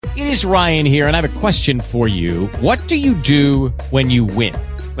It is Ryan here, and I have a question for you. What do you do when you win?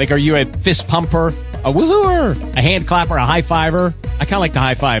 Like, are you a fist pumper, a woohooer, a hand clapper, a high fiver? I kind of like the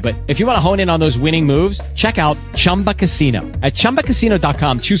high five, but if you want to hone in on those winning moves, check out Chumba Casino. At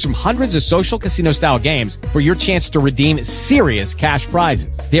ChumbaCasino.com, choose from hundreds of social casino-style games for your chance to redeem serious cash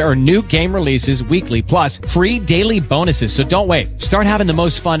prizes. There are new game releases weekly, plus free daily bonuses. So don't wait. Start having the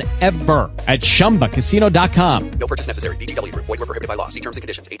most fun ever at ChumbaCasino.com. No purchase necessary. VGW. Void where prohibited by law. See terms and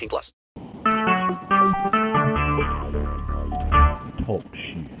conditions. 18+. Talk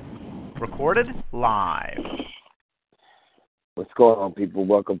shit. Recorded live. What's going on, people?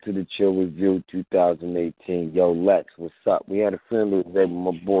 Welcome to the Chill Review 2018. Yo, Lex, what's up? We had a friendly today with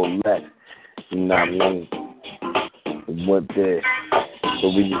my boy Lex. You know what I mean? We went there. So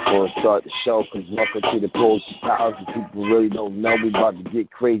we just going to start the show because welcome to the Poor 2000. People really don't know we about to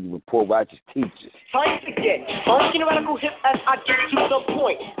get crazy with Poor Righteous Teachers. Time to get theoretical hip as I get to the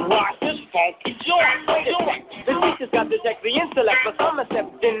point. Rock this funky joint. The teachers got to check the intellect, but some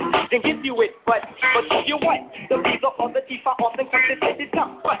accept then give you it. But you what? The visa or the teeth are often considered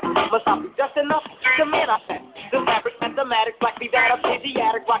tough. But must I be just enough to manifest? The fabric, mathematics, like the data,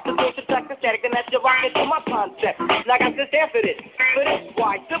 Asiatic, rock the social track, the static, and that's your rocket to my concept. Now I got this answer this. For this,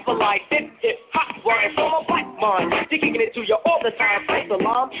 why civilized it? Hot wine from a black mind. They're kicking it to you all the time. Place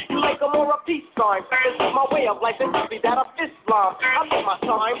alarm, you like a more a peace sign. This is my way of life, and be that of Islam. I take my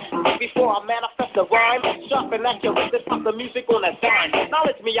time before I manifest the rhyme. Sharp and accurate, this pop the music on a dime.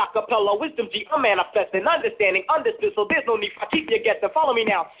 Knowledge me a cappella, wisdom G, I'm manifesting, understanding, understood, so there's no need for keep you guessing. Follow me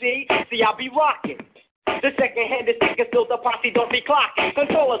now, see, I be rocking. The second hand is thinking, still the posse don't be clocking.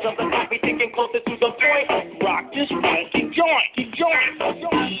 Controllers of the clock be thinking closer to the point. Rock this funky joint.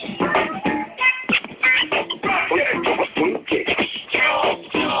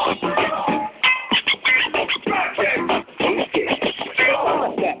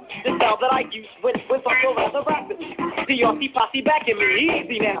 The style that I use when fucking rather rapidly. PRT posse backing me,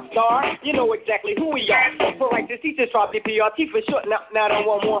 easy now, star. You know exactly who we are. For righteous teachers, probably PRT for short. Now don't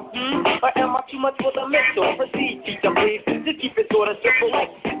want more. Or am I too much for the mentor? Proceed, teacher, please. Just keep it sort of simple like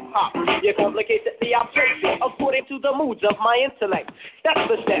hip-hop. You complicate the operation according to the moods of my intellect. That's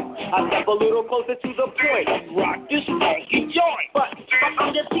the step. I step a little closer to the point. Rock this funky joint. But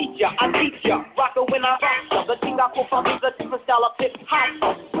I'm your teacher, I teach ya. Rocker when I rock ya. The thing I perform is a different style of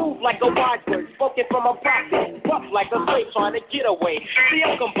hip-hop. Smooth like a wise word, spoken from a prophet. Rough like a slave trying to get away. See,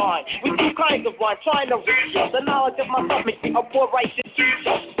 I'm combined with two kinds of rhyme trying to reach ya. The knowledge of myself makes me a poor righteous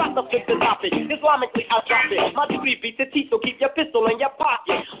teacher. Stop the flip the topic. Islamically, I drop it. My degree beats to teach, so keep your pistol in your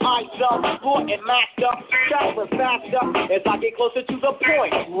pocket. I lord and master, traveling faster as I get closer to the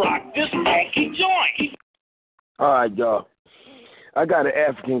point. Rock this funky joint. All right, y'all. I got an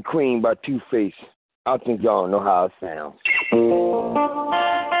African Queen by Two-Face. I think y'all know how it sounds.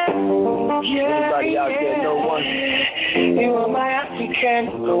 Anybody out there know one? You are my African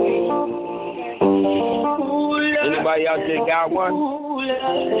Queen. Anybody out there got one?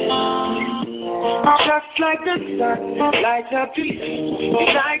 Just like the sun, lights up it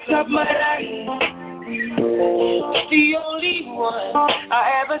lights up my life. The only one I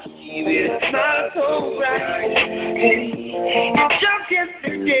ever see with a smile so bright. Just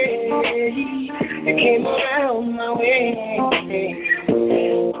yesterday, you came around my way.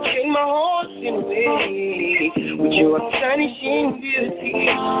 Take my horse in a way with your astonishing beauty.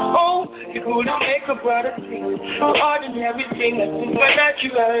 Oh, you couldn't make a brother sing. The ordinary thing that's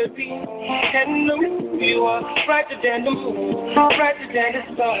supernaturality. And you are brighter than the moon, brighter than the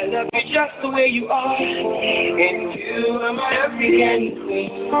star. I love you just the way you are. And you are my African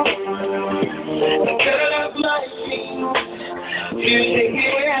queen, the girl of my dreams. You take me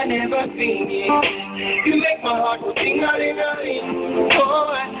where I never been. You make my heart go ting-a-ling-a-ling.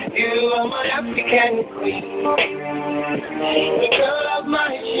 Oh, you are my African queen, the girl of my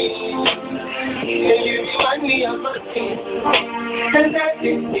dreams. And you remind me of my thing, and that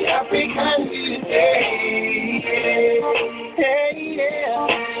is the African beauty. Hey, yeah.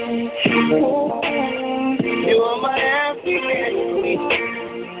 Oh, you are my African queen.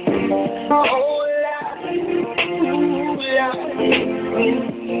 Oh,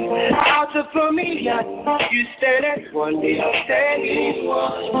 out of a million, you stand as one day, I'm standing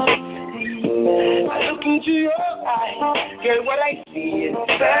one. I look into your eyes, girl, what I see is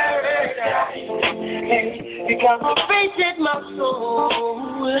paradise. And you captivated my soul.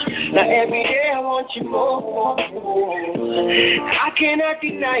 Now every day I want you more. I cannot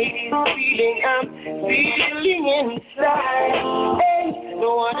deny this feeling I'm feeling inside. Hey,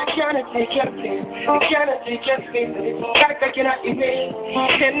 No one cannot take your place. You cannot take your space. And it's a fact I cannot erase.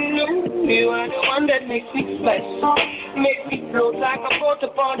 And no, you are the one that makes me splash. Makes me float like a boat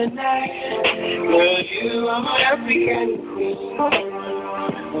upon the night. Girl, you are my African queen.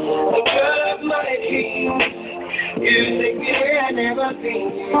 The girl of my dreams. You take me where I never been.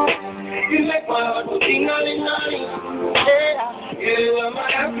 You make my heart go ding-a-ling-a-ling. Yeah, you are my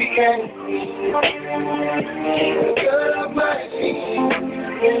African queen. The girl of my dreams.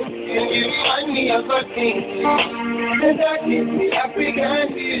 And you remind me of a thing. And that is the African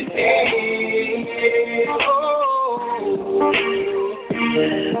beauty. Oh,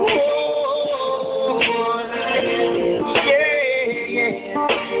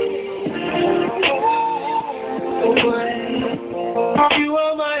 you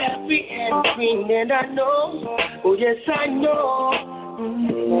are my African queen, and I know, oh yes I know.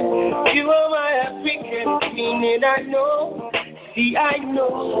 You are my African queen, and I know. See, I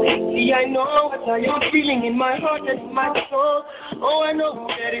know what I am feeling in my heart and in my soul. Oh, I know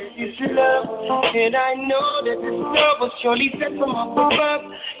that it is love, and I know that this love was surely sent from up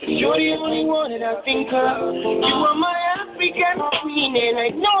above. You're the only one that I think of. You are my African queen, and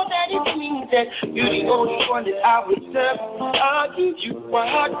I know that it means that you're the only one that I would serve. I'll give you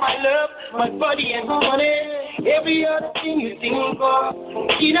my heart, my love, my body and my money. Every other thing you think of.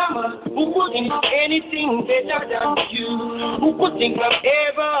 Kinama, who wouldn't do anything better than you? Who could think of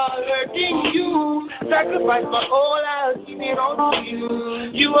ever hurting you? Sacrifice my all, I'll give it all to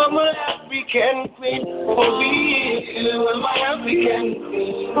you. You are my African queen, for real. You are my African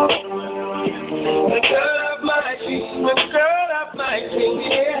queen. The girl of my dreams, the girl of my dreams,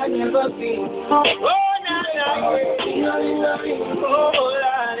 yeah, I've never been. Oh, now, oh, you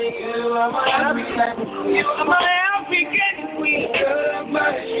are my African, you are my African queen, girl of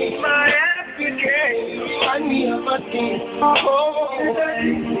my dreams, my African, you remind me of a thing. Oh,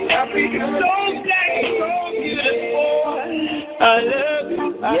 African, so black, so beautiful. I love you.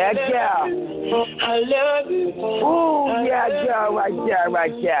 Yeah, girl. I love you. Ooh, yeah, girl, right there. I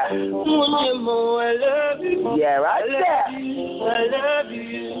love you. Yeah, right there. I love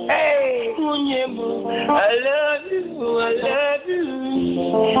you. Hey. I love you.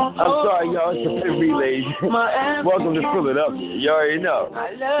 I'm sorry, y'all. It's the Pit Relays. Welcome to Philadelphia. You already know.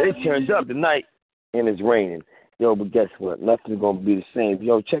 They turned up tonight, and it's raining. Yo, but guess what? Nothing's going to be the same.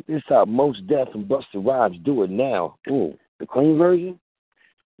 Yo, check this out. Mos Def and Busta Rhymes do it now. Ooh, the clean version?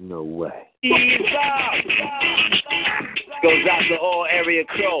 No way. Goes out to all area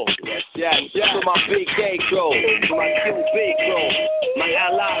crew. Yes. To my big day crew. To my QB crew. My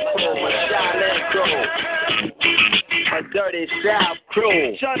ally crew. My silent crew. My dirty South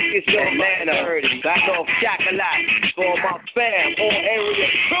crew. Chunky so man dirty. Back off chocolate. For my fam. All area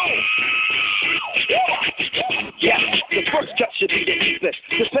crew. Yes, the first cut should be the deepest.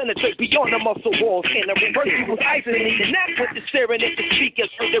 To penetrate beyond the muscle walls. And the reverse you was isolating the neck with the staring at the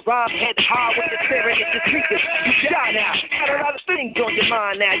speakers. The rhyme head high with the staring at the speakers. You shy now. Got a lot of things on your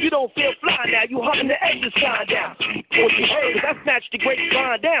mind now. You don't feel fly now. You humming the extra sign down. What you heard, cause I snatched the great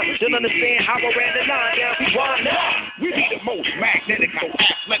line down. Don't understand how I ran the line down. We wind out. We be the most magnetic,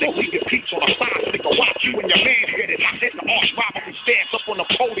 athletic. We get peeps on a side stick. Watch you and your man get it. I hit the arch rivalry stance up on the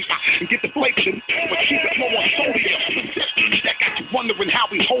podium and get the flavor to but keep it low on sodium. That got you wondering how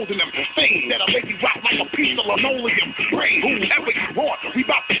we holding them. Things that'll make you rock like a piece of linoleum. Bring whoever you want. We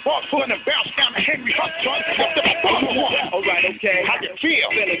about to bust fun and bounce down to Henry Hunt, son. Alright, okay. How you feel?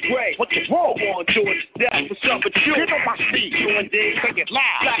 Feeling great. What you want? On George Death. What's up with you? Get on my feet. Doing dig. Take it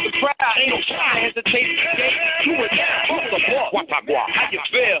live. Black and proud. Ain't no time. Hesitate to skate. Do it now. What's the walk? What I want? How you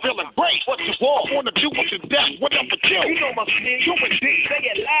feel? Feeling great. What you want? I wanna do what you death. What up with you? You know my sneak. You indeed. Say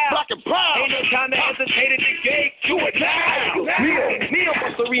it loud. Black and proud. Ain't no time to hesitate at the gate. Do it now. Me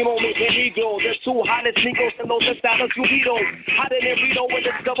and the Remo make an ego. The two hottest sneakers and those stylish Jubitos. Hotter than Rito when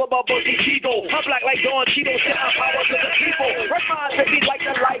discovered by Boogie Chico. I'm black like Don Cheeto. Shit, I'm power to the people. Red mine, baby, like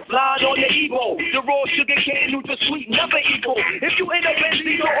the lifeline on the Evo. The raw sugar cane, neutral sweet, never equal. If you end up in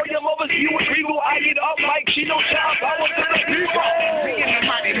Zito or your mother's view is regal, I get up like Chino Child. Power to the people. Me and the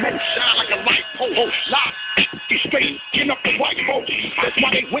mighty men shine like a light pole. Live. Straight, getting up the white folks. That's why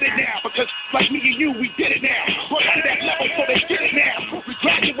they with it now, because like me and you, we did it now. Brought it to that level, so they get it now. We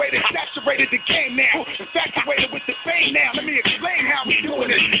graduated, saturated the game now. Infatuated with the fame now. Let me explain how we doing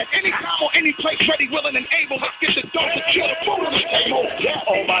it. At any time or any place, ready, willing, and able, let's get the dope and kill the food on the table.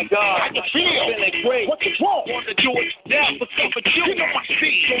 Oh my God. How you feel? Feeling great. What you want? Want to do it now. What's up with you? Get on my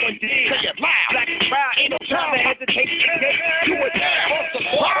feet. Doing dig. Say it loud. Black and proud. Ain't no time to hesitate to skate. Do it now. What's the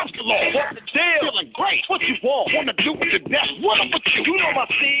Rhymes galore. What's the deal? Feeling great. What you want? Wanna do it to death. What up with you? You know my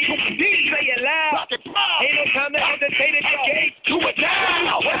seed. You indeed. Say it loud. Black and proud. Ain't no time to hesitate at the gate. Do it now.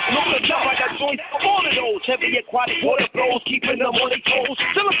 heavy aquatic water flows, keeping them on their toes.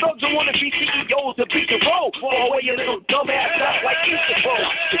 Still a thugs who wanna be CEOs to beat the road. Throw away your little dumbass out like Easter Road.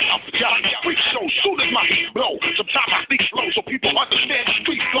 Freak show, soon as my heat blow. Sometimes I speak slow so people understand the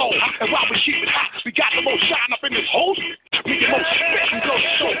street flow. And while we keep it hot, we got the most shine up in this host. We the most spit and go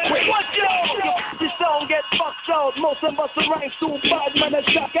so quick. What yo? This song gets fucked out. Most of us are ranked through 5 minutes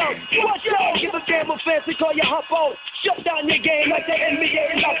shock out. What yo? Give a damn a fancy, call you humpo. Shut down your game like the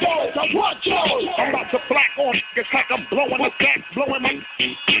NBA and my balls. What yo? I'm about to black on it's like I'm blowing the back, blowing my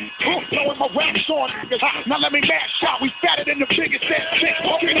raps on. Now let me mash out. We fatter than the biggest set.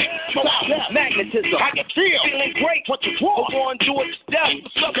 Magnetism. How you feel? Feeling great. What you want? Go on to it. Step.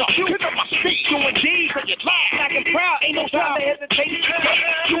 What's up with you? Pick up my speed. Doing D's. Say it loud. Black and proud. Ain't no time to hesitate.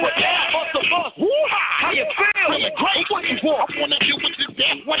 Do it now. Bust the bus. How you feel? Feeling great. What you want? I wanna do what you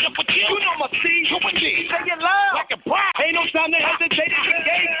best. What you for you? You know my speed. Doing D's. Say it loud. Like a proud. Ain't no time to hesitate.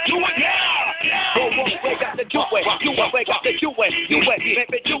 Do it now. Go one way, got to do it. You one way, got to do it. Do it.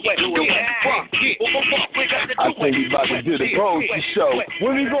 Baby, do it. Do it. I think we about to do the poetry show.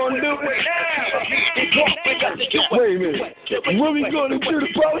 When we gonna do it? Wait a minute. When we gonna do the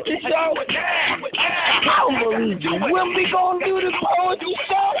poetry show? I don't believe you. When we gonna do the poetry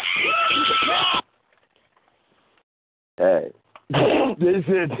show? Hey. They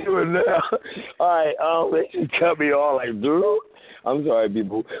said do it now. All right, they just cut me all like, dude. I'm sorry,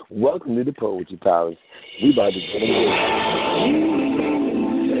 people. Welcome to the Poetry Palace. We about to get them in.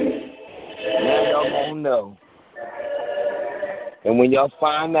 Now y'all gonna know. And when y'all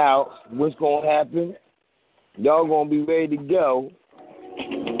find out what's gonna happen, y'all gonna be ready to go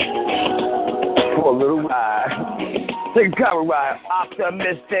for a little ride. Take a cover ride.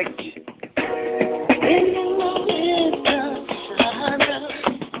 Optimistic.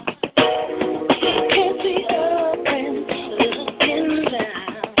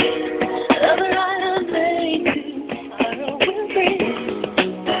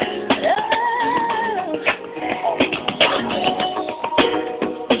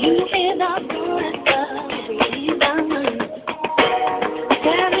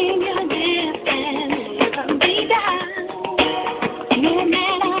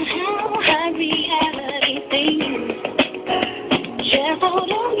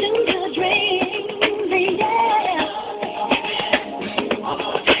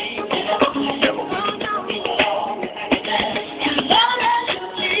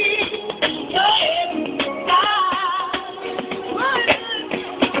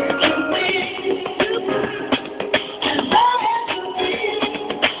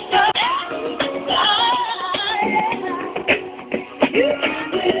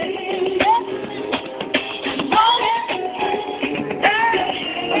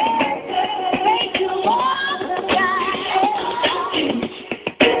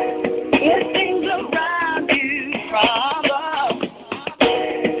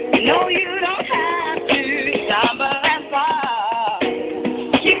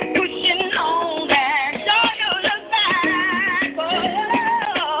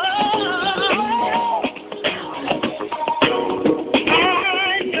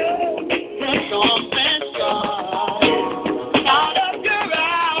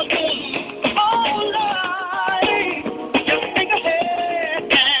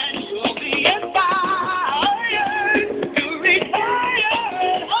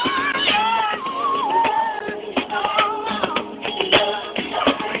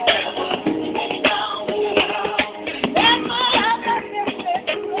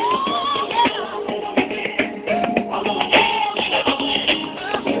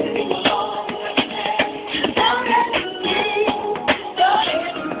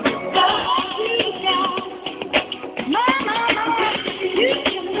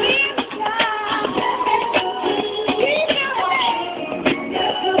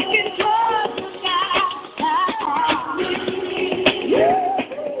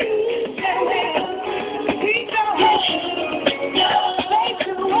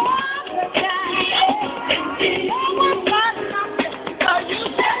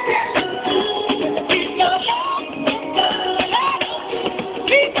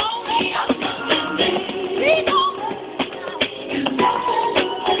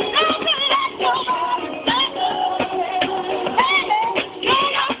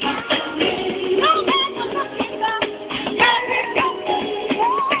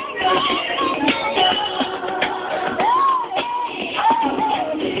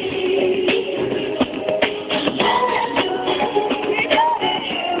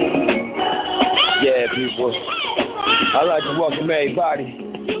 I'd like to welcome everybody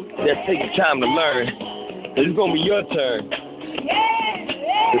that's taking time to learn. It's going to be your turn.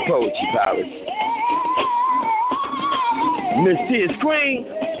 The Poetry Palace. Miss Tia Screen.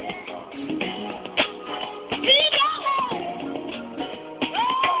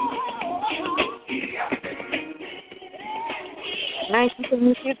 Thank you for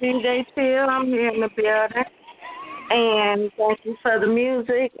Mr. DJ Phil. I'm here in the building. And thank you for the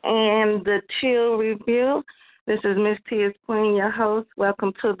music and the chill review. This is Miss Tia Queen, your host.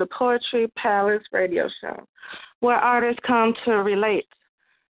 Welcome to the Poetry Palace radio show, where artists come to relate.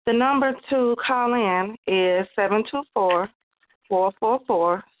 The number to call in is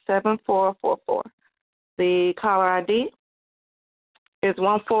 724-444-7444. The caller ID is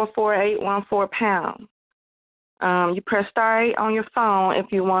 144814#. You press star 8 on your phone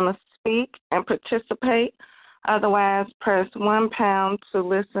if you want to speak and participate. Otherwise, press 1# to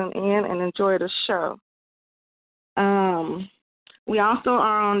listen in and enjoy the show. We also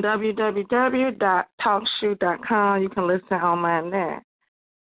are on www.talkshoe.com. You can listen online there.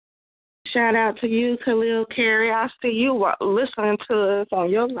 Shout out to you, Khalil Carey. I see you listening to us on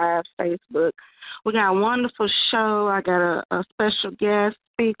your live Facebook. We got a wonderful show. I got a special guest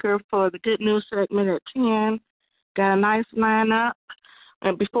speaker for the Good News segment at 10. Got a nice lineup.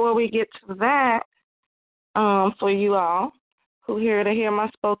 And before we get to that, for you all who here to hear my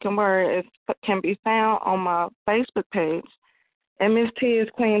spoken word, can be found on my Facebook page at Miss Tia's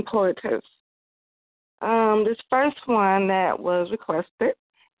Queen Poetess. This first one that was requested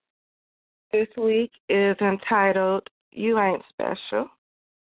this week is entitled You Ain't Special,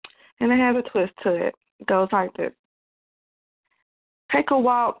 and it has a twist to it. It goes like this. Take a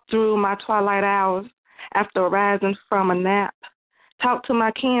walk through my twilight hours after arising from a nap. Talk to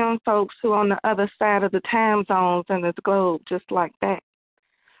my kin folks who on the other side of the time zones in this globe, just like that.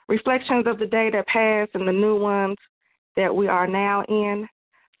 Reflections of the day that passed and the new ones that we are now in.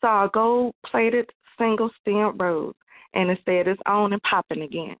 Saw a gold-plated single-stem rose, and it said it's on and popping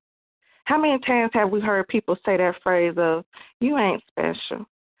again. How many times have we heard people say that phrase of, you ain't special?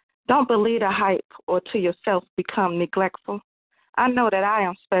 Don't believe the hype or to yourself become neglectful. I know that I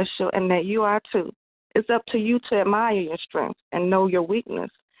am special and that you are too. It's up to you to admire your strength and know your weakness.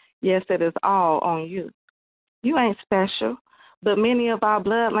 Yes, it is all on you. You ain't special, but many of our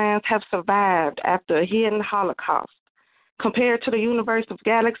bloodlines have survived after a hidden Holocaust. Compared to the universe of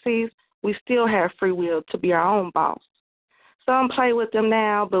galaxies, we still have free will to be our own boss. Some play with them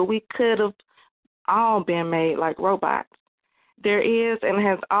now, but we could have all been made like robots. There is and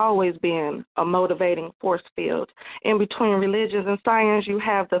has always been a motivating force field. In between religions and science, you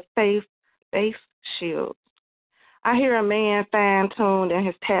have the faith-based shield. I hear a man fine-tuned in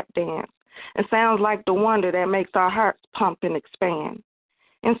his tap dance. It sounds like the wonder that makes our hearts pump and expand.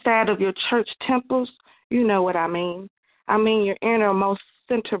 Inside of your church temples, you know what I mean. I mean your innermost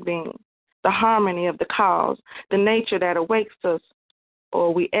center being, the harmony of the cause, the nature that awakes us,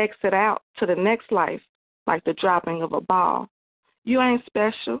 or we exit out to the next life like the dropping of a ball. You ain't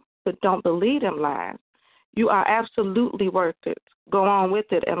special, but don't believe them lies. You are absolutely worth it. Go on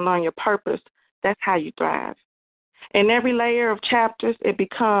with it and learn your purpose. That's how you thrive. In every layer of chapters, it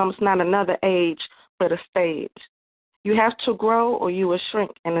becomes not another age, but a stage. You have to grow or you will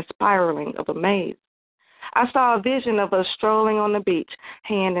shrink in the spiraling of a maze. I saw a vision of us strolling on the beach,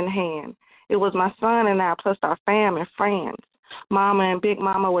 hand in hand. It was my son and I, plus our fam and friends. Mama and Big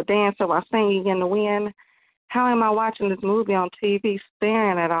Mama were dancing while singing in the wind. How am I watching this movie on TV,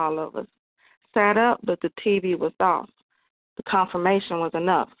 staring at all of us? Sat up, but the TV was off. The confirmation was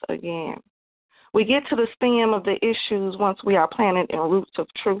enough again. We get to the stem of the issues once we are planted in roots of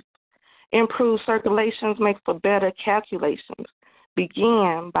truth. Improved circulations make for better calculations.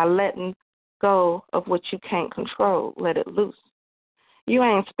 Begin by letting go of what you can't control. Let it loose. You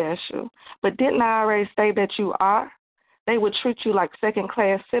ain't special, but didn't I already say that you are? They would treat you like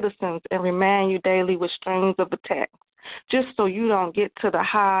second-class citizens and remind you daily with strings of attacks, just so you don't get to the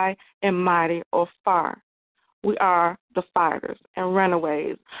high and mighty or far. We are the fighters and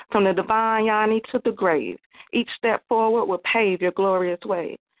runaways, from the divine Yanni to the grave. Each step forward will pave your glorious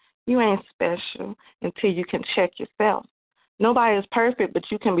way. You ain't special until you can check yourself. Nobody is perfect,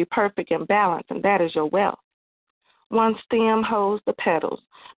 but you can be perfect in balance, and that is your wealth. One stem holds the petals.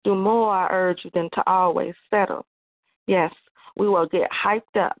 Do more, I urge you, than to always settle. Yes, we will get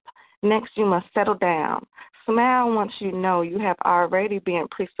hyped up. Next, you must settle down. Smile once you know you have already been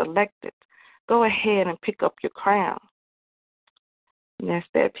pre-selected. Go ahead and pick up your crown. And that's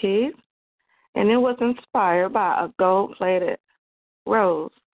that piece. And it was inspired by a gold-plated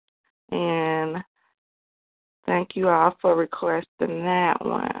rose. And thank you all for requesting that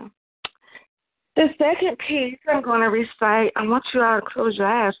one. The second piece I'm going to recite, I want you all to close your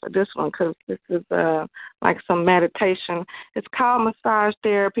eyes for this one because this is like some meditation. It's called Massage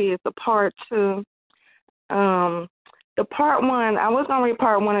Therapy. It's a part 2. The The part one, I was going to read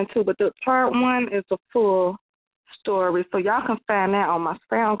part 1 and 2, but the part 1 is the full story. So y'all can find that on my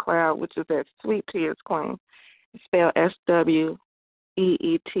SoundCloud, which is at Sweet Tears Queen. It's spelled SWEETEE.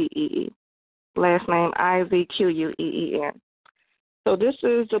 Last name IZQUEEN. So this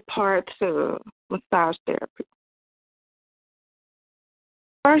is the part 2, massage therapy.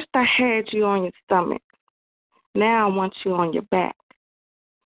 First, I had you on your stomach. Now I want you on your back.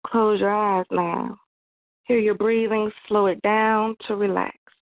 Close your eyes now. Hear your breathing. Slow it down to relax.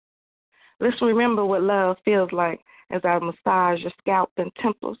 Let's remember what love feels like as I massage your scalp and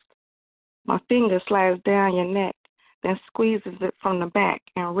temples. My finger slides down your neck, then squeezes it from the back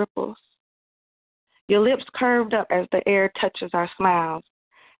and ripples. Your lips curved up as the air touches our smiles.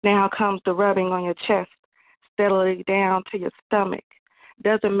 Now comes the rubbing on your chest, steadily down to your stomach.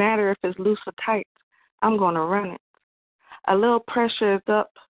 Doesn't matter if it's loose or tight, I'm going to run it. A little pressure is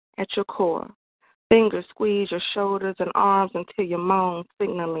up at your core. Fingers squeeze your shoulders and arms until you moan,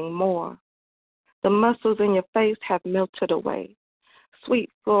 signaling more. The muscles in your face have melted away. Sweet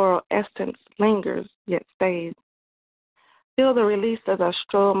floral essence lingers, yet stays. Feel the release as I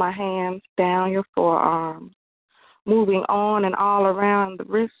stroll my hands down your forearms. Moving on and all around the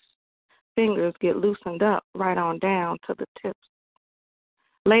wrists, fingers get loosened up right on down to the tips.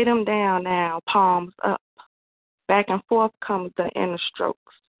 Lay them down now, palms up. Back and forth comes the inner strokes.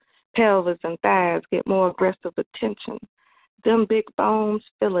 Pelvis and thighs get more aggressive attention. Them big bones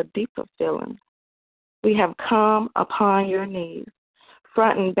feel a deeper feeling. We have come upon your knees.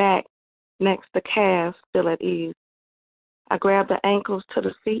 Front and back, next the calves, feel at ease. I grab the ankles to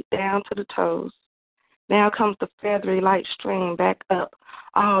the feet, down to the toes. Now comes the feathery light stream back up.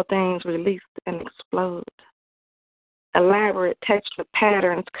 All things released and explode. Elaborate textured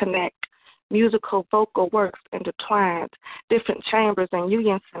patterns connect. Musical vocal works intertwined. Different chambers in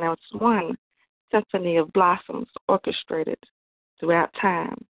unison as one symphony of blossoms orchestrated throughout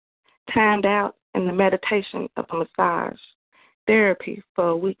time. Timed out in the meditation of a massage. Therapy for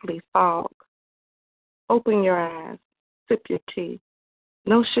a weekly fog. Open your eyes. Sip your tea.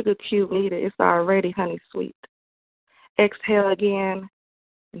 No sugar cube needed. It's already honey sweet. Exhale again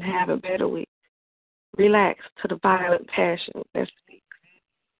and have a better week. Relax to the violent passion that speaks.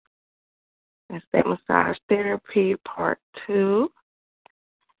 That's that massage therapy part 2.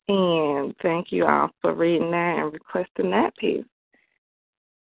 And thank you all for reading that and requesting that piece.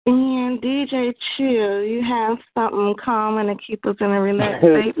 And DJ Chill, you have something calming to keep us in a relaxed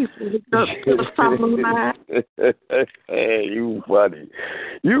state before we go to the problem line. Hey, you funny.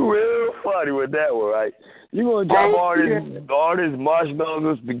 You real funny with that one, right? You gonna drop all this marshmallows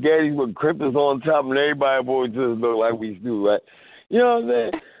and spaghetti with crimpers on top, and everybody boy just look like we do, right? You know what I'm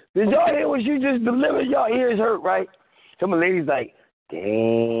saying? Did y'all hear what you just delivered? Y'all ears hurt, right? Some of the ladies like,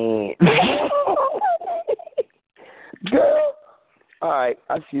 damn. Girl. All right,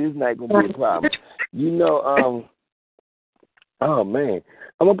 I see this night gonna be a problem. You know, oh man,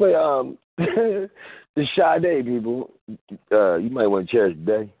 I'm gonna play the Sade people. You might want to cherish the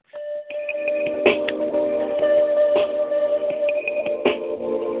day.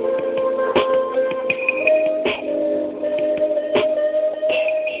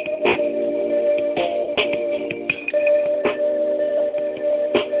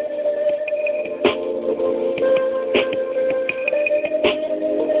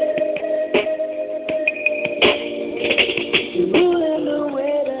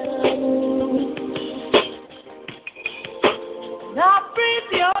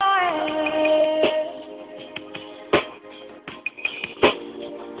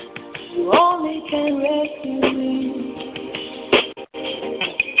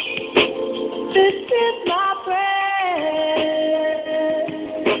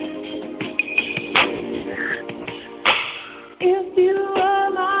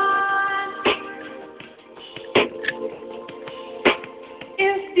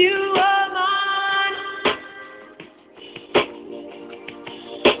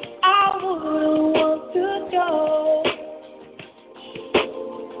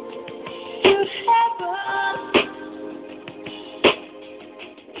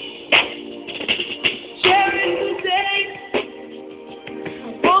 Yeah.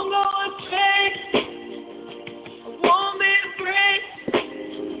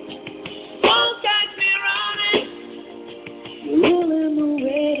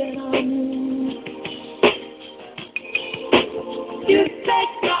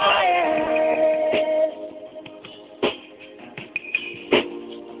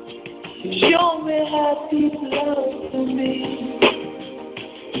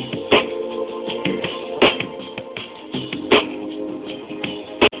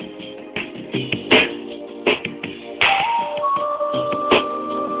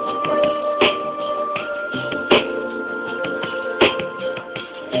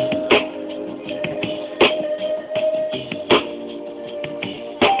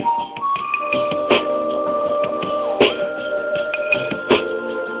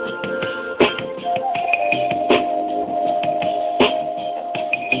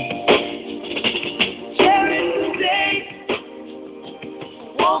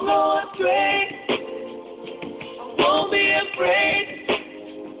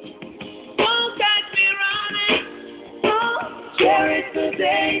 the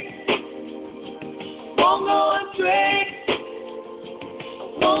days. Won't go astray.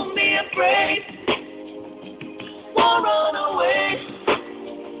 Won't be afraid. Won't run away.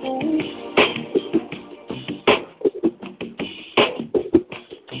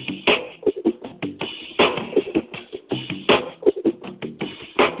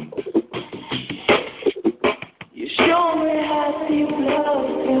 You show me how deep love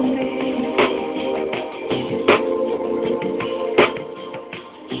can be.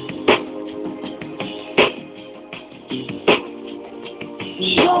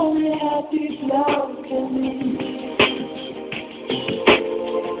 Show me how deep love can be.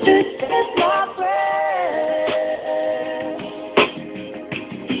 This is my prayer.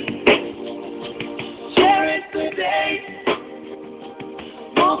 Cherish the days.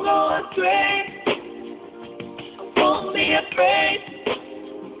 Won't go astray. Won't be afraid.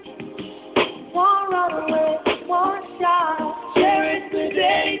 Won't run away. Won't shout. Cherish the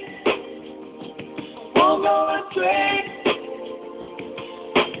days. Won't go astray.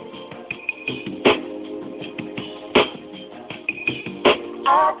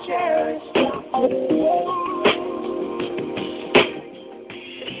 I cherish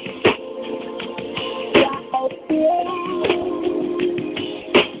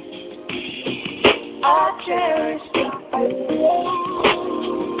I cherish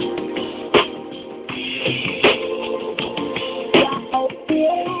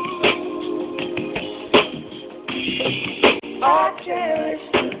I cherish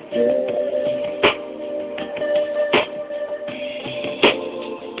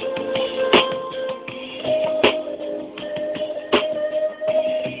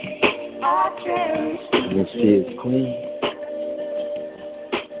Yes, she is queen.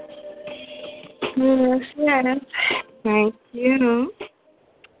 Yes. Thank you.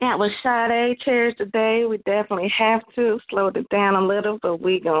 That was Sade, Cherish the Day. We definitely have to slow it down a little, but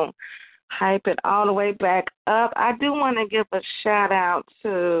we going to hype it all the way back up. I do want to give a shout-out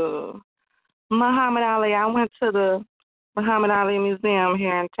to Muhammad Ali. I went to the Muhammad Ali Museum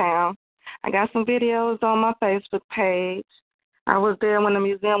here in town. I got some videos on my Facebook page. I was there when the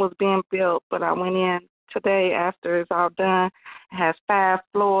museum was being built, but I went in today after it's all done. It has 5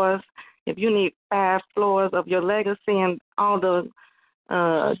 floors. If you need 5 floors of your legacy and all the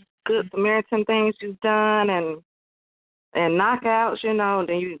good Samaritan things you've done and knockouts, you know,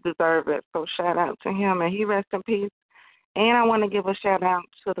 then you deserve it. So shout out to him, and he rest in peace. And I want to give a shout out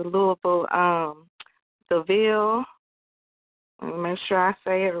to the Louisville DeVille. Let me make sure I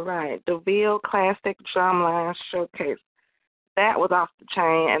say it right. DeVille Classic Drumline Showcase. That was off the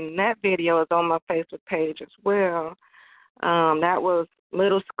chain, and that video is on my Facebook page as well. That was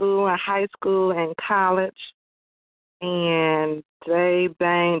middle school and high school and college, and they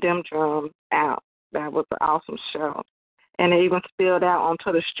banged them drums out. That was an awesome show, and it even spilled out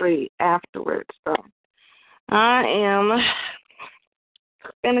onto the street afterwards. So I am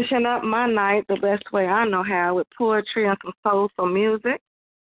finishing up my night the best way I know how, with poetry and some soulful music.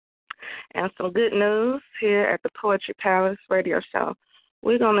 And some good news here at the Poetry Palace radio show.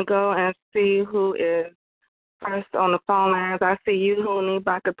 We're going to go and see who is first on the phone lines. I see you, Huni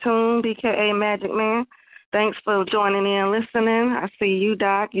Bakatoon, BKA Magic Man. Thanks for joining in, listening. I see you,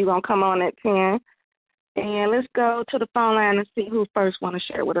 Doc. You're going to come on at 10. And let's go to the phone line and see who first want to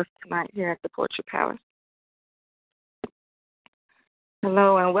share with us tonight here at the Poetry Palace.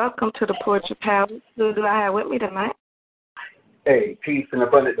 Hello, and welcome to the Poetry Palace. Who do I have with me tonight? Hey, peace and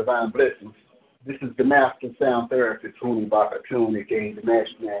abundant divine blessings. This is the master sound therapist, Huni Bakatoon, aka the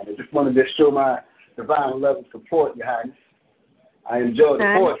Magic Man. I just wanted to show my divine love and support, Your Highness. I enjoy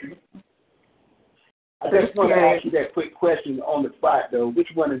the poetry. I just want to ask you that quick question on the spot, though. Which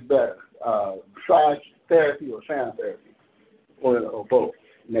one is better, massage therapy or sound therapy? Or both,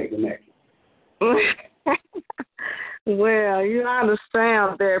 neck to neck? Well, you know, the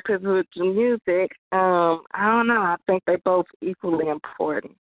sound therapist with the music, I don't know. I think they both equally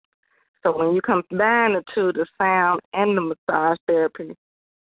important. So when you combine the two, the sound and the massage therapy,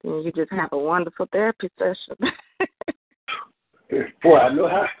 then you just have a wonderful therapy session. Boy, I know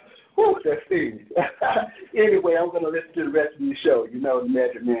how. Whew, that's serious. Anyway, I'm going to listen to the rest of the show. You know, the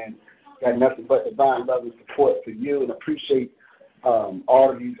Magic Man got nothing but divine love and support for you, and appreciate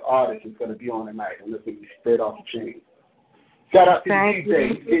all of these artists that's going to be on tonight. I'm looking to be straight off the chain. Shout out to the DJ.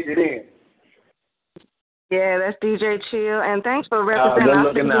 He's getting it in. Yeah, that's DJ Chill. And thanks for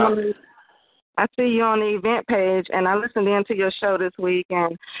representing. I see you on the event page, and I listened in to your show this week,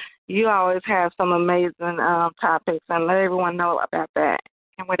 and you always have some amazing topics, and let everyone know about that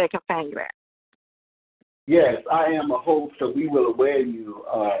and where they can find you at. Yes, I am a host, so we will aware you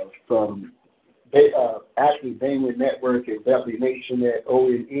from actually Damon Network and Beverly Nation at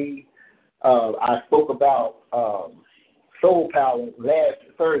ONE. I spoke about Soul Power last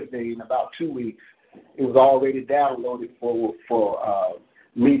Thursday in about 2 weeks. It was already downloaded for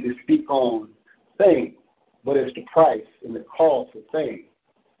me to speak on fame, but it's the price and the cost of fame.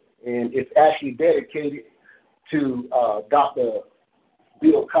 And it's actually dedicated to Dr.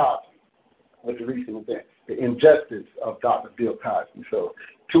 Bill Cosby with the recent events, the injustice of Dr. Bill Cosby. So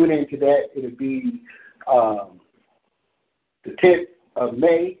tune into that. It'll be the 10th of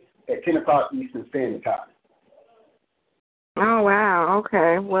May at 10 o'clock Eastern Standard Time. Oh, wow.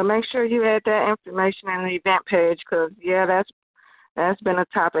 Okay. Well, make sure you add that information in the event page because, yeah, that's been a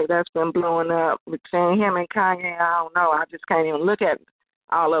topic that's been blowing up between him and Kanye. I don't know. I just can't even look at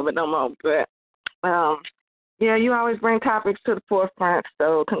all of it no more. But, yeah, you always bring topics to the forefront.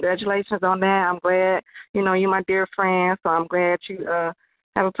 So congratulations on that. I'm glad, you're my dear friend, so I'm glad you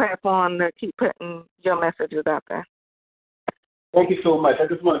have a platform to keep putting your messages out there. Thank you so much. I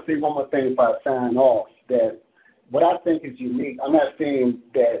just want to say one more thing before I sign off, that what I think is unique, I'm not saying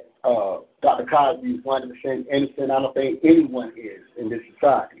that Dr. Cosby is 100% innocent. I don't think anyone is in this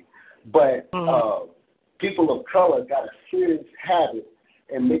society. But people of color got a serious habit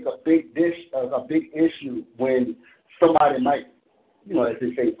and make a big issue when somebody might, as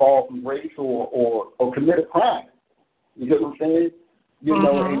they say, fall from grace or commit a crime. You get what I'm saying?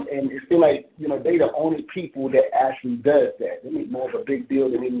 And it feels like, they the only people that actually does that. They make more of a big deal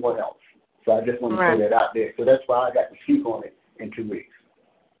than anyone else. So I just want to put that out there. So that's why I got to speak on it in 2 weeks.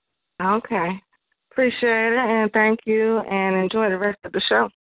 Okay. Appreciate it, and thank you, and enjoy the rest of the show.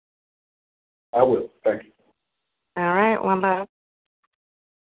 I will. Thank you. All right. One love.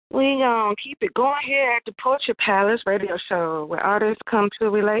 We going to keep it going here at the Poetry Palace radio show where artists come to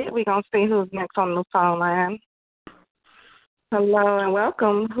relate. We're going to see who's next on the phone line. Hello and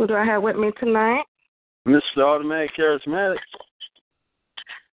welcome. Who do I have with me tonight? Mr. Automatic Charismatic.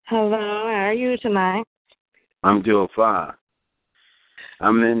 Hello, how are you tonight? I'm doing fine.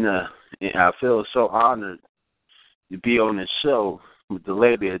 I feel so honored to be on this show with the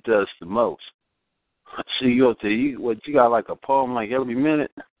lady that does the most. I see you up there. You got like a poem like every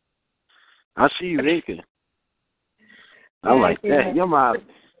minute? I see you thinking. I like that.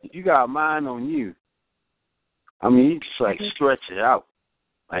 You got a mind on you. You just like stretch it out.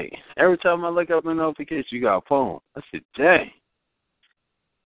 Like every time I look up in the notification, you got a poem. I said, dang.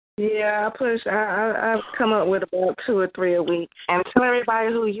 Yeah, I've come up with about 2 or 3 a week. And tell everybody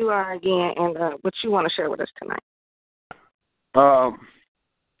who you are again and what you want to share with us tonight.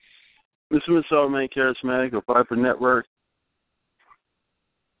 This is Mr. Automatic Charismatic of Viper Network.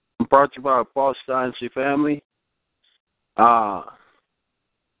 I'm brought to you by Boss Dynasty Family. And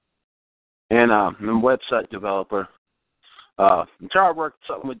I'm a website developer. I'm trying to work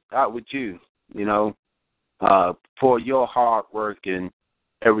something out with you, for your hard work and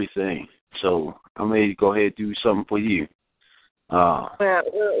everything. So I may go ahead and do something for you. Well,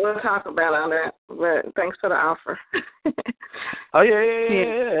 we'll talk about all that, but thanks for the offer. Oh,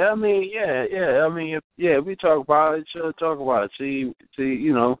 yeah. We talk about it. Sure, talk about it. See,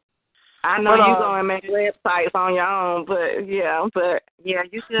 I know you're going to make websites on your own, but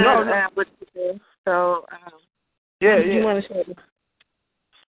you should have what you do. So, you want to share this?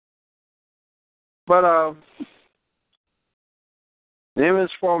 But, the name of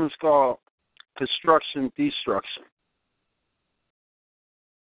this poem is called Construction Destruction.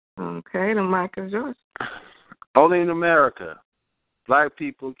 Okay, the mic is yours. Only in America, black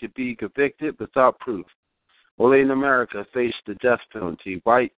people can be convicted without proof. Only in America face the death penalty.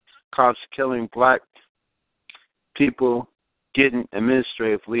 White cops killing black people getting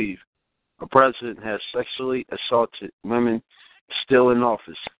administrative leave. A president has sexually assaulted women still in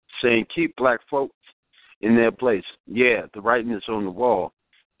office, saying keep black folks in their place. Yeah, the writing is on the wall.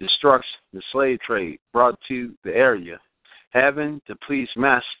 Destructs the slave trade brought to the area. Having the police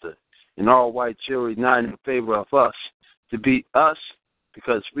master and all white jury not in favor of us to beat us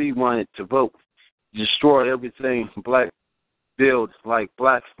because we wanted to vote. Destroy everything black, build like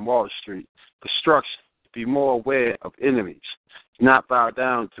Black Wall Street. Construction, be more aware of enemies, not bow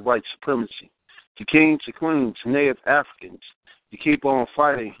down to white supremacy. To kings, to queens, Native Africans, to keep on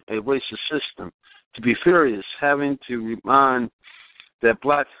fighting a racist system. To be furious, having to remind that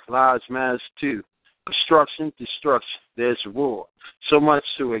black lives matter too. Construction, destruction, there's a war. So much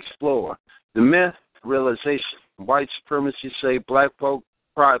to explore. The myth, realization, white supremacy say black folk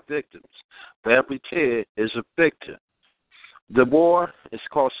cry victims, but every tear is a victim. The war is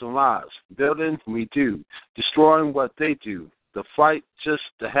costing lives. Building, we do. Destroying what they do. the fight just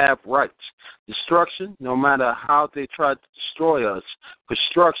to have rights. Destruction, no matter how they try to destroy us,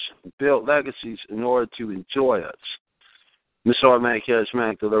 construction, build legacies in order to enjoy us. Mr. Automatic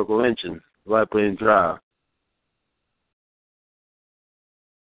Charismatic, the local engine, Right Brain Drive.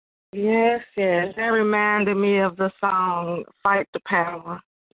 Yes, yes. That reminded me of the song Fight the Power.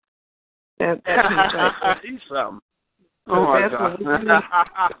 That He's something. Oh, my God.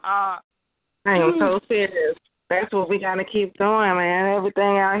 I am so serious. That's what we got to keep doing, man.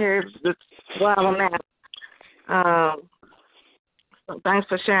 Everything out here is just wild now. So thanks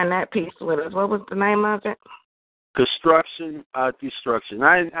for sharing that piece with us. What was the name of it? Construction, Destruction.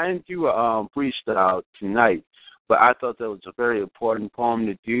 I didn't do a freestyle tonight, but I thought that was a very important poem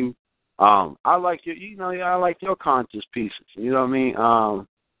to do. I like I like your conscious pieces. You know what I mean?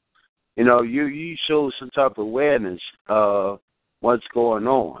 You show some type of awareness of what's going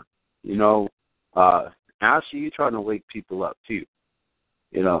on. I see you trying to wake people up too.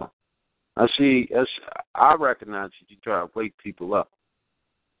 I recognize that you try to wake people up.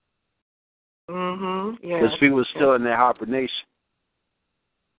 Yeah. Because people are still in their hibernation.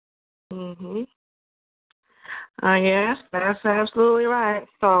 Yes, that's absolutely right.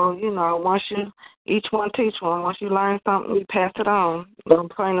 So, once each one teach one. Once you learn something, you pass it on. No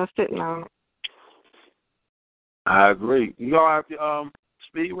point of sitting on it. I agree. You gonna have your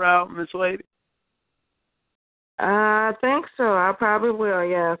speed round, Miss Lady? I think so. I probably will,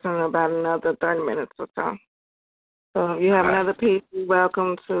 yes, in about another 30 minutes or so. So if you have another piece, you're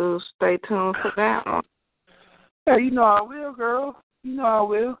welcome to stay tuned for that one. Yeah, you know I will, girl. You know I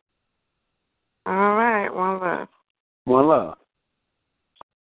will. All right, one love. One love.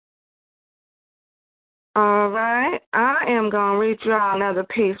 All right, I am going to read you all another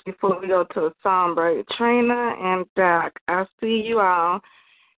piece before we go to the song break. Trina and Doc, I see you all.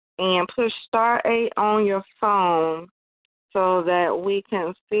 And push *8 on your phone so that we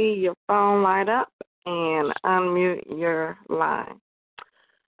can see your phone light up and unmute your line.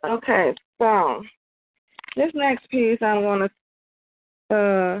 Okay, so this next piece I'm going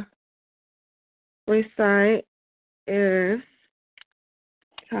to recite is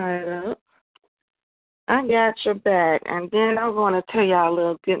titled I Got Your Back, and then I'm going to tell y'all a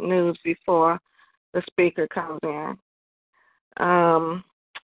little good news before the speaker comes in.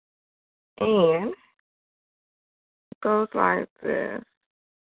 And it goes like this.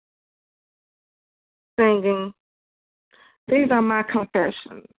 Singing, these are my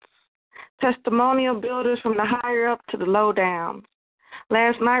confessions. Testimonial builders from the higher up to the low down.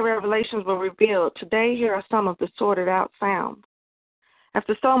 Last night, revelations were revealed. Today, here are some of the sorted out sounds.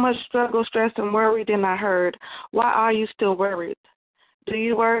 After so much struggle, stress, and worry, then I heard, why are you still worried? Do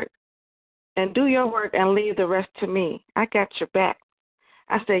you work? And do your work and leave the rest to me. I got your back.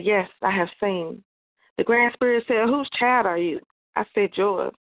 I said, yes, I have seen. The Grand Spirit said, whose child are you? I said,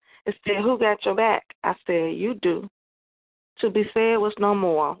 yours. It said, who got your back? I said, you do. To be said was no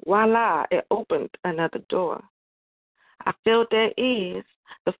more. Voila, it opened another door. I felt that ease,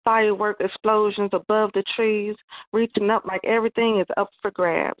 the firework explosions above the trees, reaching up like everything is up for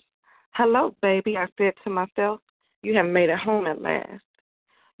grabs. Hello, baby, I said to myself. You have made it home at last.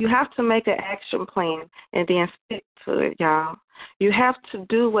 You have to make an action plan and then stick to it, y'all. You have to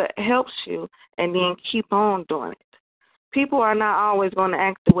do what helps you and then keep on doing it. People are not always going to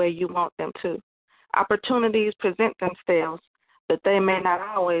act the way you want them to. Opportunities present themselves, but they may not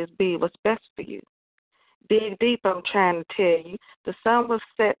always be what's best for you. Dig deep, I'm trying to tell you. The sun was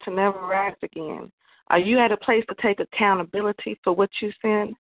set to never rise again. Are you at a place to take accountability for what you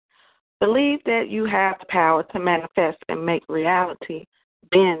send? Believe that you have the power to manifest and make reality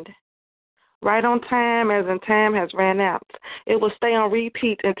bend. Right on time, as in time has ran out. It will stay on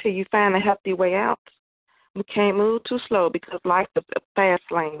repeat until you find a healthy way out. We can't move too slow because life is a fast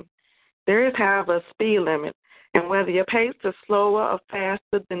lane. There is, however, a speed limit, and whether your pace is slower or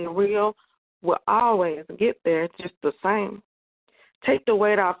faster than the real, will always get there just the same. Take the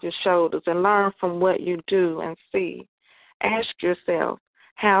weight off your shoulders and learn from what you do and see. Ask yourself,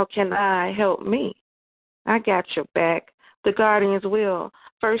 how can I help me? I got your back. The guardians will.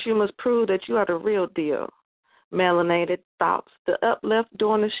 First, you must prove that you are the real deal. Melanated thoughts, the uplift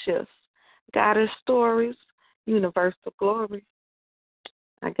during the shifts. Goddess stories, universal glory.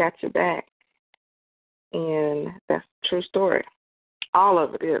 I got your back. And that's a true story. All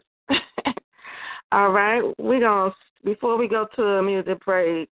of it is. All right, before we go to a music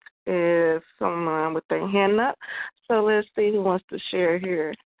break, is someone with their hand up. So let's see who wants to share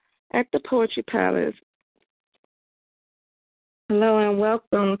here at the Poetry Palace. Hello and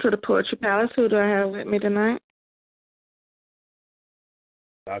welcome to the Poetry Palace. Who do I have with me tonight?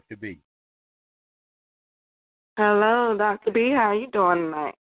 Dr. B. Hello, Dr. B. How you doing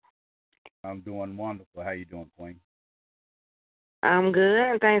tonight? I'm doing wonderful. How you doing, Queen? I'm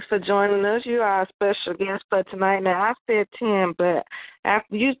good, and thanks for joining us. You are a special guest for tonight. Now, I said 10, but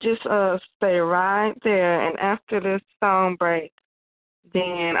after you just stay right there, and after this song break,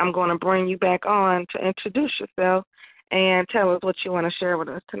 then I'm going to bring you back on to introduce yourself and tell us what you want to share with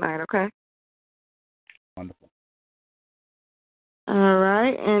us tonight, okay? Wonderful. All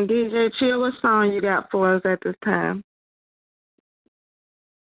right, and DJ Chill, what song you got for us at this time?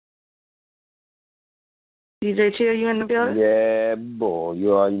 DJ Chill, you in the building? Yeah, boy.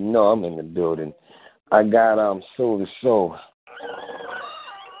 You already know I'm in the building. I got Soul to Soul.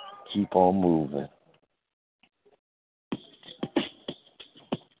 Keep on moving.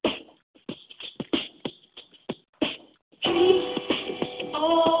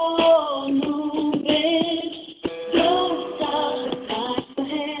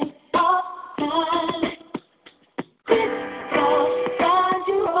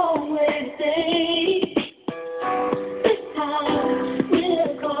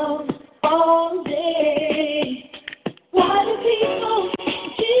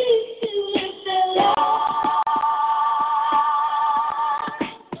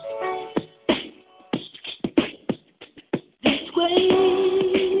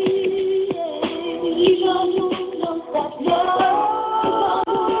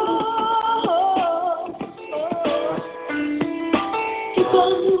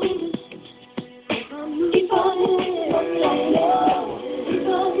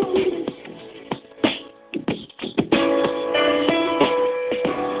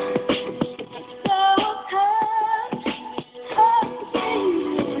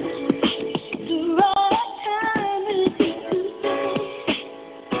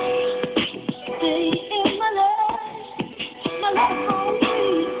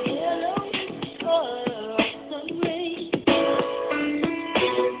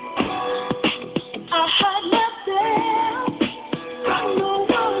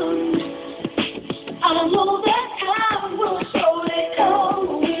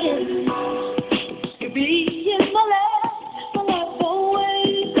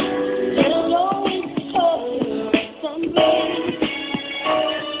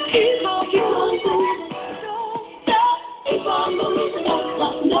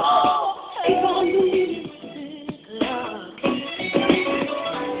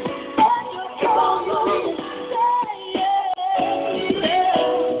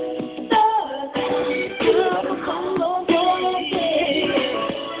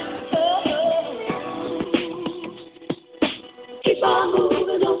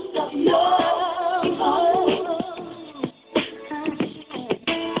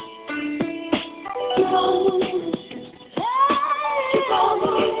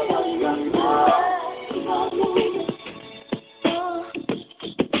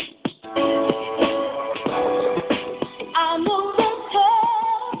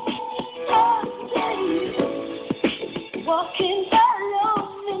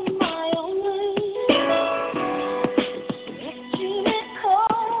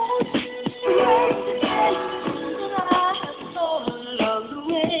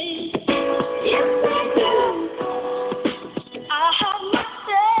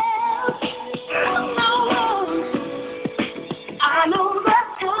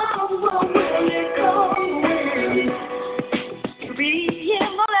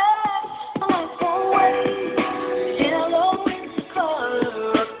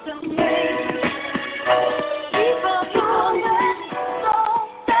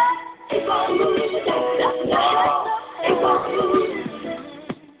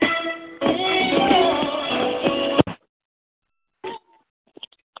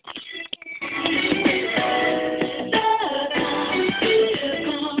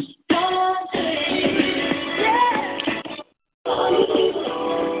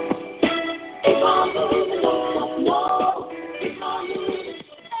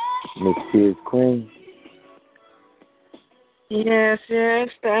 Yes,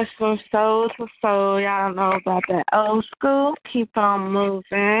 that's from soul to soul. Y'all know about that old school. Keep on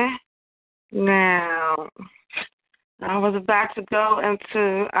moving. Now, I was about to go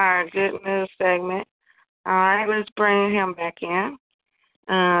into our good news segment. All right, let's bring him back in.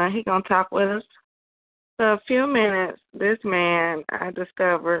 He's going to talk with us for a few minutes. This man I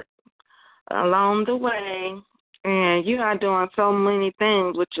discovered along the way, and you are doing so many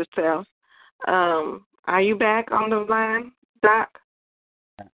things with yourself. Are you back on the line, Doc?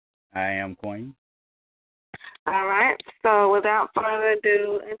 I am, Queen. All right. So without further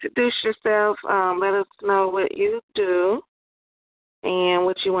ado, introduce yourself. Let us know what you do and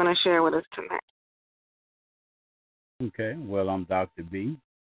what you want to share with us tonight. Okay, well, I'm Dr. B.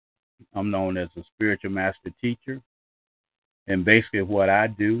 I'm known as a spiritual master teacher. And basically, what I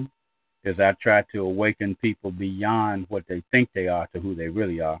do is I try to awaken people beyond what they think they are to who they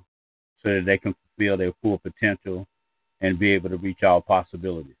really are so that they can fulfill their full potential and be able to reach all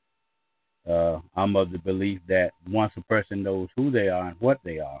possibilities. I'm of the belief that once a person knows who they are and what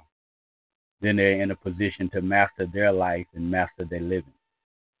they are, then they're in a position to master their life and master their living.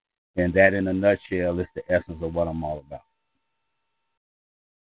 And that, in a nutshell, is the essence of what I'm all about.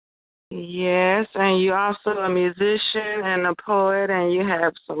 Yes, and you're also a musician and a poet, and you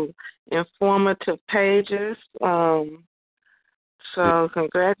have some informative pages. So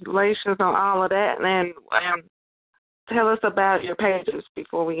congratulations on all of that. And tell us about your pages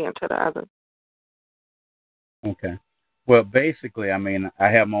before we get into the other. Okay. Well, basically, I mean, I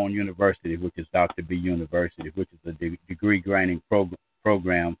have my own university, which is Dr. B University, which is a degree granting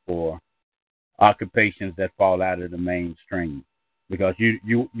program for occupations that fall out of the mainstream. Because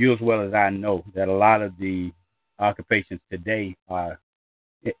you as well as I know that a lot of the occupations today are,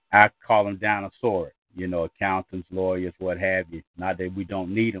 I call them dinosauric, accountants, lawyers, what have you. Not that we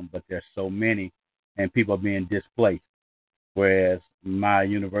don't need them, but there's so many and people are being displaced. Whereas my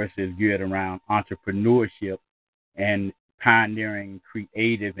university is geared around entrepreneurship and pioneering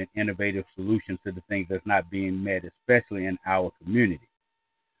creative and innovative solutions to the things that's not being met, especially in our community.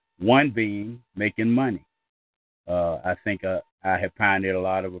 One being making money. I think I have pioneered a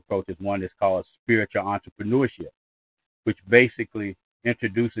lot of approaches. One is called spiritual entrepreneurship, which basically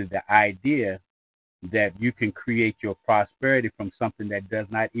introduces the idea that you can create your prosperity from something that does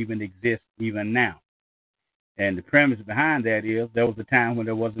not even exist even now. And the premise behind that is there was a time when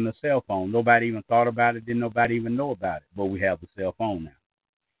there wasn't a cell phone. Nobody even thought about it, didn't nobody even know about it. But we have the cell phone now.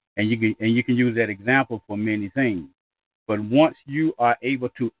 And you can use that example for many things. But once you are able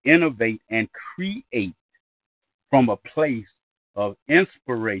to innovate and create from a place of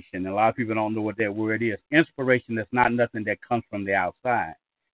inspiration, a lot of people don't know what that word is. Inspiration is not nothing that comes from the outside.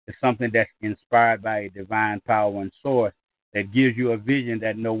 It's something that's inspired by a divine power and source that gives you a vision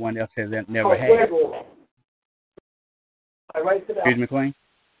that no one else has never had. Excuse me, Queen?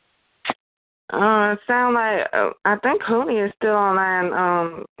 It sounds like, I think Cooney is still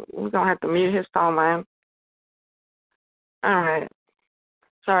online. We're going to have to mute his phone line. All right.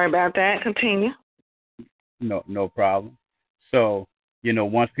 Sorry about that. Continue. No problem. So,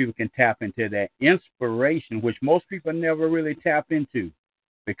 once people can tap into that inspiration, which most people never really tap into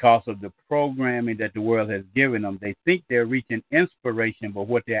because of the programming that the world has given them, they think they're reaching inspiration, but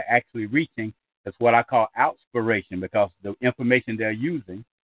what they're actually reaching is what I call outspiration, because the information they're using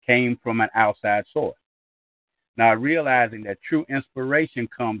came from an outside source. Now, realizing that true inspiration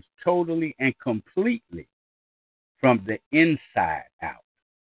comes totally and completely from the inside out.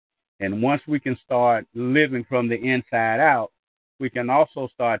 And once we can start living from the inside out, we can also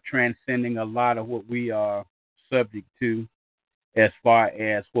start transcending a lot of what we are subject to as far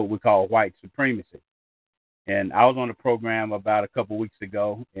as what we call white supremacy. And I was on a program about a couple of weeks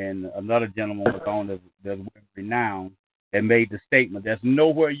ago, and another gentleman was on that's renowned that made the statement, there's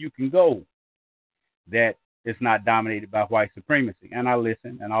nowhere you can go that is not dominated by white supremacy. And I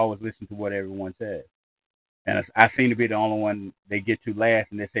listen, and I always listen to what everyone says. And I seem to be the only one they get to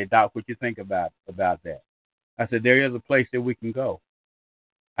last, and they say, Doc, what you think about that? I said, there is a place that we can go.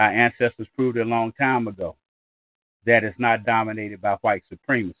 Our ancestors proved it a long time ago that it's not dominated by white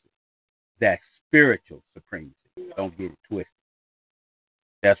supremacy. That's spiritual supremacy. Don't get it twisted.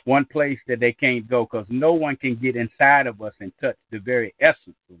 That's one place that they can't go because no one can get inside of us and touch the very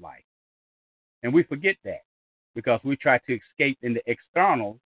essence of life. And we forget that because we try to escape in the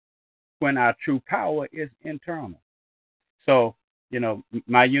external when our true power is internal. So,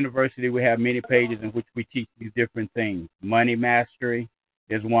 my university, we have many pages in which we teach these different things. Money mastery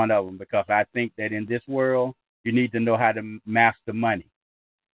is one of them because I think that in this world, you need to know how to master money.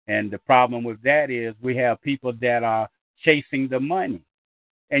 And the problem with that is we have people that are chasing the money.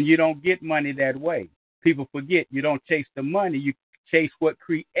 And you don't get money that way. People forget you don't chase the money. You chase what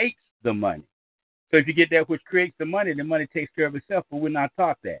creates the money. So if you get that which creates the money takes care of itself, but we're not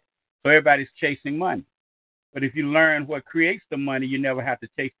taught that. So everybody's chasing money. But if you learn what creates the money, you never have to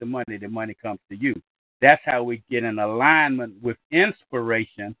chase the money comes to you. That's how we get in alignment with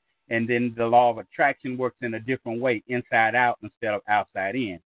inspiration, and then the law of attraction works in a different way, inside out instead of outside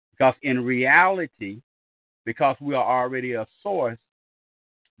in. Because in reality, because we are already a source,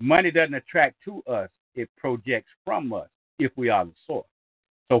 money doesn't attract to us, it projects from us if we are the source.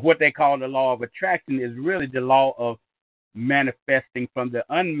 So what they call the law of attraction is really the law of manifesting from the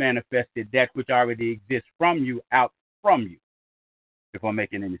unmanifested that which already exists from you out from you, if I'm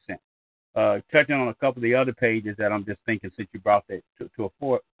making any sense. touching on a couple of the other pages that I'm just thinking since you brought that to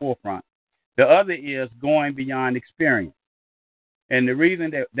a forefront. The other is going beyond experience. And the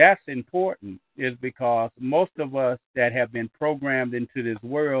reason that that's important is because most of us that have been programmed into this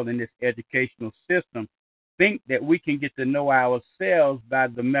world and this educational system think that we can get to know ourselves by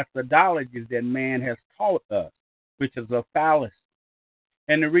the methodologies that man has taught us, which is a fallacy.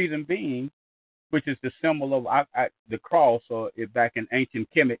 And the reason being, which is the symbol of the cross, or back in ancient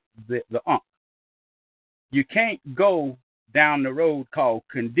Kemet, the Ankh. You can't go down the road called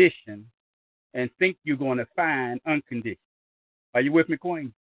condition and think you're going to find unconditioned. Are you with me,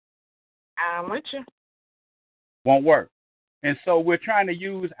 Queen? I'm with you. Won't work. And so we're trying to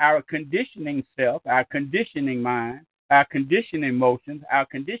use our conditioning self, our conditioning mind, our conditioning emotions, our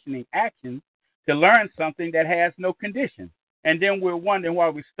conditioning actions to learn something that has no condition. And then we're wondering why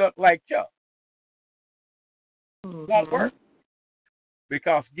we're stuck like Chuck. Won't work.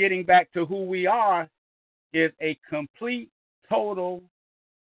 Because getting back to who we are is a complete, total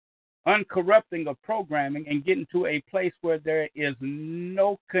uncorrupting of programming and getting to a place where there is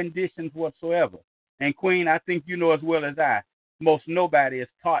no conditions whatsoever. And Queen, I think you know as well as I, most nobody is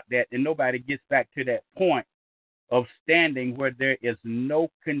taught that, and nobody gets back to that point of standing where there is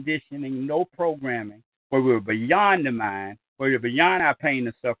no conditioning, no programming, where we're beyond the mind, where we're beyond our pain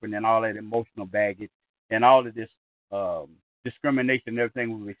and suffering and all that emotional baggage and all of this discrimination and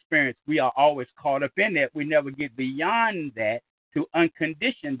everything we've experienced. We are always caught up in that. We never get beyond that to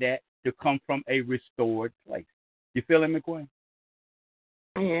uncondition that to come from a restored place. You feeling me, Queen?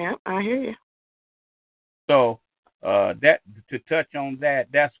 Yeah, I hear you. So that to touch on that,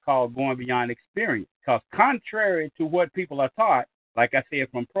 that's called going beyond experience. Because contrary to what people are taught, like I said,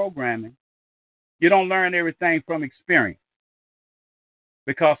 from programming, you don't learn everything from experience.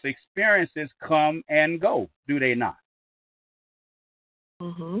 Because experiences come and go, do they not?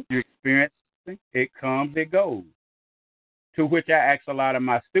 Mm-hmm. You experience it comes, it goes. To which I ask a lot of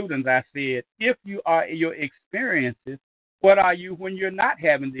my students, I said, if you are your experiences, what are you when you're not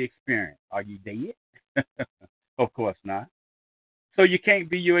having the experience? Are you dead? Of course not. So you can't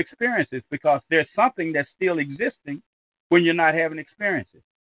be your experiences because there's something that's still existing when you're not having experiences.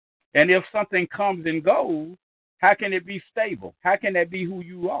 And if something comes and goes, how can it be stable? How can that be who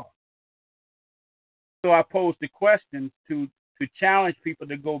you are? So I pose the question to challenge people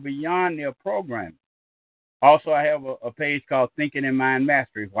to go beyond their programming. Also, I have a page called Thinking in Mind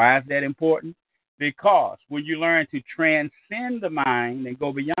Mastery. Why is that important? Because when you learn to transcend the mind and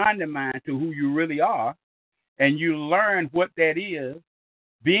go beyond the mind to who you really are, and you learn what that is,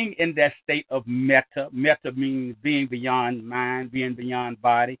 being in that state of meta means being beyond mind, being beyond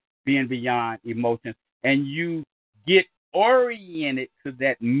body, being beyond emotions, and you get oriented to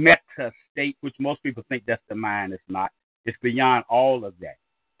that meta state, which most people think that's the mind. It's not. It's beyond all of that,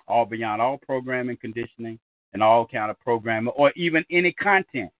 all beyond all programming, conditioning, and all kind of programming, or even any content.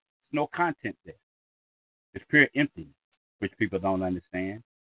 There's no content there. It's pure emptiness, which people don't understand.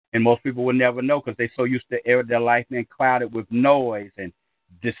 And most people will never know because they're so used to their life being clouded with noise and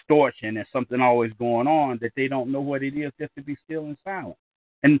distortion and something always going on that they don't know what it is just to be still and silent.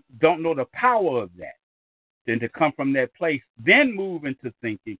 And don't know the power of that. Then to come from that place, then move into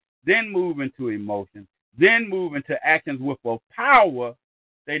thinking, then move into emotions, then move into actions with a power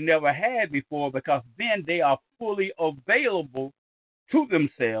they never had before, because then they are fully available to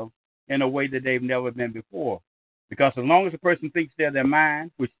themselves in a way that they've never been before. Because as long as a person thinks they're their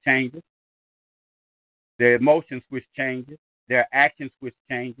mind, which changes, their emotions, which changes, their actions, which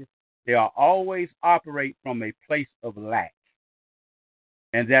changes, they are always operate from a place of lack.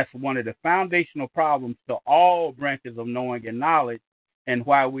 And that's one of the foundational problems to all branches of knowing and knowledge, and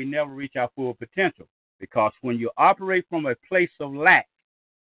why we never reach our full potential. Because when you operate from a place of lack,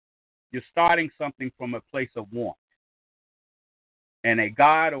 you're starting something from a place of want. And a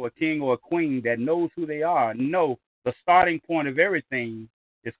god or a king or a queen that knows who they are, know the starting point of everything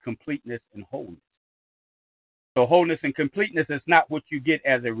is completeness and wholeness. So wholeness and completeness is not what you get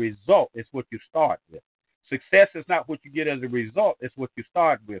as a result, it's what you start with. Success is not what you get as a result, it's what you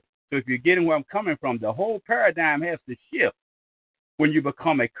start with. So if you're getting where I'm coming from, the whole paradigm has to shift when you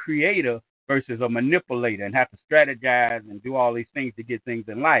become a creator versus a manipulator and have to strategize and do all these things to get things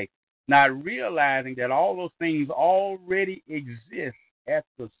in life. Not realizing that all those things already exist at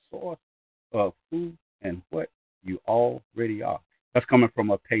the source of who and what you already are. That's coming from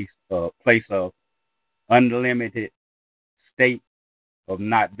a place of unlimited state of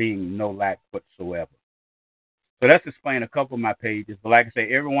not being no lack whatsoever. So that's explain a couple of my pages. But like I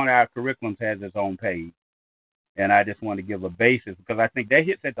say, every one of our curriculums has its own page. And I just want to give a basis because I think that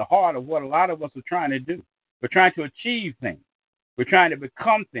hits at the heart of what a lot of us are trying to do. We're trying to achieve things. We're trying to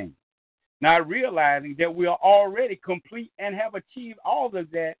become things. not realizing that we are already complete and have achieved all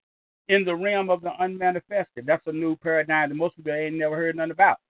of that in the realm of the unmanifested. That's a new paradigm that most people ain't never heard nothing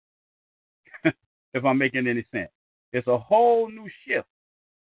about, if I'm making any sense. It's a whole new shift.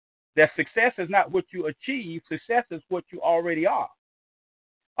 That success is not what you achieve. Success is what you already are.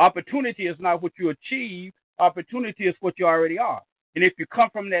 Opportunity is not what you achieve. Opportunity is what you already are. And if you come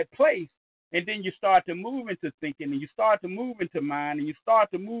from that place, and then you start to move into thinking, and you start to move into mind, and you start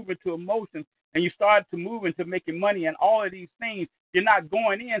to move into emotions, and you start to move into making money and all of these things, you're not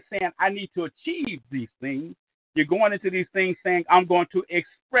going in saying, I need to achieve these things. You're going into these things saying, I'm going to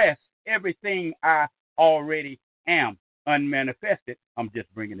express everything I already am unmanifested. I'm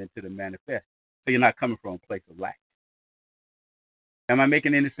just bringing it to the manifest. So you're not coming from a place of lack. Am I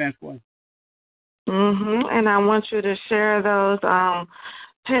making any sense, boy? And I want you to share those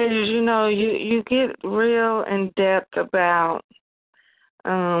pages. You know, you get real in depth about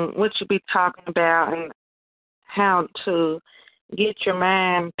what you be talking about and how to get your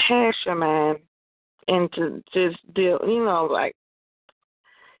mind past your mind into just deal. You know, like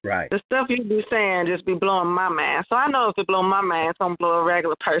right. The stuff you be saying just be blowing my mind. So I know if it blow my mind, it's gonna blow a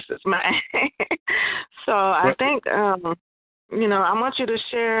regular person's mind. So I think you know, I want you to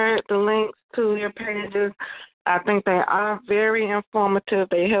share the links to your pages. I think they are very informative.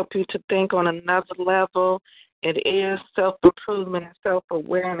 They help you to think on another level. It is self-improvement and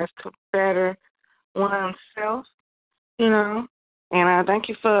self-awareness to better oneself, you know. And I thank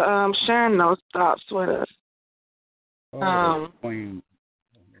you for sharing those thoughts with us.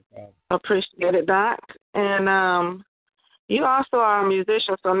 Appreciate it, Doc. And you also are a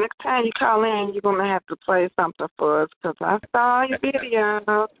musician, so next time you call in, you're going to have to play something for us because I saw your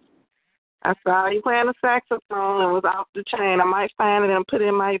videos. I saw you playing the saxophone and was off the chain. I might find it and put it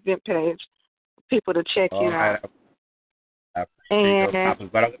in my event page for people to check you out. I appreciate those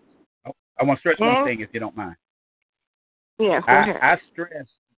comments, but I want to stress one thing, if you don't mind. Yes, go ahead. I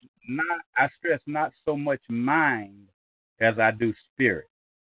stress not so much mind as I do spirit.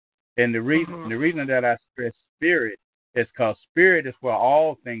 And the reason that I stress spirit is because spirit is where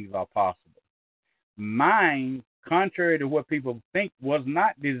all things are possible. Mind, contrary to what people think, was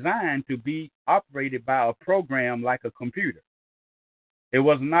not designed to be operated by a program like a computer. It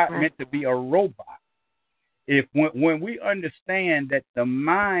was not meant to be a robot. When we understand that the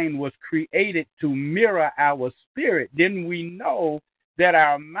mind was created to mirror our spirit, then we know that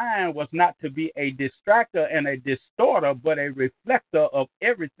our mind was not to be a distractor and a distorter, but a reflector of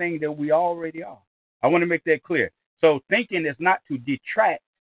everything that we already are. I want to make that clear. So thinking is not to detract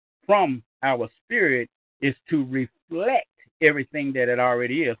from our spirit, is to reflect everything that it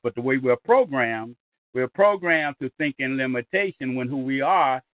already is. But the way we're programmed to think in limitation when who we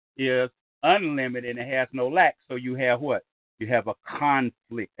are is unlimited and has no lack. So you have what? You have a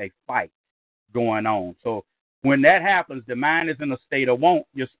conflict, a fight going on. So when that happens, the mind is in a state of want.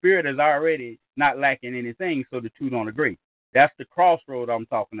 Your spirit is already not lacking anything, so the two don't agree. That's the crossroad I'm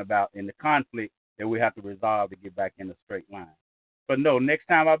talking about in the conflict that we have to resolve to get back in a straight line. But no, next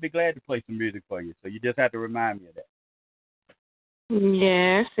time I'll be glad to play some music for you. So you just have to remind me of that.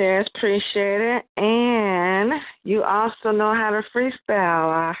 Yes, appreciate it. And you also know how to freestyle,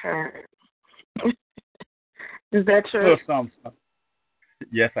 I heard. Is that true? Some.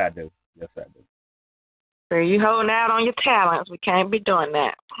 Yes, I do. So you holding out on your talents. We can't be doing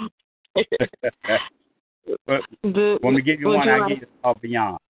that. But when we give you one, I give you called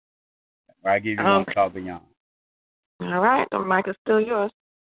Beyond. Or I give you one called Beyond. All right, the mic is still yours.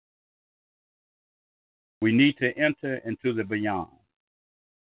 We need to enter into the beyond.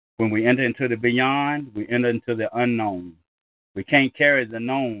 When we enter into the beyond, we enter into the unknown. We can't carry the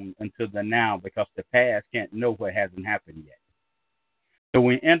known into the now because the past can't know what hasn't happened yet. So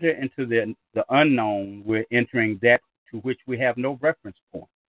when we enter into the unknown, we're entering that to which we have no reference point.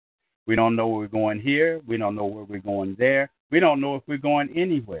 We don't know where we're going here. We don't know where we're going there. We don't know if we're going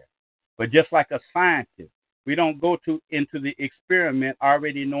anywhere. But just like a scientist, we don't go into the experiment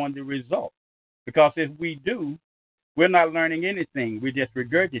already knowing the result. Because if we do, we're not learning anything. We're just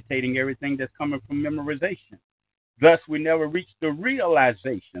regurgitating everything that's coming from memorization. Thus, we never reach the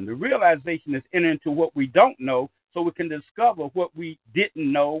realization. The realization is entering into what we don't know so we can discover what we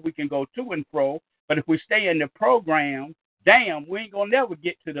didn't know. We can go to and fro. But if we stay in the program, we ain't going to never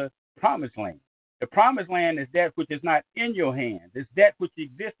get to the promised land. The promised land is that which is not in your hands. It's that which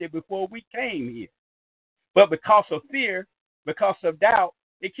existed before we came here. But because of fear, because of doubt,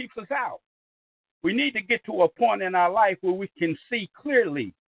 it keeps us out. We need to get to a point in our life where we can see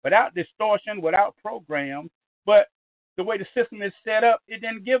clearly, without distortion, without programs. But the way the system is set up, it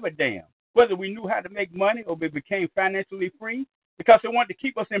didn't give a damn. Whether we knew how to make money or we became financially free, because they want to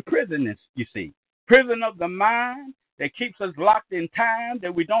keep us in prisonness, you see. Prison of the mind that keeps us locked in time,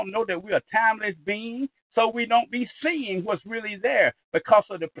 that we don't know that we're a timeless being, so we don't be seeing what's really there because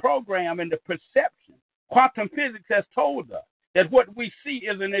of the program and the perception. Quantum physics has told us that what we see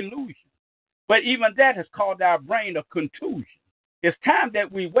is an illusion. But even that has caused our brain a contusion. It's time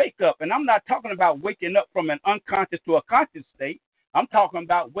that we wake up, and I'm not talking about waking up from an unconscious to a conscious state. I'm talking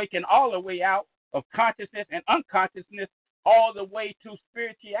about waking all the way out of consciousness and unconsciousness all the way to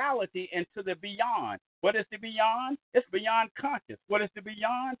spirituality and to the beyond. What is the beyond? It's beyond conscious. What is the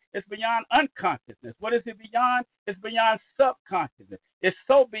beyond? It's beyond unconsciousness. What is the beyond? It's beyond subconsciousness. It's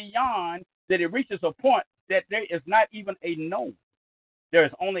so beyond that it reaches a point that there is not even a known. There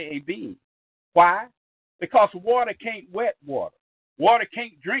is only a being. Why? Because water can't wet water. Water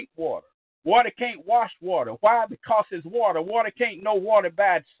can't drink water. Water can't wash water. Why? Because it's water. Water can't know water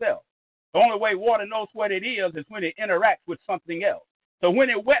by itself. The only way water knows what it is when it interacts with something else. So when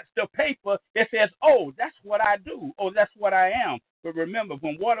it wets the paper, it says, oh, that's what I do. Oh, that's what I am. But remember,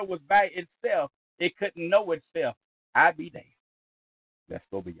 when water was by itself, it couldn't know itself. I be there. Let's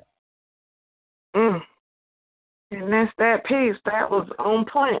go beyond. And that's that piece. That was on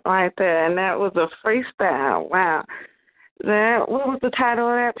point right there. And that was a freestyle. Wow. What was the title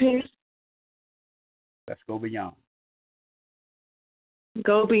of that piece? Let's go beyond.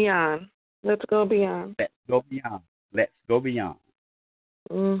 Go beyond. Let's go beyond. Let's go beyond. Let's go beyond.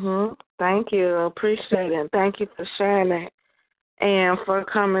 Thank you. Appreciate it. Thank you for sharing that and for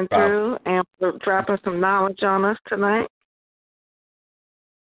coming through and for dropping some knowledge on us tonight.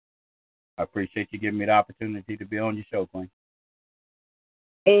 I appreciate you giving me the opportunity to be on your show, Queen.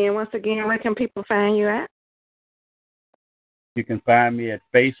 And once again, where can people find you at? You can find me at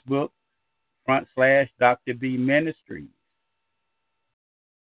Facebook /Dr. B Ministries.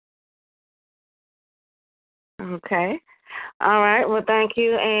 Okay. All right. Well, thank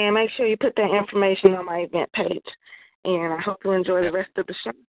you. And make sure you put that information on my event page. And I hope you enjoy the rest of the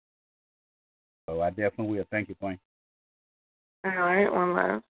show. Oh, I definitely will. Thank you, Queen. All right. One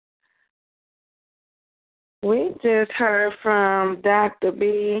love. We just heard from Dr.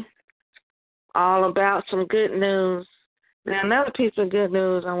 B all about some good news. Now, another piece of good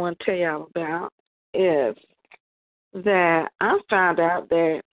news I want to tell y'all about is that I found out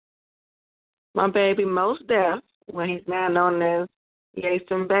that my baby Mos Def, well, he's now known as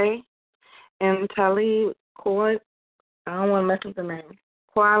Yasin Bey, and Talib Kweli, I don't want to mess with the name,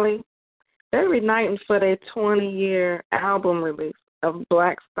 Kweli, they're reuniting for their 20-year album release of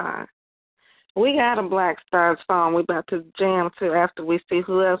Black Star. We got a Black Star song we're about to jam to after we see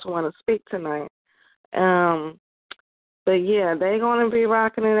who else want to speak tonight. But, yeah, they're going to be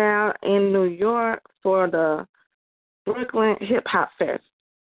rocking it out in New York for the Brooklyn Hip Hop Fest.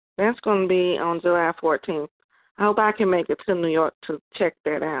 That's going to be on July 14th. I hope I can make it to New York to check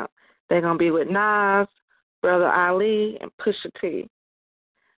that out. They're going to be with Nas, Brother Ali, and Pusha T.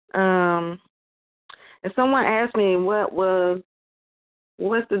 And someone asked me what's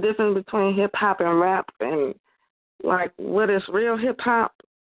the difference between hip-hop and rap and, like, what is real hip-hop?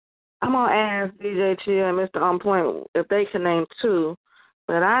 I'm going to ask DJ Chill and Mr. On Point if they can name two,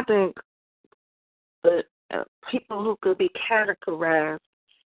 but I think the people who could be categorized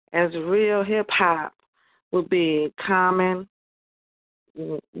as real hip-hop would be Common,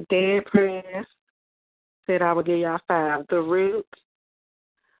 Dead Press, said I would give y'all 5, The Roots,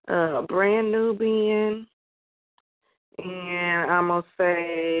 Brand Nubian, and I'm going to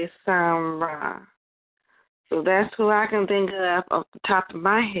say Sun Ra. So that's who I can think of off the top of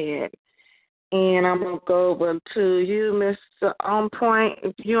my head. And I'm going to go over to you, Mr. On Point,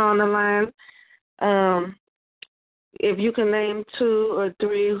 if you're on the line. If you can name 2 or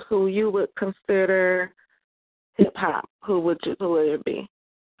 3 who you would consider hip-hop, who would it be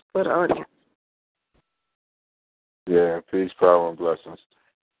for the audience? Yeah, peace, power, and blessings.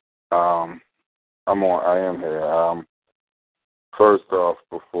 I am here. First off,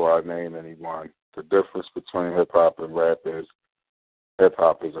 before I name anyone, the difference between hip-hop and rap is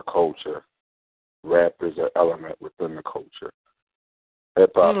hip-hop is a culture. Rap is an element within the culture.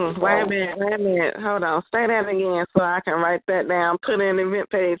 Hip-hop wait a minute. Hold on. Say that again so I can write that down. Put it in the event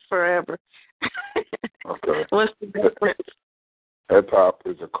page forever. Okay. What's the difference? Hip-hop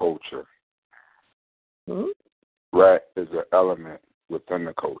is a culture. Rap is an element within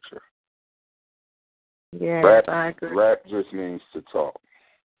the culture. Yeah, I agree. Rap just means to talk.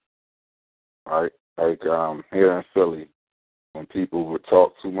 Right? Like here in Philly, when people would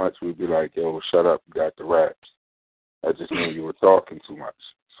talk too much, we'd be like, yo, shut up, you got the raps. That just means you were talking too much.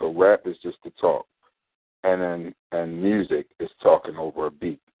 So rap is just to talk. And music is talking over a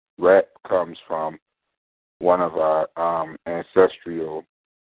beat. Rap comes from one of our ancestral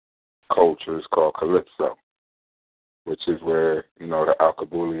cultures called Calypso, which is where, the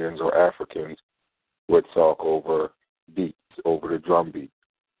Alkebulians or Africans would talk over beats, over the drum beat.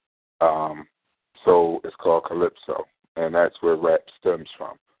 So it's called Calypso, and that's where rap stems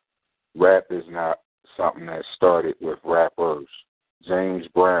from. Rap is not something that started with rappers. James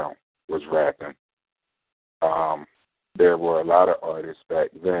Brown was rapping. There were a lot of artists back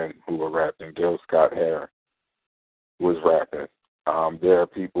then who were rapping. Gil Scott-Heron was rapping. There are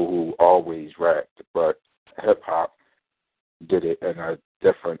people who always rapped, but hip-hop did it in a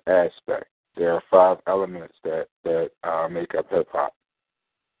different aspect. There are 5 elements that make up hip-hop.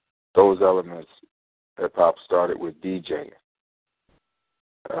 Those elements, hip-hop started with DJing.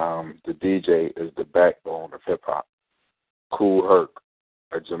 The DJ is the backbone of hip-hop. Kool Herc,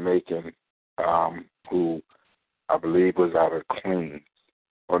 a Jamaican who I believe was out of Queens,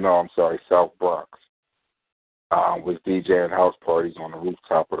 South Bronx, was DJing house parties on the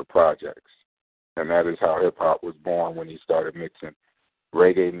rooftop of the projects. And that is how hip-hop was born, when he started mixing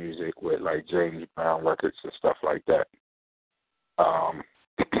reggae music with, like, James Brown records and stuff like that.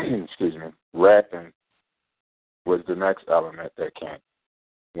 Excuse me. Rapping was the next element that came,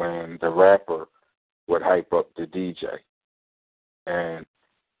 when the rapper would hype up the DJ, and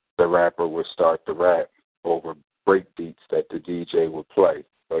the rapper would start to rap over break beats that the DJ would play.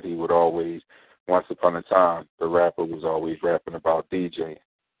 But he would always, once upon a time, the rapper was always rapping about DJing,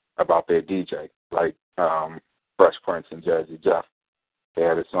 about their DJ, like Fresh Prince and Jazzy Jeff. They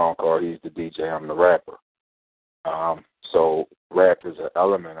had a song called He's the DJ, I'm the Rapper. So rap is an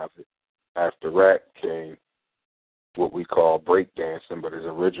element of it. After rap came what we call breakdancing, but is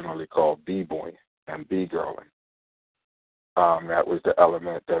originally called b-boying and b-girling. That was the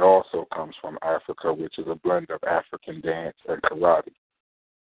element that also comes from Africa, which is a blend of African dance and karate.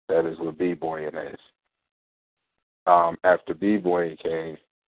 That is what b-boying is. After b-boying came,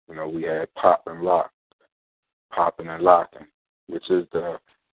 we had pop and lock, popping and locking, which is the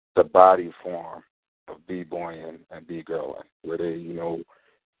body form of b-boying and b-girling, where they,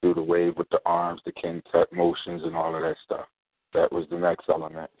 do the wave with the arms, the King Tut motions, and all of that stuff. That was the next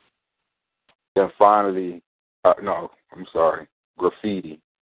element. Then finally, graffiti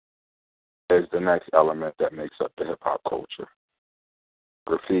is the next element that makes up the hip-hop culture.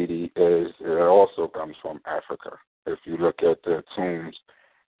 Graffiti it also comes from Africa. If you look at the tombs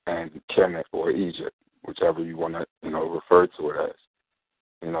in Kemet or Egypt, whichever you want to, refer to it as,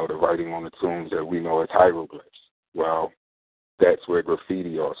 the writing on the tombs that we know as hieroglyphs. Well, that's where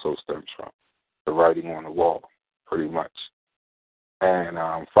graffiti also stems from, the writing on the wall, pretty much. And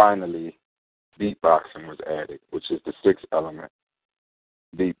finally, beatboxing was added, which is the 6th element.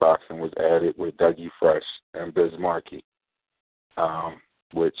 Beatboxing was added with Dougie Fresh and Biz Markie,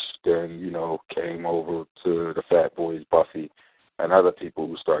 which then, came over to the Fat Boys, Buffy, and other people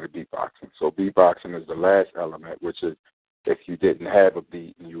who started beatboxing. So beatboxing is the last element, which is if you didn't have a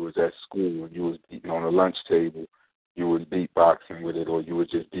beat and you was at school and you was beating on the lunch table, you was beatboxing with it, or you was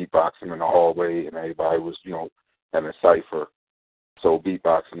just beatboxing in the hallway and everybody was, in a cipher. So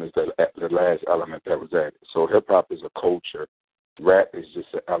beatboxing is the last element that was added. So hip-hop is a culture. Rap is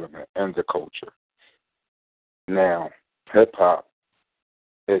just an element in the culture. Now, hip-hop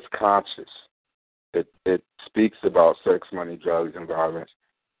is conscious. It speaks about sex, money, drugs, and violence,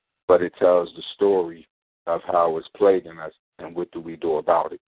 but it tells the story of how it's plaguing us and what do we do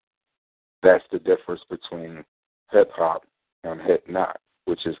about it. That's the difference between hip-hop and hip-not,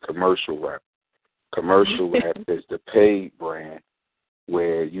 which is commercial rap. Commercial rap is the paid brand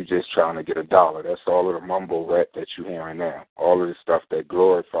where you just trying to get $1. That's all of the mumble rap that you're hearing now. All of the stuff that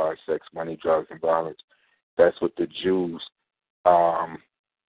glorifies sex, money, drugs, and violence. That's what the Jews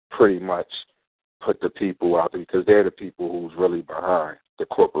pretty much put the people out there, because they're the people who's really behind the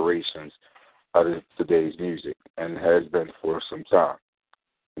corporations of today's music and has been for some time.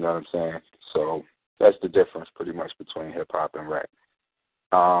 You know what I'm saying? So that's the difference pretty much between hip-hop and rap.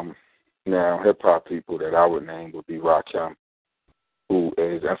 Now, hip-hop people that I would name would be Rakim, who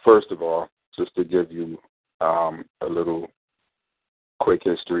is, and first of all, just to give you a little quick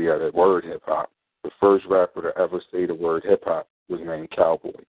history of the word hip-hop, the first rapper to ever say the word hip-hop was named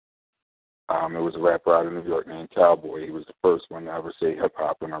Cowboy. There was a rapper out of New York named Cowboy. He was the first one to ever say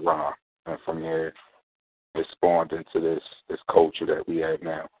hip-hop in a rhyme. And from there, it spawned into this culture that we have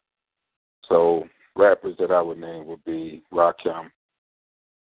now. So rappers that I would name would be Rakim,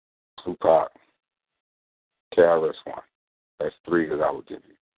 Tupac, KRS-One. That's 3 that I would give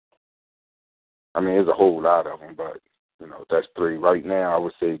you. I mean, there's a whole lot of them, but, that's 3. Right now, I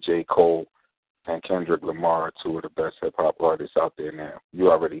would say J. Cole and Kendrick Lamar are 2 of the best hip-hop artists out there now.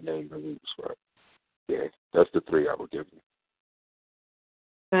 You already named the roots, right? Yeah, that's the three I would give you.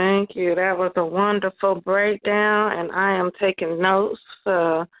 Thank you. That was a wonderful breakdown, and I am taking notes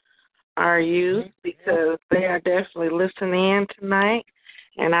for our youth because they are definitely listening in tonight.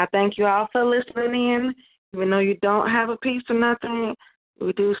 And I thank you all for listening in. Even though you don't have a piece or nothing,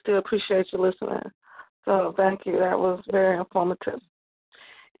 we do still appreciate you listening. So thank you. That was very informative.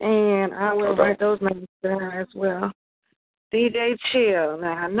 And I will write those names down as well. DJ Chill.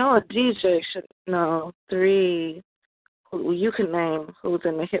 Now, I know a DJ should know three who you can name who's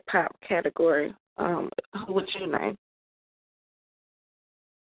in the hip-hop category. Who would you name?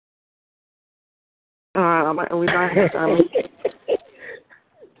 We might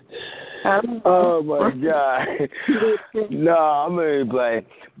Oh my God! No, I'm really playing.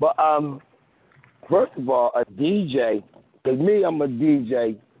 But first of all, a DJ. Cause me, I'm a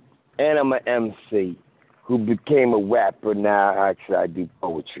DJ and I'm an MC who became a rapper. Now, actually, I do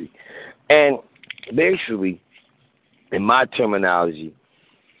poetry. And basically, in my terminology,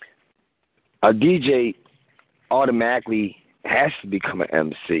 a DJ automatically has to become an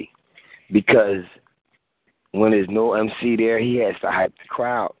MC because when there's no MC there, he has to hype the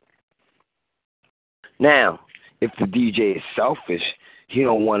crowd. Now, if the DJ is selfish, he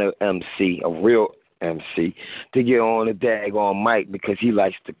don't want an MC, a real MC, to get on the daggone mic because he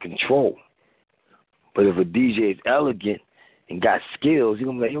likes to control. But if a DJ is elegant and got skills, he's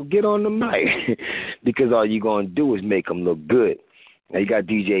going to be like, yo, get on the mic because all you're going to do is make them look good. Now, you got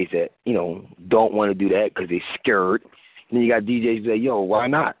DJs that, don't want to do that because they're scared. And then you got DJs that, yo, why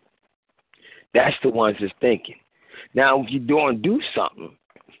not? That's the ones that's thinking. Now, if you do something,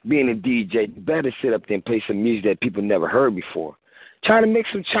 being a DJ, you better sit up there and play some music that people never heard before. Try to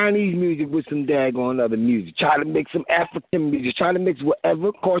mix some Chinese music with some daggone other music. Try to mix some African music. Try to mix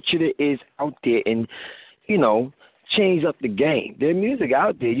whatever culture there is out there and, change up the game. There's music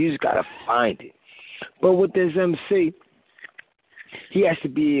out there. You just got to find it. But with this MC, he has to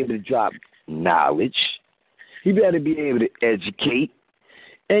be able to drop knowledge. He better be able to educate.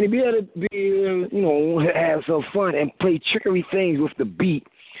 And he better be, have some fun and play trickery things with the beat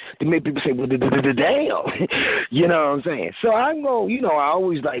to make people say, well, damn. You know what I'm saying? So I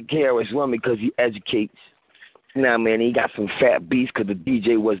always like KRS-One because he educates. He got some fat beats because the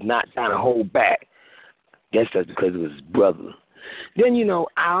DJ was not trying to hold back. Guess that's because of his brother. Then,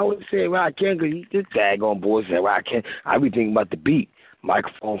 I always say Rakim because he just daggone boy said Rakim. I be thinking about the beat.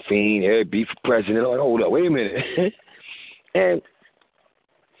 Microphone fiend, every beat for president. Like, hold up, wait a minute. And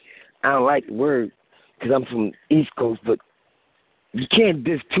I don't like the word because I'm from the East Coast, but you can't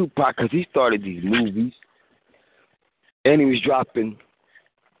diss Tupac because he started these movies. And he was dropping,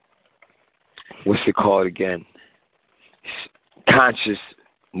 what's it called again? Conscious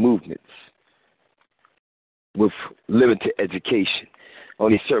movements with limited education.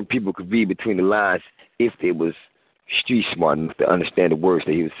 Only certain people could read between the lines if they was street smart enough to understand the words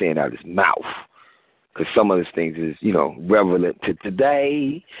that he was saying out of his mouth. Because some of those things is, relevant to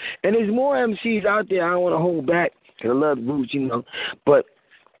today. And there's more MCs out there. I don't want to hold back because I love the roots, But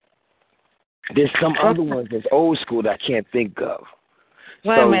there's some other ones that's old school that I can't think of.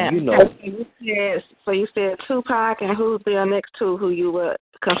 Wait a minute. So you said Tupac, and who's there next to who you would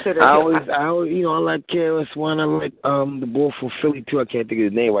consider? I like KRS-One. I like the boy from Philly too. I can't think of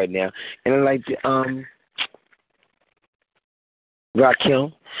his name right now. And I like the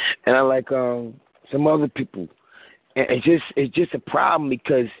Rakim, and I like some other people. And it's just a problem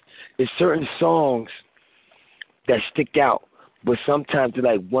because there's certain songs that stick out, but sometimes they're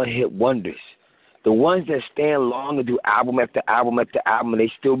like one-hit wonders. The ones that stand long and do album after album after album, and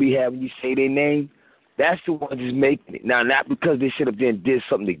they still be having you say their name, that's the ones that's making it. Now, not because they sit up there and did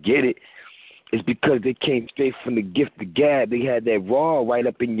something to get it. It's because they came straight from the gift of gab. They had that raw right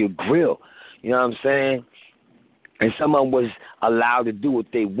up in your grill. You know what I'm saying? And some of them was allowed to do what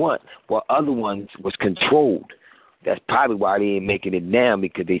they want, while other ones was controlled. That's probably why they ain't making it now,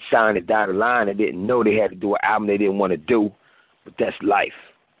 because they signed a dotted line and didn't know they had to do an album they didn't want to do. But that's life.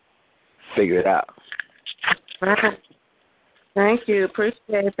 Figure it out. Thank you.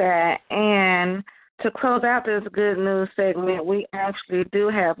 Appreciate that. And to close out this good news segment, we actually do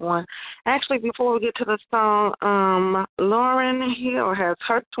have one. Actually, before we get to the song, Lauryn Hill has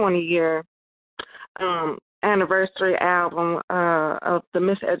her 20-year anniversary album of the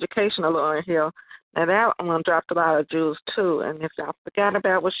Miseducation of Lauryn Hill. Now, that one dropped a lot of jewels, too. And if y'all forgot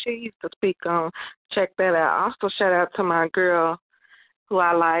about what she used to speak on, check that out. Also, shout out to my girl who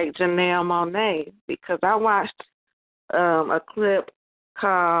I like, Janelle Monáe, because I watched a clip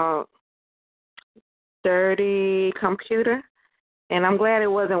called Dirty Computer, and I'm glad it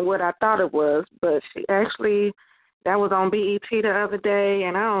wasn't what I thought it was, but she actually That was on BET the other day,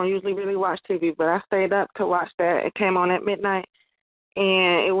 and I don't usually really watch TV, but I stayed up to watch that. It came on at midnight,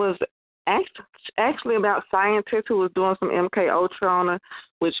 and it was actually about scientists who was doing some MK Ultra on her,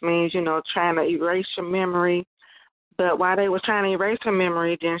 which means, trying to erase your memory. But while they was trying to erase her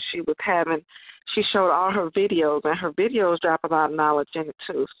memory, then she showed all her videos, and her videos drop a lot of knowledge in it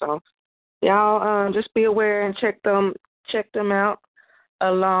too. So y'all just be aware and check them out,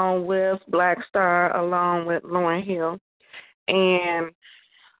 along with Black Star, along with Lauryn Hill. And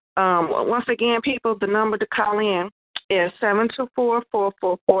once again, people, the number to call in is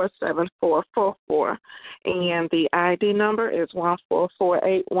 724-444-7444. And the ID number is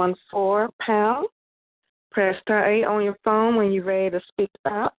 144814 #. Press star 8 on your phone when you're ready to speak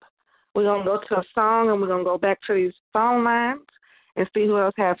up. We're going to go to a song, and we're going to go back to these phone lines and see who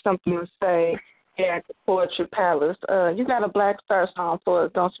else has something to say at the Poetry Palace. You got a Black Star song for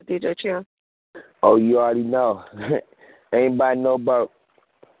us, don't you, DJ Chill? Oh, you already know. Anybody know about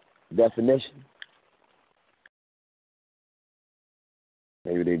definition?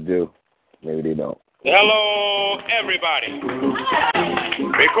 Maybe they do. Maybe they don't. Hello, everybody.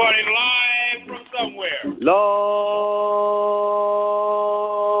 Recording live from somewhere. Lord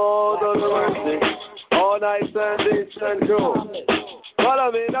of mercy, all night Sunday sun cool.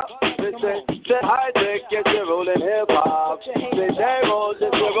 Follow me now, say high tech, get you rolling hip hop. Say roll,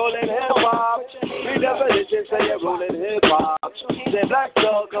 just you rolling hip hop. Redefinition, say you're rolling hip hop. Say Black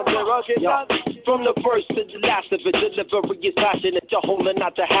Star, come to rock it down. From the first to the last of it, delivery is passionate. You're holding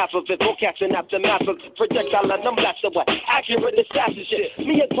out the half of it, forecasting aftermath of projectile and I'm blast away. Accurate assassin shit.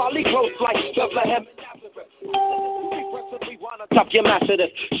 Me and Polly close like Bethlehem. Top your master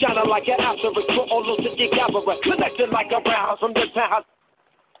this, shining like an asterisk for all those that you gather, connected like a round from the town.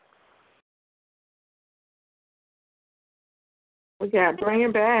 We got to bring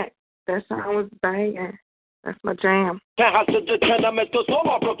it back. That song was banging. That's my jam. House of the tenementals, all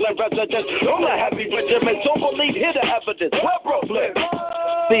our Brooklyn residents. All the heavy regiments, don't believe, hear the evidence. We're Brooklyn.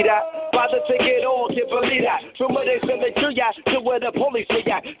 See that? By the ticket on, can't believe that. From where they send the triage to where the police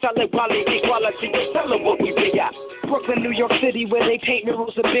react. Tell them quality, equality, tell them what we be at. Brooklyn, New York City, where they paint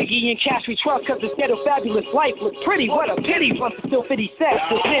murals of Biggie and Cash we trust, cause this ghetto fabulous life looks pretty. What a pity, once it's still 50 cents,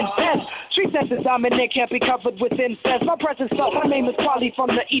 it's 10 cents. Street sense is dominant, can't be covered with incense. My presence felt, my name is Quali from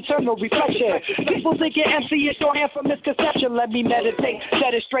the eternal reflection. People think it MC is shorthand for misconception. Let me meditate,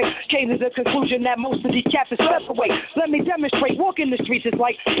 set it straight. Came to the conclusion that most of these cats is separate. Let me demonstrate, walking the streets is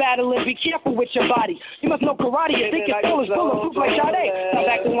like battling. Be careful with your body. You must know karate and think it's full is bulletproof like Sade. Stop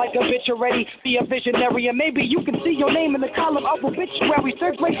acting like a bitch already. Be a visionary and maybe you can see your name in the column of obituary.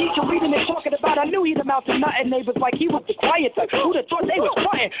 Third grade teacher reading and talking about. I knew he'd amount to nothing. Neighbors like he was the quiet type. Who'd have thought they was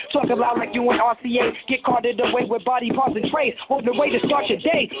quiet? Talk about like you and RCA. Get carted away with body parts and trays. On the way to start your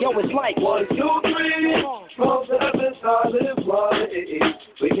day. Yo, it's like 1, 2, 3. From 7 solid quality.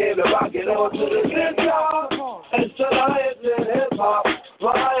 We came to rock it on to the hip hop. It's the lions in hip hop.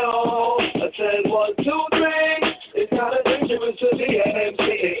 Fly on. I said 1, 2, 3. It's kind of dangerous to be an MC.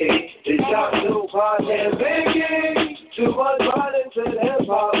 It's got Tupac and Biggie. Too much violence in hip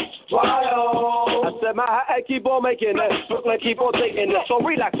hop. Fly on. I said my head keep on making it. Brooklyn keep on taking it. So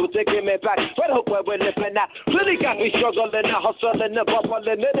relax, we're taking it back. Red Hook where we're living at. Really got me struggling now, hustling and bubbling.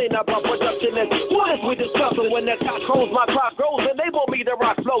 It ain't about production. What is we discussing when the cock crows? My crowd grows and they want me to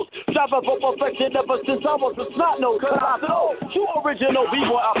rock flows. Striving for perfection ever since I was a snot nose. Cause I know you original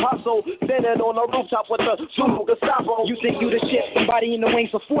B-boy apostle. Standing on the rooftop with the Zulu Gestapo. You think you the shit, somebody in the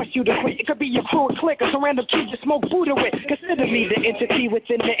wings will force you to quit. It could be your crew, a clique, or some random kid you smoke Buddha with. Consider me the entity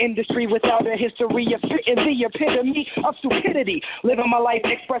within the industry without a history of fitting the epitome of stupidity. Living my life,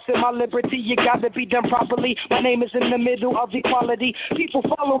 expressing my liberty, you gotta be done properly. My name is in the middle of equality. People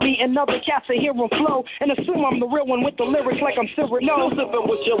follow me and other cats that hear them flow and assume I'm the real one with the lyrics like I'm Cyrano. Sipping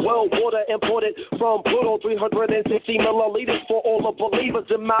with your well water imported from Pluto, 360 milliliters for all the believers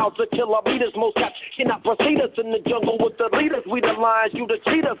in miles of kilometers. Most cats cannot proceed us in the jungle with the leaders. We the lions, you the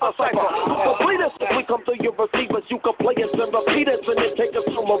cheaters. A cycle. Complete us if we come through your receivers. You can play us and repeat us and then take us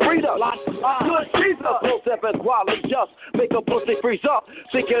from a reader. Good Jesus, no 7 quality just make a pussy freeze up.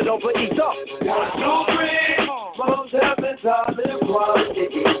 Think it over, eat up. 1, 2, 3. From 7 solid quality.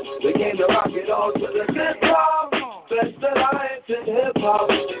 We came to rock it on to the hip hop. Best the lions in hip hop.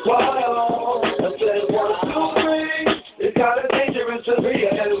 Why on? I said 1, 2, 3. It's kinda dangerous to be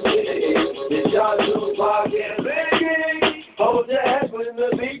an MC. It's y'all Tupac and Biggie. Hold your head when the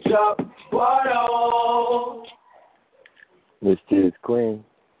beat drop. Why on? Mr. Queen.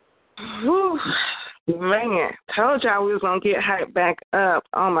 Whew. Man, told y'all we was going to get hyped back up.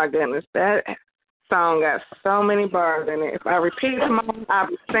 Oh, my goodness. That song got so many bars in it. If I repeat them, I'll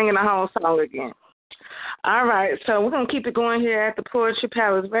be singing the whole song again. All right, so we're going to keep it going here at the Poetry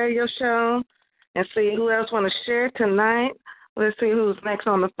Palace Radio Show and see who else want to share tonight. Let's see who's next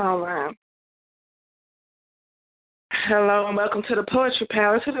on the phone line. Hello and welcome to the Poetry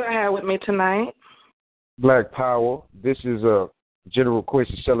Palace. Who do I have with me tonight? Black Power. This is General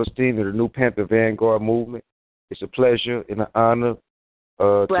Quincy Celestine of the New Panther Vanguard Movement. It's a pleasure and an honor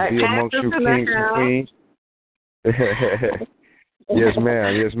to be amongst you kings and queens. Yes,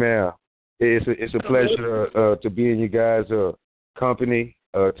 ma'am. Yes, ma'am. It's a pleasure to be in you guys' company,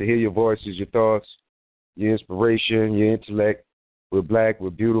 to hear your voices, your thoughts, your inspiration, your intellect. We're black, we're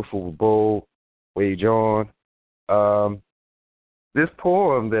beautiful, we're bold, wage on. This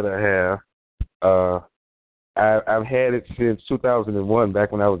poem that I have, I've had it since 2001,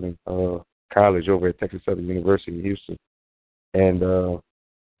 back when I was in college over at Texas Southern University in Houston. And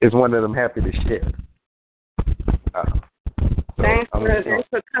it's one that I'm happy to share. Thanks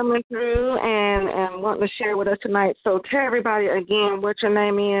for coming through and wanting to share with us tonight. So tell everybody again what your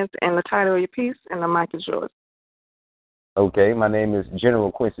name is and the title of your piece, and the mic is yours. Okay, my name is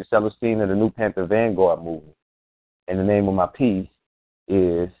General Quincy Celestine of the New Panther Vanguard Movement. And the name of my piece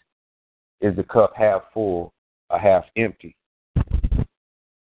is the cup half full or half empty?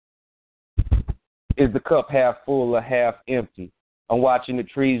 Is the cup half full or half empty? I'm watching the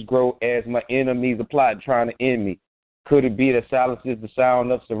trees grow as my enemies are plotting, trying to end me. Could it be that silence is the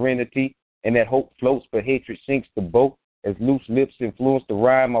sound of serenity and that hope floats but hatred sinks the boat as loose lips influence the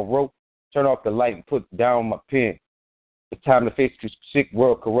rhyme I wrote? Turn off the light and put down my pen. It's time to face this sick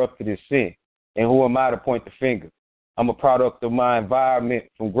world corrupted in sin. And who am I to point the finger? I'm a product of my environment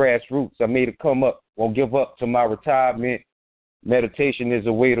from grassroots. I made it come up, won't give up to my retirement. Meditation is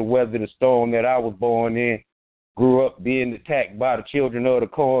a way to weather the storm that I was born in. Grew up being attacked by the children of the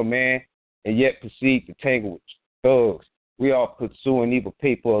corn, man, and yet proceed to tangle with thugs. We all pursuing evil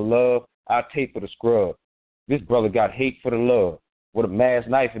paper of love. I taper the scrub. This brother got hate for the love with a mass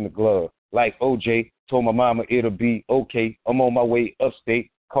knife in the glove. Like OJ told my mama it'll be okay. I'm on my way upstate,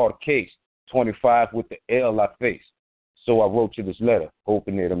 caught a case. 25 with the L I face. So I wrote you this letter,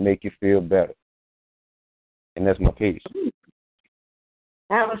 hoping it'll make you feel better. And that's my piece.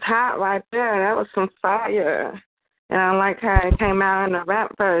 That was hot right there. That was some fire. And I like how it came out in the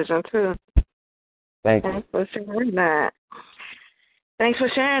rap version, too. Thank you. Thanks for sharing that. Thanks for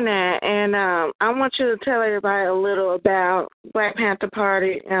sharing that. And I want you to tell everybody a little about Black Panther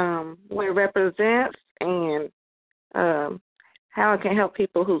Party, what it represents, and how it can help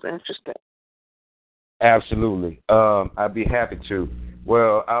people who's interested. Absolutely. I'd be happy to.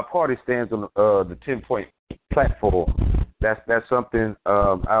 Well, our party stands on the 10-point platform. That's something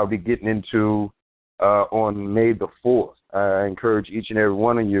I'll be getting into on May the 4th. I encourage each and every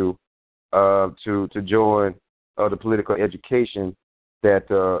one of you to join the political education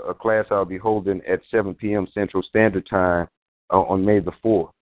that a class I'll be holding at 7 p.m. Central Standard Time on May the 4th.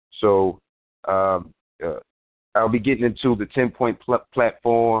 So I'll be getting into the 10-point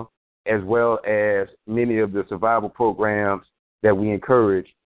platform, as well as many of the survival programs that we encourage,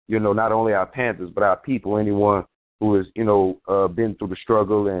 not only our Panthers, but our people, anyone who has, been through the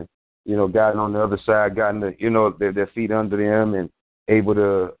struggle and, gotten on the other side, gotten their feet under them and able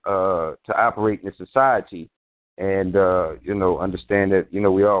to operate in society and, understand that,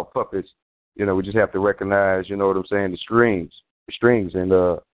 we all puppets, we just have to recognize, the strings and,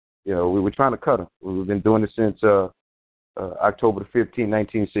 we were trying to cut them. We've been doing it since, October the 15th,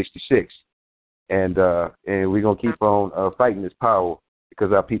 1966. And we're going to keep on fighting this power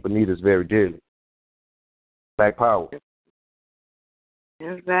because our people need us very dearly. Black power.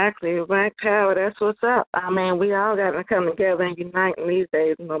 Exactly. Black power, that's what's up. I mean, we all got to come together and unite in these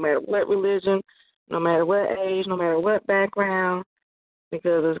days, no matter what religion, no matter what age, no matter what background,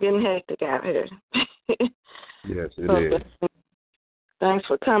 because it's getting hectic out here. Yes, it is. Thanks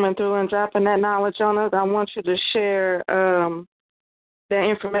for coming through and dropping that knowledge on us. I want you to share that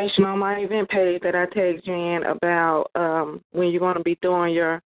information on my event page that I tagged you in about when you're going to be doing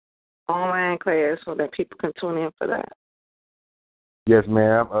your online class so that people can tune in for that. Yes,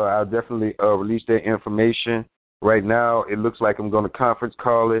 ma'am. I'll definitely release that information. Right now, it looks like I'm going to conference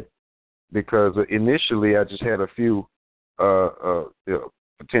call it because initially I just had a few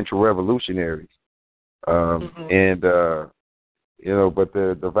potential revolutionaries. And but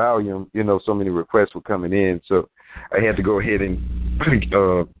the volume, so many requests were coming in, so I had to go ahead and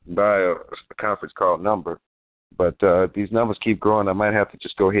buy a conference call number. But if these numbers keep growing, I might have to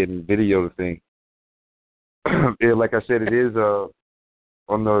just go ahead and video the thing. Like I said, it is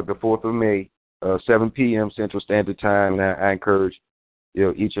on the 4th of May, 7 p.m. Central Standard Time, and I encourage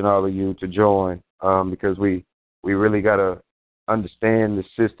each and all of you to join because we really got to understand the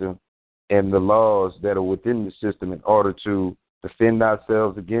system and the laws that are within the system in order to defend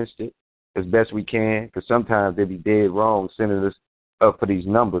ourselves against it as best we can, because sometimes they be dead wrong sending us up for these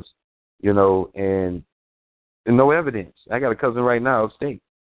numbers, and no evidence. I got a cousin right now upstate.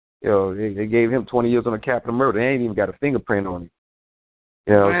 They gave him 20 years on a capital murder. They ain't even got a fingerprint on him.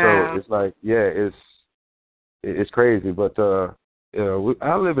 Wow. So it's like, it's crazy. But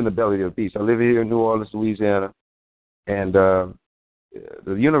I live in the belly of the beast. I live here in New Orleans, Louisiana, and the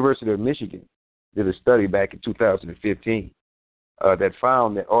University of Michigan did a study back in 2015 that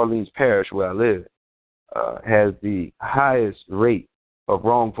found that Orleans Parish, where I live, has the highest rate of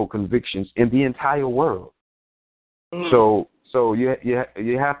wrongful convictions in the entire world. So you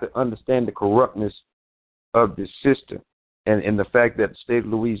have to understand the corruptness of the system, and the fact that the state of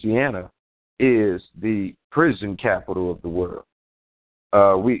Louisiana is the prison capital of the world.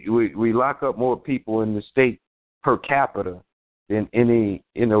 We lock up more people in the state per capita than any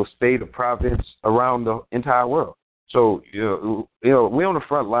state or province around the entire world. So we're on the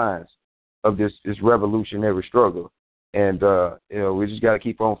front lines of this revolutionary struggle, and we just got to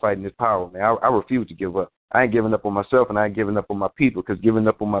keep on fighting this power, man. I refuse to give up. I ain't giving up on myself, and I ain't giving up on my people, because giving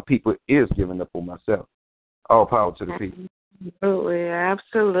up on my people is giving up on myself. All power to the people.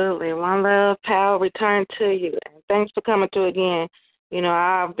 Absolutely. One love, power, return to you. And thanks for coming through again.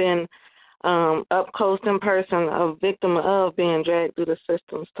 I've been up close in person, a victim of being dragged through the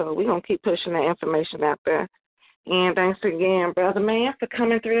system. So we're going to keep pushing that information out there. And thanks again, Brother Man, for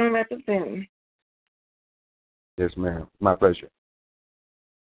coming through and representing. Yes, ma'am. My pleasure.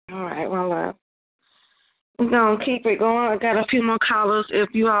 All right, one love. We're going to keep it going. I got a few more callers. If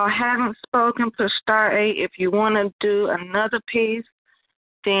you all haven't spoken, push star 8. If you want to do another piece,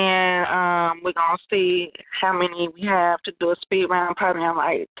 then we're going to see how many we have to do a speed round, probably in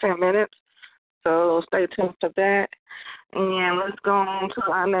like 10 minutes. So stay tuned for that. And let's go on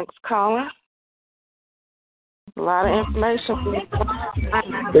to our next caller. A lot of information.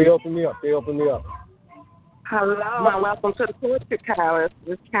 They open me up. Hello, and welcome to the Poetry Callers.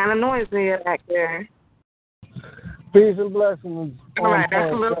 It's kind of noisy back there. Peace and blessings. All right,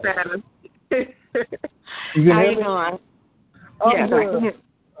 that's a little better. How you doing? I'm good.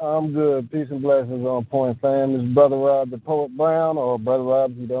 I'm good. Peace and blessings on point, fam. This is Brother Rob, the Poet Brown, or Brother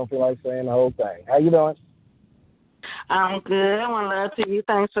Rob, if you don't feel like saying the whole thing. How you doing? I'm good. One love to you.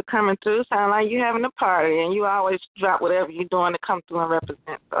 Thanks for coming through. Sound like you're having a party, and you always drop whatever you're doing to come through and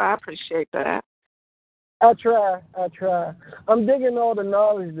represent. So I appreciate that. I try. I'm digging all the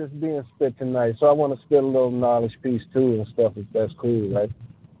knowledge that's being spit tonight, so I want to spit a little knowledge piece too and stuff, if that's cool, right?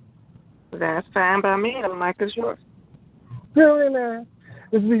 That's fine by me. The mic is yours. Really, man.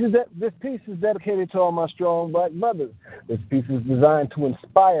 This piece is dedicated to all my strong black brothers. This piece is designed to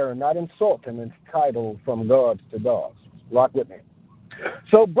inspire, not insult, and it's titled From Gods to Dogs. Rock with me.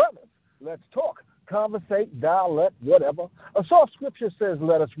 So, brothers, let's talk, conversate, dialect, whatever. A soft scripture says,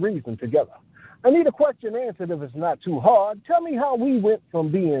 let us reason together. I need a question answered if it's not too hard. Tell me how we went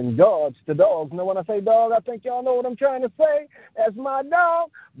from being gods to dogs. Now, when I say dog, I think y'all know what I'm trying to say. That's my dog.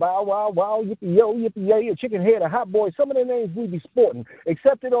 Bow, wow, wow, yippee-yo, yippee-yay, a chicken head, a hot boy. Some of the names we be sporting,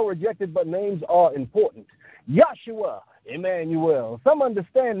 accepted or rejected, but names are important. Joshua, Emmanuel, some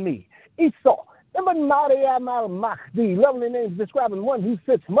understand me. Esau, Mahdi, lovely names describing one who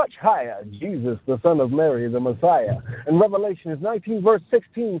sits much higher, Jesus, the son of Mary, the Messiah. In Revelation 19, verse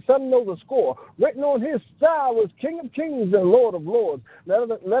 16, some know the score. Written on his style is King of Kings and Lord of Lords.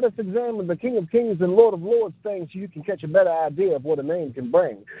 Let us examine the King of Kings and Lord of Lords thing so you can catch a better idea of what a name can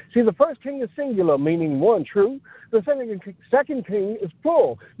bring. See, the first king is singular, meaning one, true. The second king is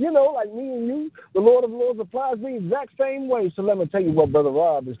plural. You know, like me and you, the Lord of Lords applies the exact same way. So let me tell you what Brother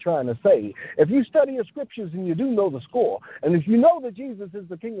Rob is trying to say. If you study your scriptures and you do know the score, and if you know that Jesus is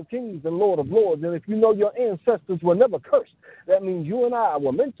the King of Kings and Lord of Lords, and if you know your ancestors were never cursed, that means you and I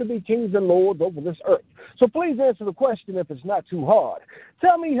were meant to be kings and lords over this earth. So please answer the question if it's not too hard.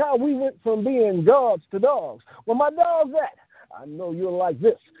 Tell me how we went from being gods to dogs. Where my dog's at? I know you're like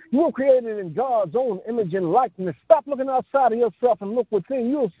this. You were created in God's own image and likeness. Stop looking outside of yourself and look within.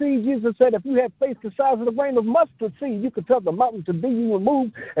 You'll see Jesus said if you had faith the size of the grain of mustard seed, you could tell the mountain to be you and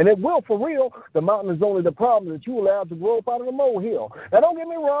move, and it will for real. The mountain is only the problem that you allowed to grow up out of the molehill. Now, don't get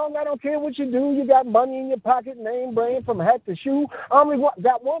me wrong. I don't care what you do. You got money in your pocket, name brand, from hat to shoe. I only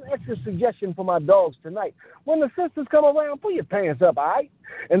got one extra suggestion for my dogs tonight. When the sisters come around, pull your pants up, all right?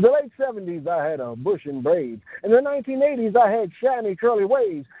 In the late 70s, I had a bush and braids. In the 1980s, I had shiny curly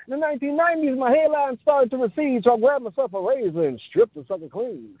waves. In the 1990s, my hairline started to recede, so I grabbed myself a razor and stripped the sucker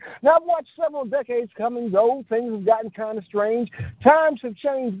clean. Now, I've watched several decades come and go. Things have gotten kind of strange. Times have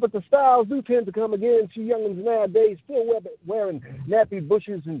changed, but the styles do tend to come again. See youngins nowadays still wearing nappy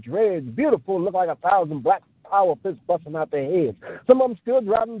bushes and dreads. Beautiful, look like 1,000 black power fists busting out their heads. Some of them still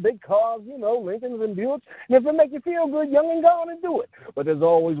driving big cars, Lincolns and Buicks. And if it make you feel good, young and go on and do it. But there's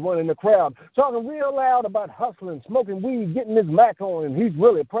always one in the crowd talking real loud about hustling, smoking weed, getting his Mac on, and he's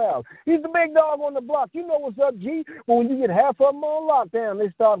really proud. He's the big dog on the block. You know what's up, G? But when you get half of them on lockdown, they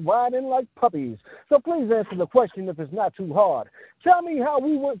start whining like puppies. So please answer the question if it's not too hard. Tell me how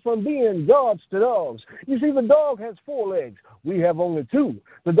we went from being dogs to dogs. You see, the dog has 4 legs. We have only 2.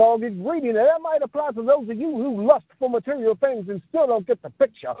 The dog is greedy, and that might apply to those of you who lust for material things and still don't get the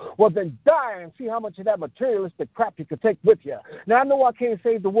picture. Well, then die and see how much of that materialistic crap you could take with you. Now, I know I can't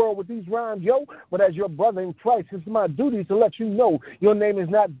save the world with these rhymes, yo, but as your brother in Christ, it's my duty to let you know your name is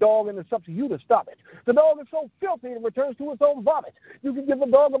not dog, and it's up to you to stop it. The dog is so filthy it returns to its own vomit. You can give a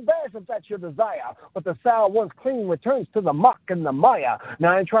dog a bath if that's your desire, but the sow once clean returns to the muck and the mire.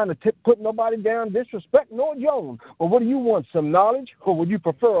 Now, I ain't trying to put nobody down, disrespect nor Joan, but what do you want, some knowledge, or would you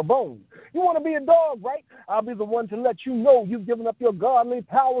prefer a bone? You want to be a dog, right? I'll be the one to let you know you've given up your godly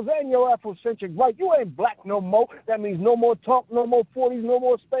powers and your Afrocentric right. You ain't black no more. That means no more talk, no more 40s, no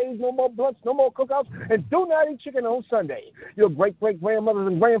more spades, no more blunts, no more cookouts, and do not eat chicken on Sunday. Your great-great-grandmothers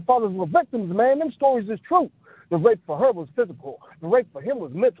and grandfathers were victims, man. Them stories is true. The rape for her was physical. The rape for him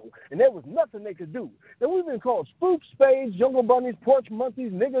was mental. And there was nothing they could do. Now, we've been called spooks, spades, jungle bunnies, porch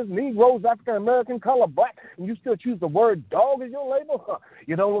monkeys, niggers, Negroes, African-American, color black, and you still choose the word dog as your label? Huh.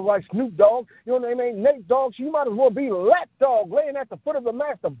 You don't look like Snoop Dogg. Your name ain't Nate Dogg, so you might as well be Lap Dog, laying at the foot of the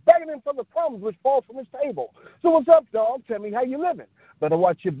master, begging him for the crumbs which fall from his table. So what's up, dog? Tell me how you living. Better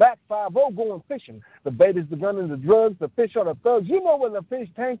watch your back, 5-0 going fishing. The bait is the gun and the drugs, the fish are the thugs. You know where the fish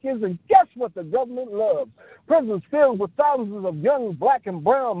tank is, and guess what the government loves? Prisons filled with thousands of young black and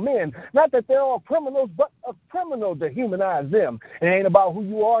brown men. Not that they're all criminals, but a criminal dehumanize them. It ain't about who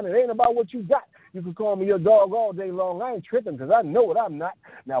you are, and it ain't about what you got. You can call me your dog all day long. I ain't tripping because I know what I'm not.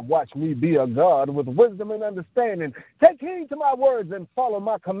 Now watch me be a God with wisdom and understanding. Take heed to my words and follow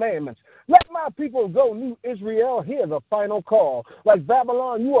my commandments. Let my people go, New Israel, hear the final call. Like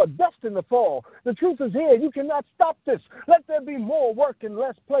Babylon, you are destined to fall. The truth is here. You cannot stop this. Let there be more work and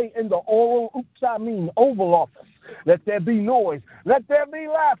less play in the Oval Office. Let there be noise. Let there be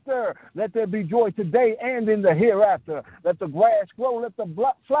laughter. Let there be joy today and in the hereafter. Let the grass grow. Let the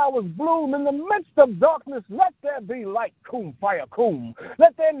flowers bloom. In the midst of darkness, let there be light. Kum, fire, kum.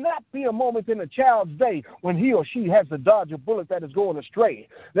 Let there not be a moment in a child's day when he or she has to dodge a bullet that is going astray.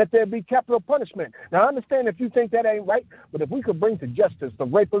 Let there be capital punishment. Now, I understand if you think that ain't right, but if we could bring to justice the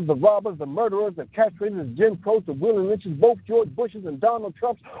rapers, the robbers, the murderers, the castrators, Jim Crow, the Willie Lynches, both George Bushes and Donald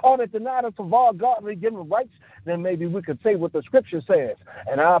Trumps, all that denied us of our godly given rights, then maybe we could say what the scripture says: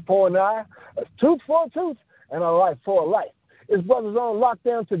 an eye for an eye, a tooth for a tooth, and a life for a life. His brothers on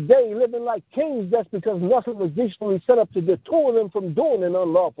lockdown today living like kings just because nothing was decently set up to deter them from doing an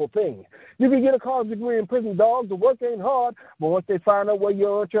unlawful thing. You can get a college degree in prison, dog. The work ain't hard, but once they find out where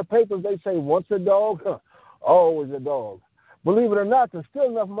you earned your papers, they say once a dog, always a dog. Believe it or not, there's still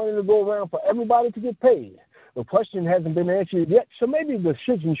enough money to go around for everybody to get paid. The question hasn't been answered yet, so maybe a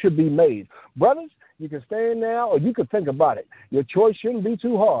decision should be made. Brothers, you can stand now or you can think about it. Your choice shouldn't be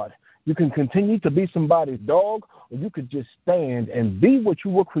too hard. You can continue to be somebody's dog, or you could just stand and be what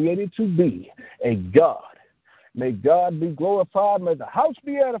you were created to be, a God. May God be glorified. May the house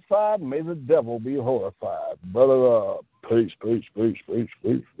be edified. May the devil be horrified. Brother, peace, peace, peace, peace,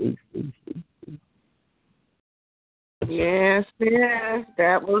 peace, peace, peace, peace. Yes, yes.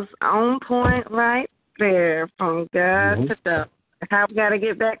 That was on point right there, from God to God. How we got to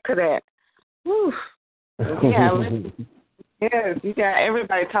get back to that. Whew. Yeah, yes, you got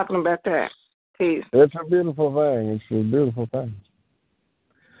everybody talking about that. Peace. It's a beautiful thing. It's a beautiful thing.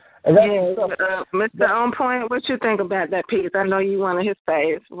 And Mr. On Point, what you think about that piece? I know you one of his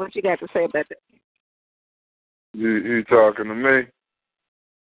faves. What you got to say about that? You talking to me?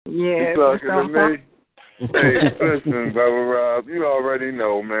 Yeah. You talking to me? Hey, listen, Brother Rob, you already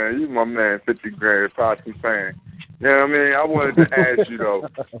know, man. You my man, 50 Grand Posse fan. You know what I mean? I wanted to ask you, though,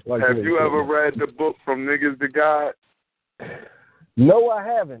 have you ever read the book From Niggas to God? No, I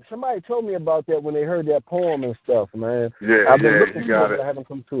haven't. Somebody told me about that when they heard that poem and stuff, man. Yeah, I've been looking you got it. I haven't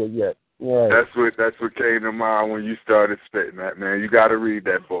come to it yet. Yeah. That's what came to mind when you started spitting that, man. You got to read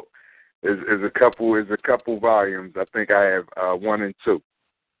that book. Is a couple volumes. I think I have 1 and 2.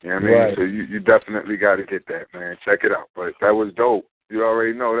 You know what I mean? Right. So you definitely got to get that, man. Check it out. But that was dope. You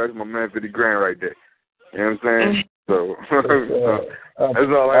already know that's my man 50 Grand right there. You know what I'm saying? So that's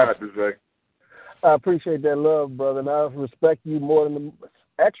all I got to say. I appreciate that love, brother, and I respect you more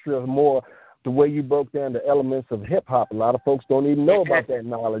the way you broke down the elements of hip hop. A lot of folks don't even know about that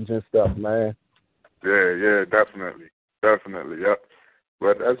knowledge and stuff, man. Yeah, definitely, yep.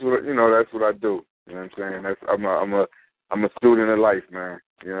 But that's what that's what I do. You know what I'm saying? I'm a student of life, man.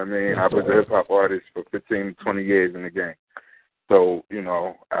 You know what I mean? I was a hip hop artist for 15, 20 years in the game, so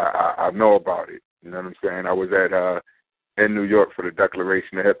I know about it. You know what I'm saying? I was in New York for the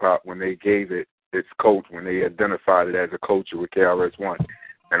Declaration of Hip Hop when they gave it its coach, when they identified it as a culture with KRS-One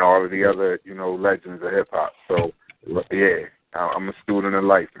and all of the other legends of hip hop. So yeah, I'm a student of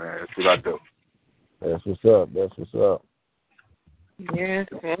life, man. That's what I do. That's what's up. Yes,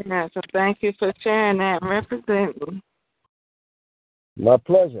 so thank you for sharing that and representing. My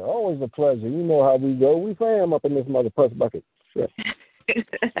pleasure. Always a pleasure. You know how we go. We fam up in this mother press bucket. Sure.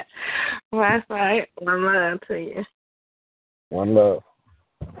 Well, that's right. One love to you. One love.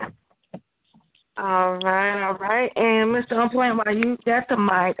 All right. And Mr. On Point, while you got the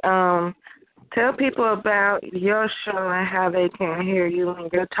mic, tell people about your show and how they can hear you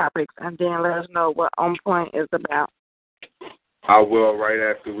and your topics, and then let us know what On Point is about. I will right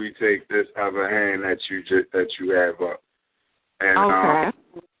after we take this other hand that you have up. And okay.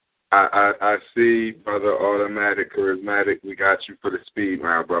 I see, brother, Automatic, Charismatic. We got you for the speed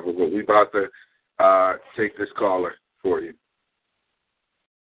round, brother. But we about to take this caller for you.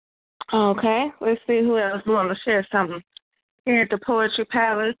 Okay. Let's see who else wants to share something. Here at the Poetry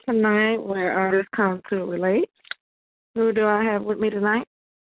Palace tonight, where artists come to relate. Who do I have with me tonight?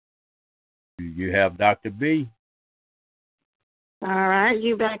 You have Dr. B. All right.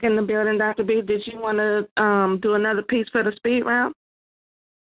 You back in the building, Dr. B. Did you want to do another piece for the speed round?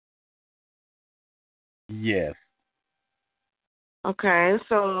 Yes. Okay.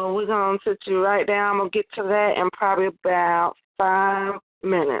 So we're going to sit you right down. I'm going to get to that in probably about 5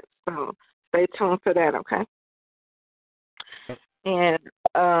 minutes. So stay tuned for that, okay? And,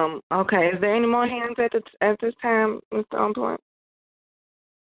 okay, is there any more hands at this time, Mr. On Point?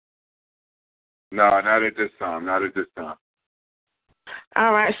 No, not at this time.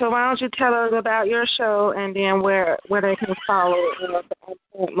 All right, so why don't you tell us about your show and then where they can follow the On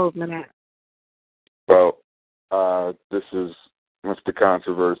Point movement at? Well, this is Mr.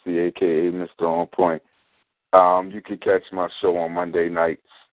 Controversy, a.k.a. Mr. On Point. You can catch my show on Monday nights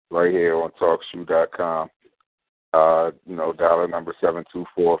right here on TalkShoe.com. Dial number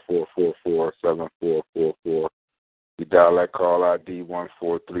 724-444-7444. You dial that call ID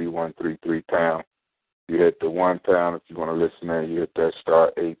 143-133#. You hit the £1 if you want to listen in. You hit that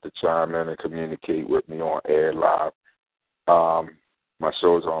 *8 to chime in and communicate with me on air live. My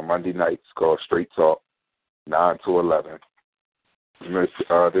show is on Monday nights called Straight Talk, 9 to 11.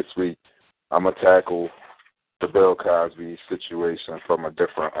 This week, I'm going to tackle the Bill Cosby situation from a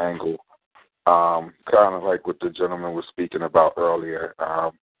different angle. Kind of like what the gentleman was speaking about earlier. I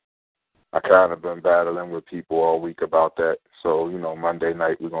kind of been battling with people all week about that. So, Monday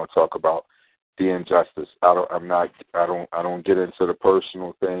night we're going to talk about the injustice. I don't get into the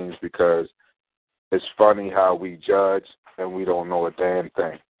personal things because it's funny how we judge and we don't know a damn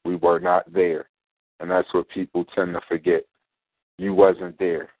thing. We were not there. And that's what people tend to forget. You wasn't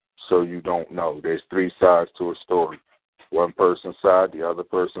there, so you don't know. There's 3 sides to a story. One person's side, the other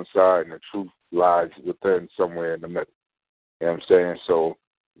person's side, and the truth lies within somewhere in the middle. You know what I'm saying? So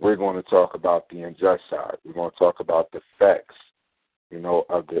we're going to talk about the unjust side. We're going to talk about the facts,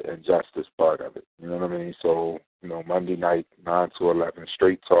 of the injustice part of it. You know what I mean? So, Monday night, 9 to 11,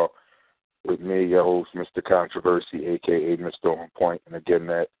 Straight Talk with me, your host, Mr. Controversy, a.k.a. Mr. On Point. And again,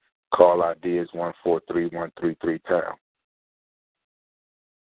 that call ID is 143-133#.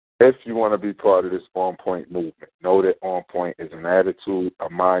 If you want to be part of this On Point movement, know that On Point is an attitude, a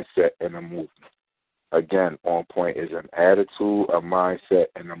mindset, and a movement. Again, On Point is an attitude, a mindset,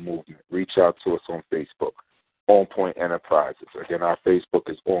 and a movement. Reach out to us on Facebook, On Point Enterprises. Again, our Facebook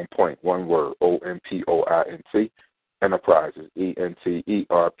is On Point, one word, ONPOINT, Enterprises,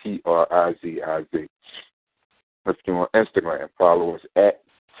 ENTERPRIZIZ. If you're on Instagram, follow us at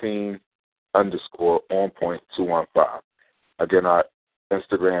teen_OnPoint215. Again, our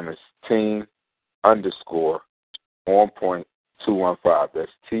Instagram is teen_OnPoint215.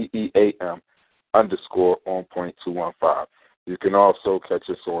 That's TEAM_OnPoint215. You can also catch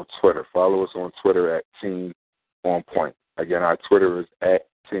us on Twitter. Follow us on Twitter at @TeenOnPoint. Again, our Twitter is at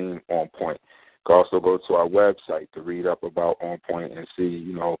 @TeenOnPoint. You can also go to our website to read up about On Point and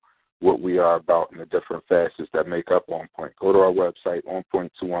see, what we are about and the different facets that make up On Point. Go to our website,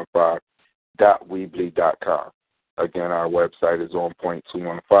 onpoint215.weebly.com. Again, our website is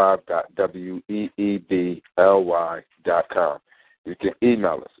onpoint215.weedly.com. You can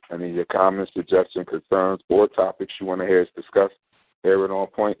email us any of your comments, suggestions, concerns, or topics you want to hear us discuss here at On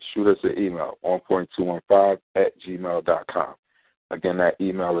Point. Shoot us an email, onpoint215@gmail.com. Again, that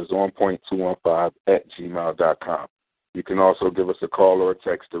email is onpoint215@gmail.com. You can also give us a call or a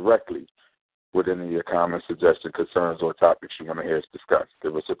text directly with any of your comments, suggestions, concerns, or topics you want to hear us discuss.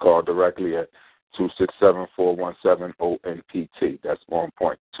 Give us a call directly at 267-417-ONPT. That's On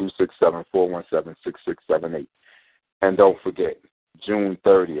Point, 267-417-6678. And don't forget, June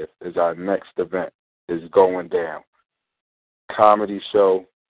 30th is our next event. It's going down. Comedy show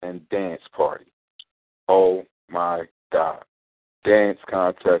and dance party. Oh, my God. Dance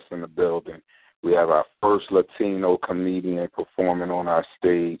contest in the building. We have our first Latino comedian performing on our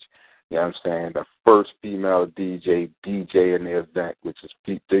stage. You know what I'm saying? The first female DJ in the event, which is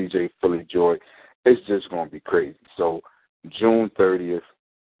DJ Philly Joy. It's just going to be crazy. So June 30th,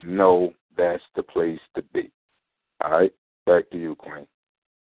 know that's the place to be. All right? Back to you, Queen.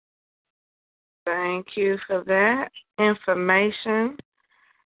 Thank you for that information.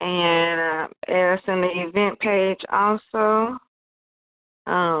 And it's in the event page also.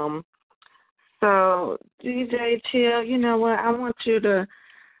 So, DJ Chill, you know what? I want you to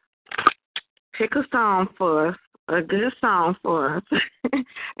pick a song for us, a good song for us.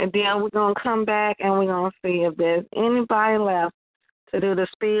 And then we're going to come back and we're going to see if there's anybody left to do the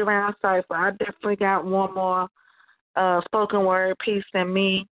speed round cipher. I definitely got one more spoken word piece than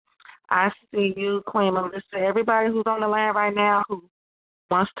me. I see you, Queen Melissa. Everybody who's on the line right now who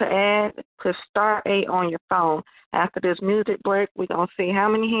wants to add, put *8 on your phone. After this music break, we're going to see how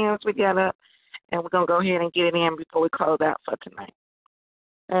many hands we get up, and we're going to go ahead and get it in before we close out for tonight.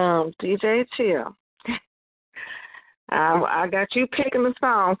 DJ Chill, I got you picking the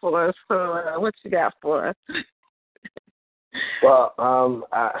song for us, so what you got for us? Well,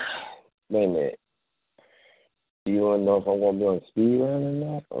 wait a minute. Do you want to know if I'm going to be on speed round or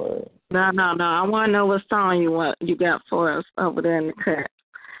not? Or? No. I want to know what song you got for us over there in the cut.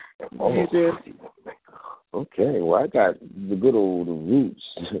 Oh. Okay, well, I got the good old Roots.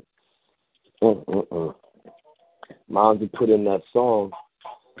 Moms to put in that song.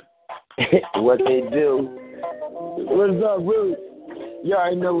 What they do. What's up, Roots? You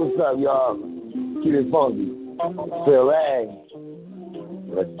already know what's up, y'all. Keep it funky. Phil A.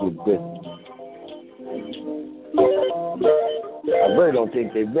 Let's get this. I really don't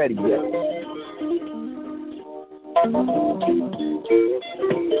think they're ready yet.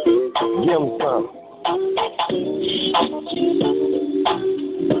 Give them some.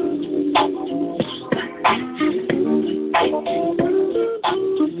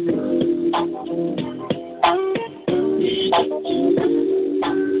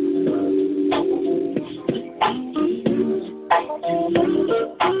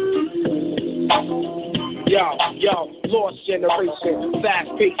 Yo, lost generation,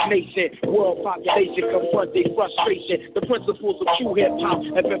 fast-paced nation, world population confront their frustration. The principles of true hip-hop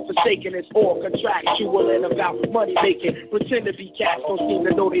have been forsaken. It's all contractual and about money-making. Pretend to be cats, don't seem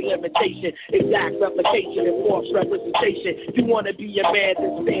to know their limitation. Exact replication and false representation. You want to be a man,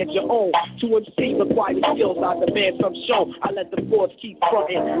 then stand your own. To MC require skills, I demand some show. I let the force keep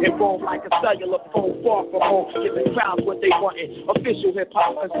fronting and roam like a cellular phone far from home. Giving crowds what they wanted. Official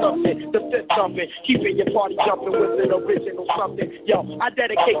hip-hop consumption, the fifth thumping, keeping your party jumping with an original something. Yo, I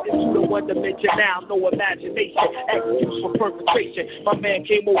dedicate this to the one dimension now, no imagination, excuse for perpetration. My man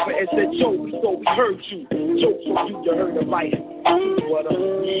came over and said, Joe, we thought we heard you. Jokes on you, you heard it right. What up?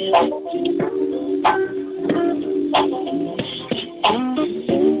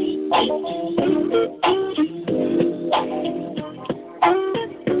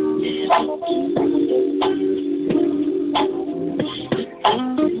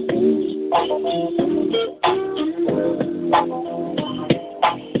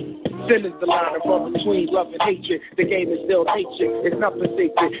 Sin is the line of run between love and hatred. The game is still nature. It's nothing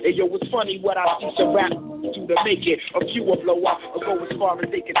sacred. And yo, it's funny what I see some rap do to make it. A few will blow up or go as far as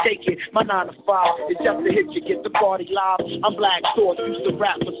they can take it. My 9 to 5 is just to hit you, get the party live. I'm Black Thought, used to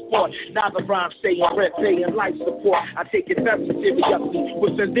rap for sport. Now the rhyme saying rent, paying life support. I take it very seriously.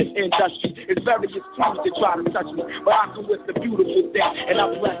 Within this industry, it's various tools to try to touch me. But I come with the beautiful thing, and I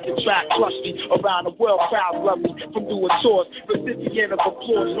bless the track, crush me. Around the world, crowds love me from doing tours. Recipient of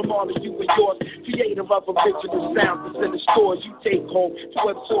applause from all of you and yours. Creator of original sounds that's in the stores you take home to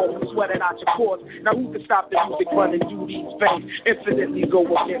absorb and sweat it out your pores. Now who can stop the music running through these veins? Infinitely go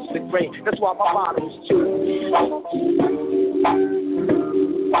against the grain. That's why my motto is true.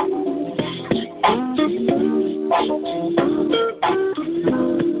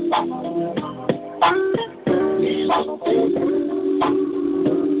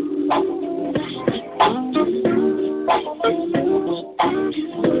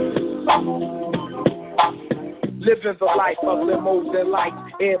 living the life of limos and lights,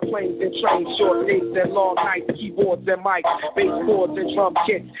 airplanes and trains, short days and long nights, keyboards and mics, bass chords and drum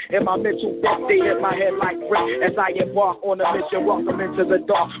kits. In my mental death, they hit my head like brick as I embark on a mission. Welcome into the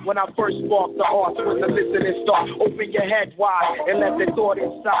dark. When I first sparked the arts was a listening start. Open your head wide and let the thought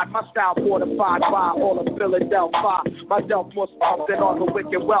inside. My style fortified by all of Philadelphia. My delf more sparks than all the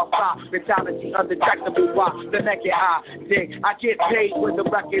wicked wealth side. Mentality undetectable by the naked eye. Dig, I get paid when the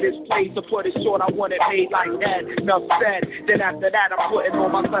record is played. To put it short, I want it made like that. Enough said. Then after that, I'm putting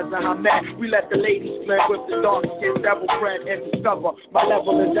on my cousin Hamed. We let the ladies blend with the dark skin, devil bread, and discover my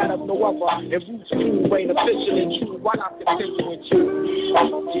level is that of no other. And Roots Crew ain't officially true. Why not continue with you?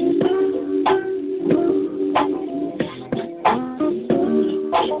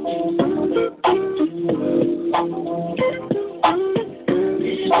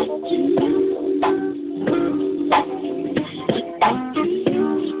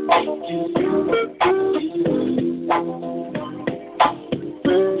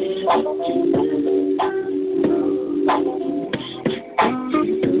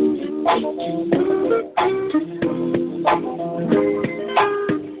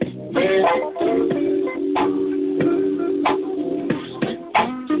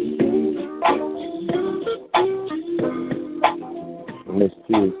 Miss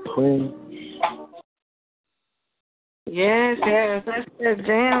T is Queen. Yes, that's the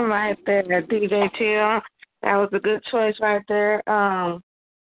jam right there, DJ Till. That was a good choice right there.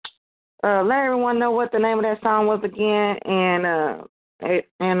 Let everyone know what the name of that song was again, and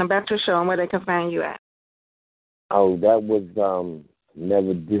about your show and where they can find you at. Oh, that was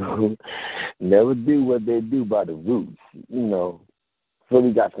Never Do What They Do by the Roots. You know,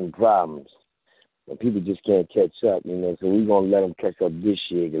 Philly got some problems. And people just can't catch up, you know, so we're going to let them catch up this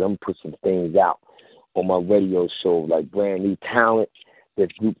year because I'm going to put some things out on my radio show, like brand new talent,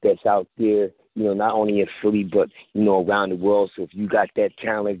 this group that's out there, you know, not only in Philly, but, you know, around the world. So if you got that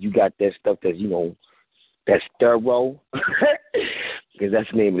talent, you got that stuff that's, you know, that's thorough, because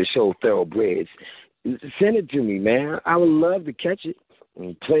that's the name of the show, Thoroughbreds, send it to me, man. I would love to catch it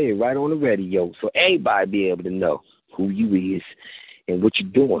and play it right on the radio so everybody be able to know who you is and what you're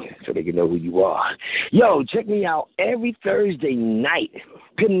doing so they can know who you are. Yo, check me out every Thursday night.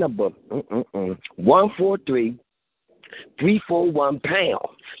 Pin number 143-341#.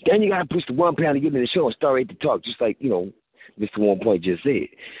 Then you got to push the 1 pound to get in the show and start right to talk, just like, you know, Mr. 1 Point just said.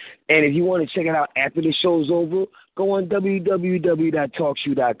 And if you want to check it out after the show's over, go on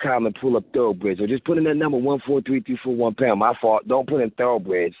www.talkshoe.com and pull up Thoroughbreds. Or just put in that number 143-341#. My fault. Don't put in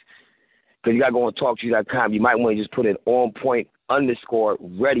Thoroughbreds because you got to go on talkshoe.com. You might want to just put in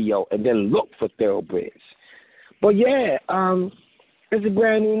on_point_radio and then look for Thoroughbreds. But, yeah, it's a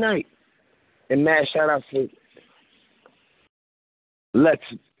brand new night. And, man, shout out to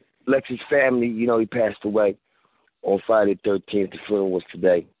Lex's family. You know, he passed away on Friday the 13th. The funeral was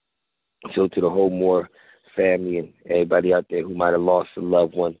today. So to the whole Moore family and everybody out there who might have lost a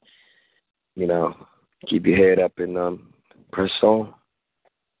loved one, you know, keep your head up and press on.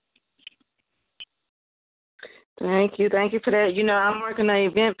 Thank you for that. You know, I'm working the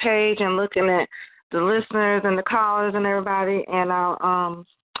event page and looking at the listeners and the callers and everybody, and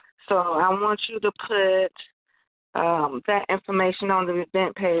so I want you to put that information on the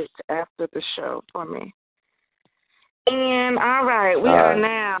event page after the show for me. And all right, we are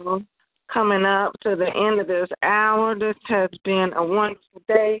now coming up to the end of this hour. This has been a wonderful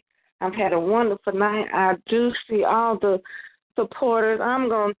day. I've had a wonderful night. I do see all the supporters. I'm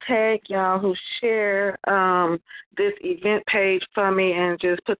going to tag y'all who share this event page for me and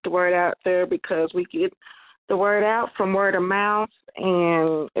just put the word out there because we get the word out from word of mouth,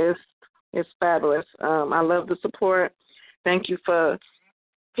 and it's fabulous. I love the support. Thank you for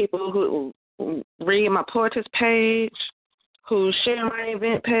people who read my Portis page, who share my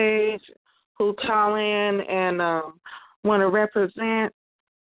event page, who call in and want to represent,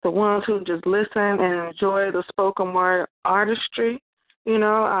 the ones who just listen and enjoy the spoken word artistry. You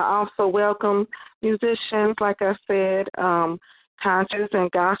know, I also welcome musicians, like I said, conscious and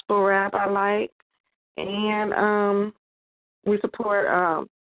gospel rap I like. And we support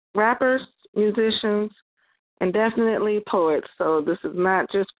rappers, musicians, and definitely poets. So this is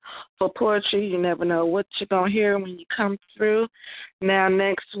not just for poetry. You never know what you're going to hear when you come through. Now,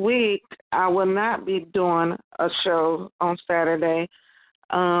 next week, I will not be doing a show on Saturday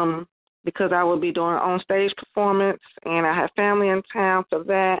because I will be doing an on-stage performance, and I have family in town for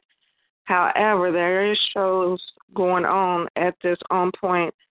that. However, there is shows going on at this On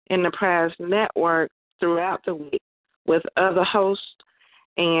Point Enterprise Network throughout the week with other hosts.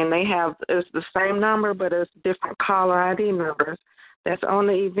 And it's the same number, but it's different caller ID numbers. That's on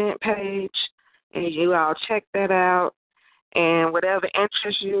the event page. and you all check that out. And whatever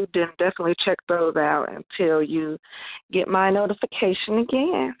interests you, then definitely check those out until you get my notification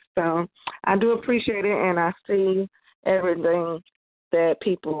again. So I do appreciate it, and I see everything that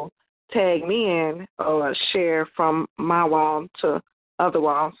people tag me in or share from my wall to other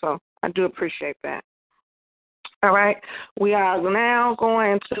walls. So I do appreciate that. All right. We are now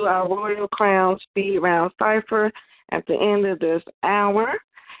going to our Royal Crown Speed Round Cipher at the end of this hour.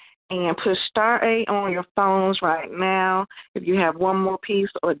 And push star 8 on your phones right now. If you have one more piece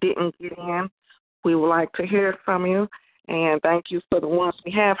or didn't get in, we would like to hear from you. And thank you for the ones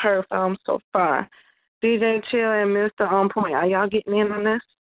we have heard from so far. DJ Chill and Mr. On Point, are y'all getting in on this?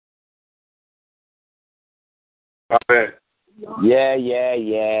 Okay.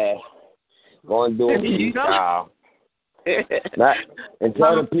 Yeah. Go and do it. You know? And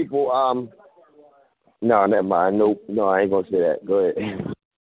tell the people, no, never mind. No, I ain't going to say that. Go ahead.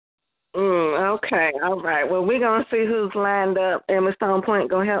 Okay, all right. Well, we're going to see who's lined up, and Mr. On Point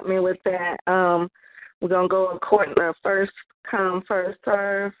going to help me with that. We're going to go according to first come, first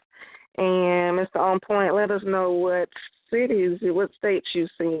serve. And Mr. On Point, let us know what cities, what states you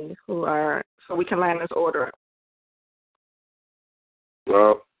see who are, so we can line this order up.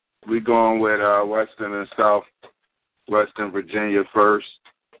 Well, we're going with Western and South, Western Virginia first.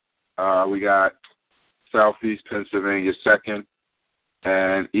 We got Southeast Pennsylvania second.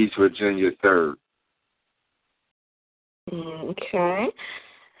 And East Virginia third. Okay.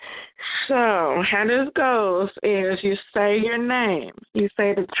 So how this goes is you say your name. You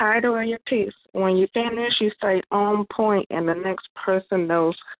say the title of your piece. When you finish, you say On Point, and the next person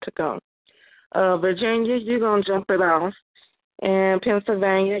knows to go. Virginia, you're going to jump it off. And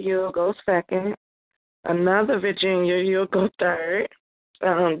Pennsylvania, you'll go second. Another Virginia, you'll go third.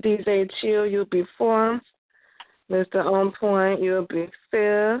 DJ Chill, you'll be fourth. Mr. On Point, you'll be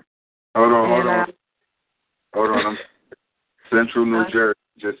fifth. Hold on. Central New Jersey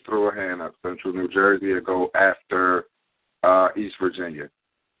just threw a hand up. Central New Jersey will go after East Virginia.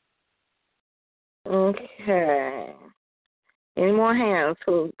 Okay. Any more hands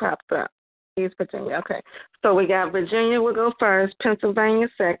who popped up? East Virginia. Okay. So we got Virginia will go first, Pennsylvania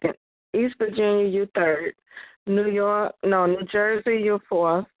second, East Virginia you third, New Jersey you're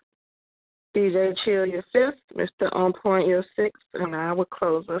fourth, DJ Chill, you're fifth. Mr. On Point, you're sixth. And I will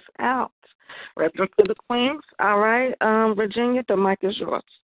close us out. Repping to the Queens. All right. Virginia, the mic is yours.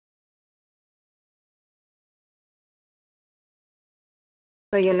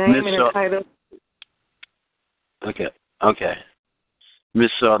 So your name and the title. Okay.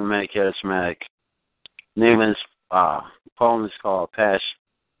 Miss Automatic Charismatic. Name is, poem is called Passion.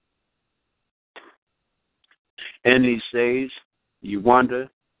 In these days, you wonder,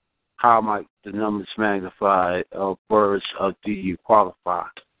 how might the numbers magnify of words of do you qualify?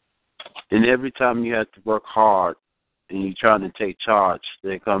 And every time you have to work hard and you're trying to take charge,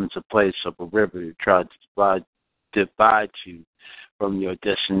 there comes a place of a river to try to divide you from your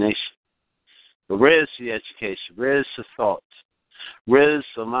destination. But where's the education? Where's the thoughts? Where's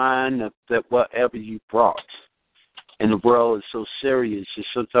the line that whatever you brought? And the world is so serious that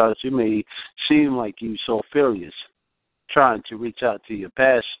sometimes you may seem like you're so furious, trying to reach out to your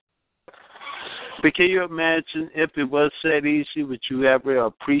passion. But can you imagine if it was that easy, would you ever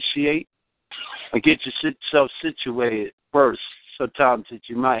appreciate or get yourself situated first, sometimes that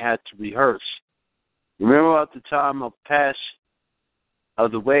you might have to rehearse? Remember at the time of passion,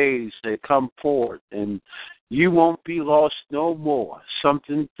 of the ways that come forward, and you won't be lost no more,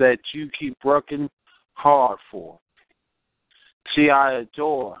 something that you keep working hard for. See, I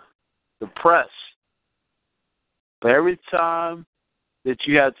adore the press, but every time that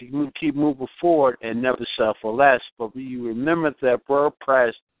you have to keep moving forward and never settle for less. But when you remember that word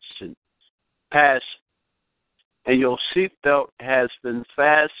passion, and your seatbelt has been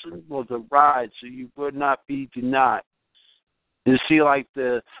fastened for the ride so you would not be denied. You see, like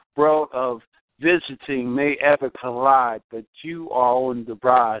the world of visiting may ever collide, but you are on the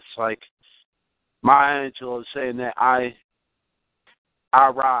rise. Like Maya Angelou is saying that I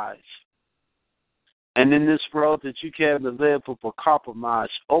rise. And in this world that you can't live with a compromise,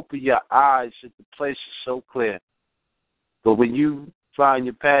 open your eyes that the place is so clear. But when you find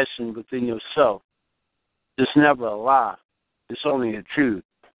your passion within yourself, it's never a lie. It's only a truth.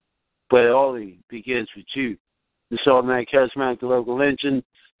 But it only begins with you. This Automatic Charismatic, the local engine,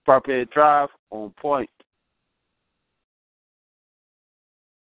 Proper Drive, On Point.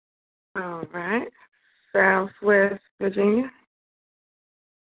 All right. Southwest Virginia.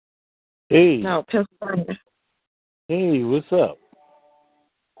 Hey. No, Pennsylvania. Hey, what's up?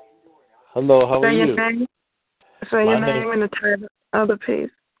 Hello, how are you? Say your name and the title of the piece.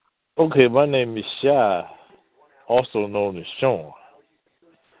 Okay, my name is Shy, also known as Sean,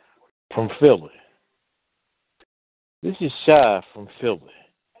 from Philly. This is Shy from Philly.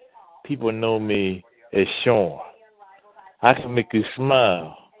 People know me as Sean. I can make you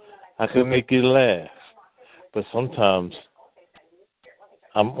smile. I can make you laugh. But sometimes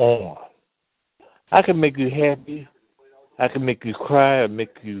I'm on. I can make you happy. I can make you cry or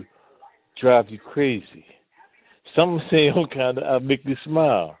make you drive you crazy. Some say, I make you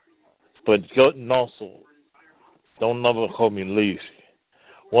smile. But also, don't never call me lazy.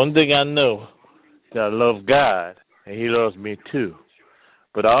 One thing I know, that I love God, and He loves me too.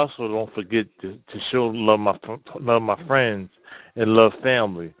 But I also don't forget to show love my friends and love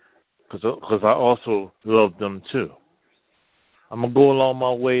family, because I also love them too. I'm going to go along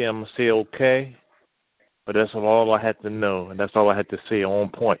my way, I'm going to say okay, but that's all I had to know, and that's all I had to say on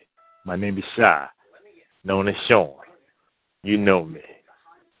point. My name is Shy, known as Sean. You know me.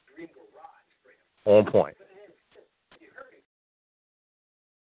 On point.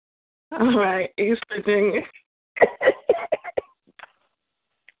 All right, East Virginia.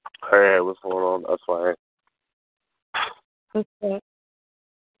 Hey, what's going on? That's fine. What's up?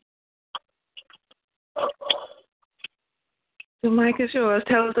 The mic is yours.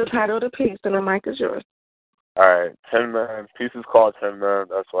 Tell us the title of the piece, and the mic is yours. All right, 10 Man. Piece is called 10 Man.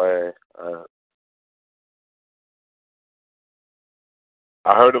 That's why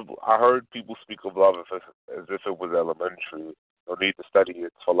I heard people speak of love as if it was elementary. No need to study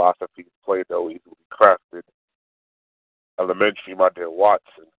its philosophy, Plato, easily crafted. Elementary, my dear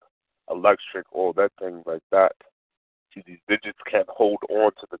Watson. Electric, all that thing like that. See, these digits can't hold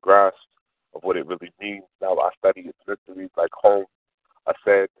on to the grasp of what it really means. Now I study its mysteries like home. I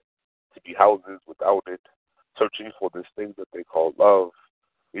said to be houses without it, searching for this thing that they call love,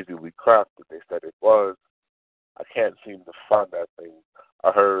 easily crafted. They said it was. I can't seem to find that thing.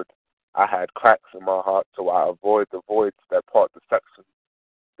 I heard I had cracks in my heart, so I avoid the voids that part the section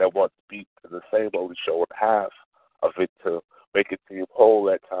that once beat to the same, only showed half of it to make it seem whole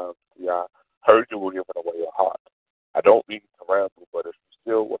at times. See, I heard you were giving away your heart. I don't mean to ramble, but if you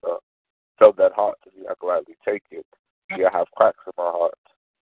still want to sell that heart to me, I gladly take it. See, I have cracks in my heart.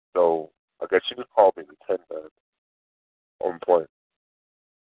 So I guess you could call me the 10 Man. On point.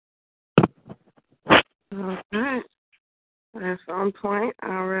 All right. That's on point.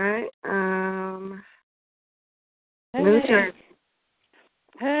 All right.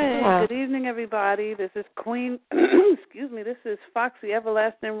 Hey, good evening, everybody. This is Queen. Excuse me. This is Foxy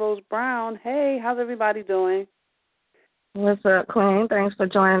Everlasting Rose Brown. Hey, how's everybody doing? What's up, Queen? Thanks for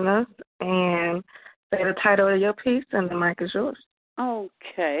joining us. And say the title of your piece, and the mic is yours.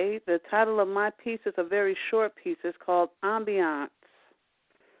 Okay. The title of my piece is a very short piece. It's called Ambiance.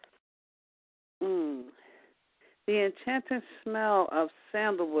 The enchanting smell of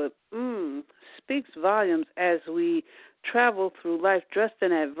sandalwood speaks volumes as we travel through life dressed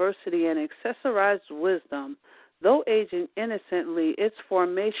in adversity and accessorized wisdom. Though aging innocently, its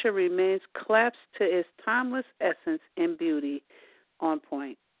formation remains clasped to its timeless essence and beauty. On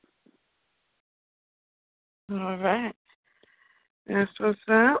point. All right. That's what's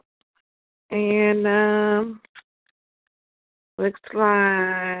up. And looks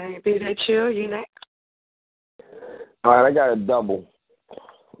like DJ Chill, you next. All right, I got a double.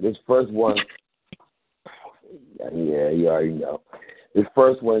 This first one, yeah, you already know. This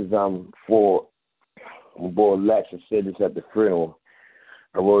first one is for my boy Lex. I said this at the funeral.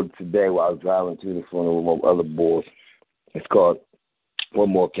 I wrote it today while I was driving to the funeral with my other boys. It's called What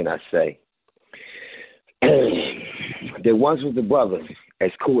More Can I Say? There once was a brother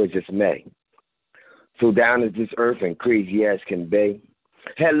as cool as this May. So down as this earth and crazy as can be.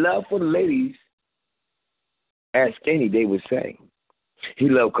 Had love for the ladies. Ask any, they would say. He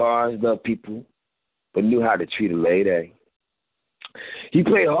loved cars, loved people, but knew how to treat a lady. He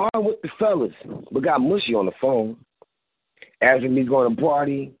played hard with the fellas, but got mushy on the phone. Asked him he's going to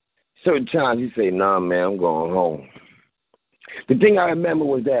party. Certain times he'd say, nah, man, I'm going home. The thing I remember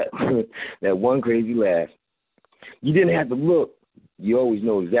was that that one crazy laugh. You didn't have to look. You always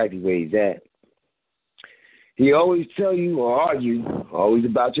know exactly where he's at. He always tell you or argue, always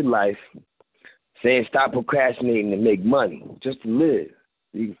about your life. Saying stop procrastinating to make money, just to live.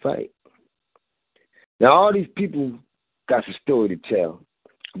 You can fight. Now, all these people got a story to tell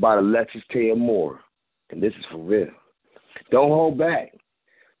about Alexis Taylor Moore, and this is for real. Don't hold back.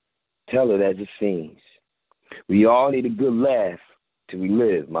 Tell it as it seems. We all need a good laugh to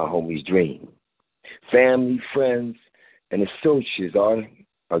relive my homie's dream. Family, friends, and associates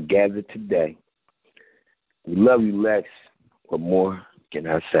are gathered today. We love you, Lex. What more can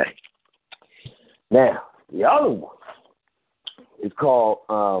I say? Now, the other one It's called,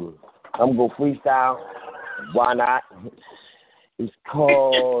 I'm going to freestyle. Why not? It's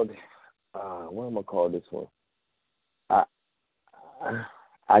called, what am I call this one?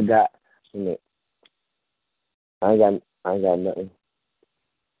 I got nothing.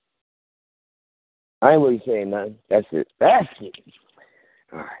 I ain't really saying nothing. That's it.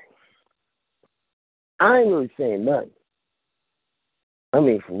 All right. I ain't really saying nothing. I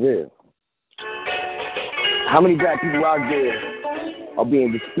mean, for real. How many black people out there are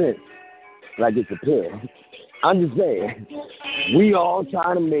being dispensed like it's a pill? I'm just saying, we all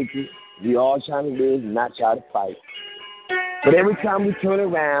trying to make it. We all trying to live and not try to fight. But every time we turn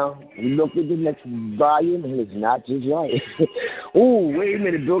around, we look at the next volume, and it's not just right. Ooh, wait a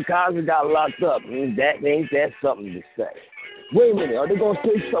minute, Bill Cosby got locked up. Ain't that something to say? Wait a minute, are they going to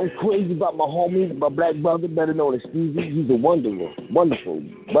say something crazy about my homie, my black brother, better known as Stevie? He's a wonderful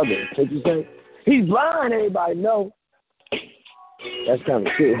brother, can't you say? He's blind, everybody know. That's kind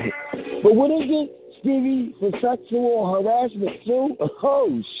of true. But what is it, Stevie, for sexual harassment too?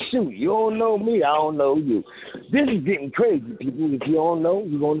 Oh, shoot, you don't know me, I don't know you. This is getting crazy, people. If you don't know,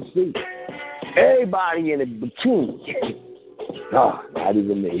 you're going to see. Everybody in a bikini. Oh, not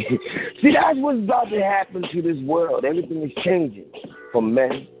even me. See, that's what's about to happen to this world. Everything is changing from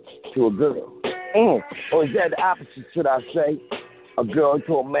man to a girl. Or is that the opposite, should I say? A girl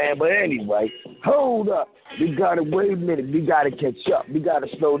to a man. But anyway, hold up. We got to wait a minute. We got to catch up. We got to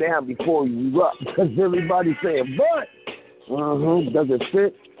slow down before we erupt. Because everybody's saying, but, does it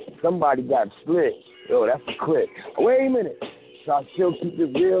fit? Somebody got split. Yo, that's a clip. Wait a minute. So I still keep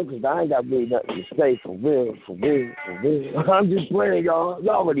it real because I ain't got really nothing to say for real. I'm just playing, y'all.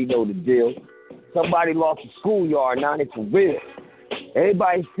 Y'all already know the deal. Somebody lost a schoolyard, now they for real.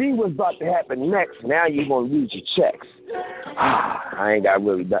 Everybody see what's about to happen next. Now you're going to lose your checks. I ain't got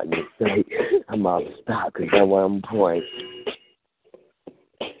really nothing to say. I'm out of stock because that's where I'm pointing.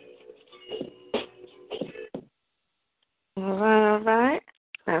 All right.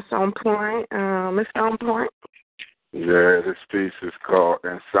 That's on point. Mr. On Point. Yeah, this piece is called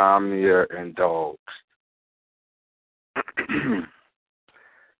Insomnia and Dogs.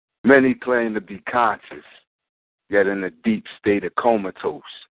 Many claim to be conscious, yet in a deep state of comatose.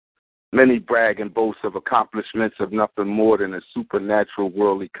 Many brag and boast of accomplishments of nothing more than a supernatural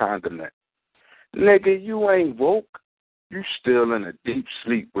worldly condiment. Nigga, you ain't woke. You still in a deep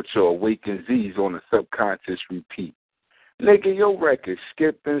sleep with your awakened Z's on a subconscious repeat. Nigga, your record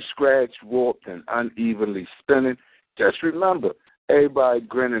skipping, scratch, warped, and unevenly spinning. Just remember, everybody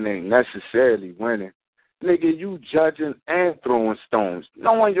grinning ain't necessarily winning. Nigga, you judging and throwing stones,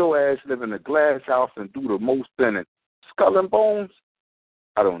 knowing your ass live in a glass house and do the most spinning. Skull and bones,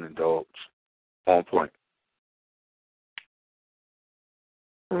 I don't indulge. On point.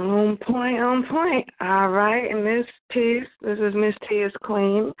 On point. All right, in this piece, this is Miss Tia's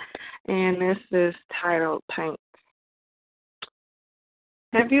Queen, and this is titled Paint.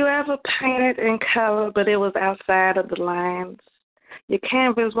 Have you ever painted in color, but it was outside of the lines? Your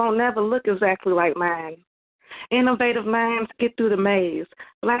canvas won't never look exactly like mine. Innovative minds get through the maze.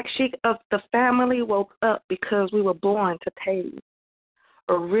 Black sheep of the family woke up because we were born to pave.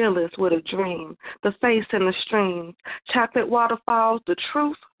 A realist with a dream, the face in the streams, chocolate waterfalls, the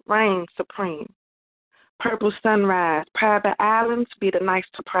truth reigns supreme. Purple sunrise, private islands be the nice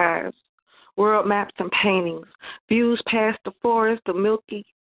surprise. World maps and paintings, views past the forest, the Milky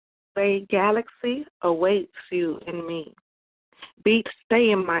Way galaxy awaits you and me. Beats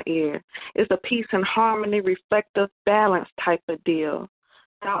stay in my ear. It's a peace and harmony, reflective balance type of deal.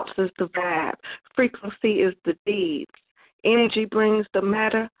 Thoughts is the vibe. Frequency is the deeds. Energy brings the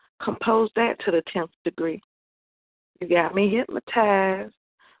matter. Compose that to the 10th degree. You got me hypnotized.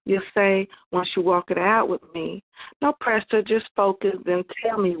 You'll say, once you walk it out with me, no pressure, just focus, then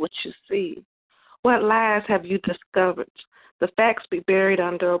tell me what you see. What lies have you discovered? The facts be buried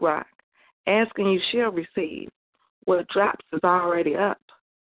under a rock. Asking you shall receive. What drops is already up.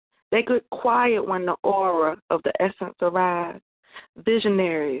 They get quiet when the aura of the essence arrives.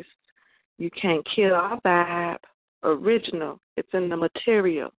 Visionaries, you can't kill our vibe. Original, it's in the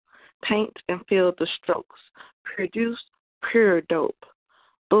material. Paint and feel the strokes. Produce pure dope.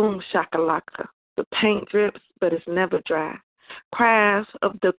 Boom shakalaka. The paint drips, but it's never dry. Cries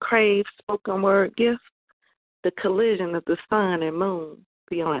of the crave spoken word gift. The collision of the sun and moon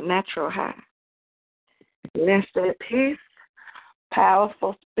be on a natural high. And that's that piece.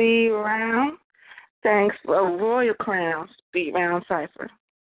 Powerful speed round. Thanks for Royal Crown Speed Round Cipher.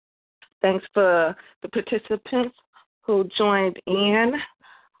 Thanks for the participants who joined in.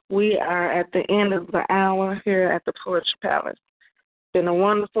 We are at the end of the hour here at the Poetry Palace. Been a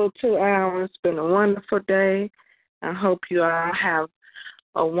wonderful 2 hours. Been a wonderful day. I hope you all have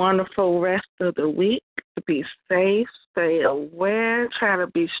a wonderful rest of the week. Be safe, stay aware, try to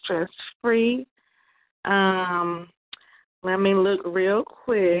be stress-free. Let me look real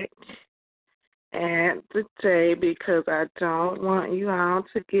quick at the day because I don't want you all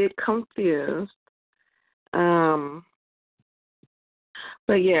to get confused. But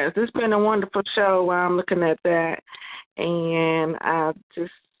yes, it's been a wonderful show while I'm looking at that. And I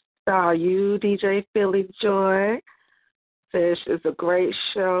just saw you, DJ Philly Joy. Says it's a great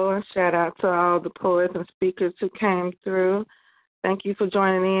show, and shout out to all the poets and speakers who came through. Thank you for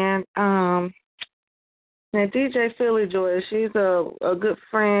joining in. Now, DJ Philly Joy, she's a good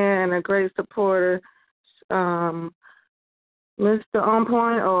friend and a great supporter. Mr. On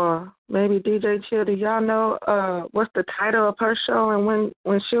Point or maybe DJ Chill, do y'all know what's the title of her show and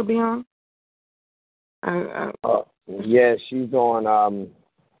when she'll be on? Yeah, she's on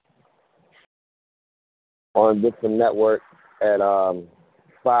a different network at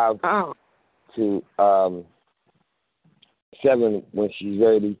 5 to 7 when she's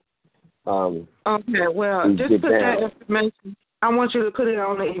ready. Okay, well, just put that information. I want you to put it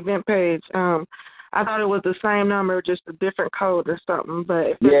on the event page. I thought it was the same number, just a different code or something. But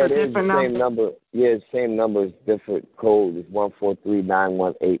if it's a different number. Yeah, the same number is different code. It's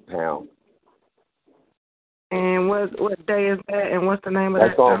 143918#. And what day is that? And what's the name of that?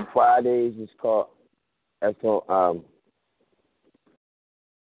 That's on Fridays. It's called. That's on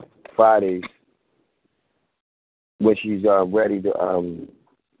Fridays when she's ready to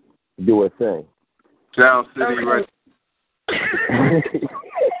do her thing. Sound City, right?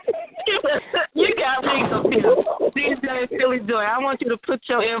 You got me confused. DJ Philly Joy, I want you to put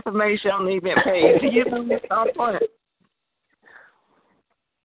your information on the event page. You know what's on point.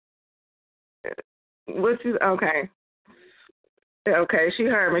 Okay. Okay, she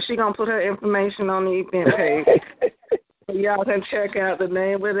heard me. She gonna put her information on the event page. Y'all can check out the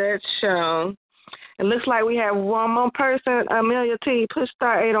name of that show. It looks like we have one more person. Amelia T, push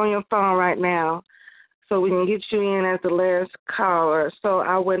 *8 on your phone right now so we can get you in as the last caller. So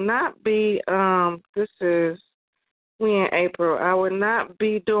I would not be, we in April. I would not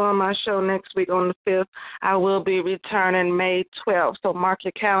be doing my show next week on the 5th. I will be returning May 12th. So mark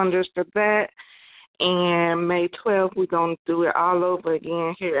your calendars for that. And May 12th, we're going to do it all over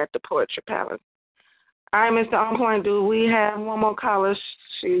again here at the Poetry Palace. All right, Mr. On Point, do we have one more caller?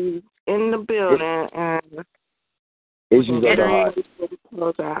 She's in the building. And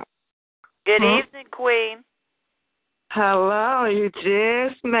close out. Good evening, Queen. Hello, you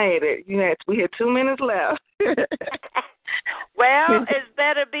just made it. We had 2 minutes left. Well, it's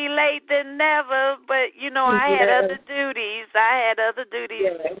better be late than never, but, I had other duties.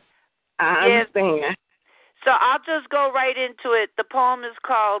 Yes. I understand. So I'll just go right into it. The poem is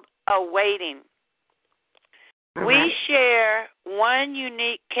called Awaiting. We share one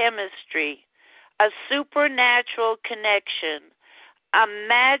unique chemistry, a supernatural connection, a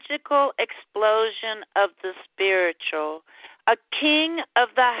magical explosion of the spiritual, a king of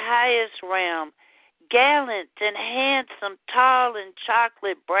the highest realm, gallant and handsome, tall and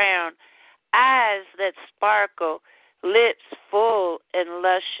chocolate brown, eyes that sparkle, lips full and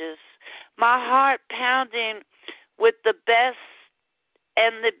luscious, my heart pounding with the best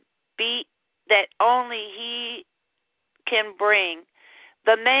and the beat that only he can bring.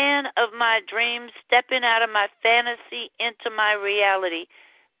 The man of my dreams stepping out of my fantasy into my reality,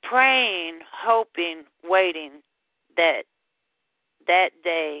 praying, hoping, waiting that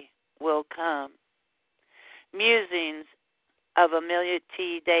day will come. Musings of Amelia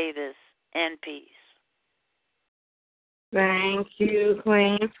T. Davis, and peace. Thank you,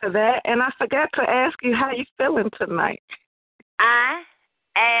 Queen, for that. And I forgot to ask you how you feeling tonight. I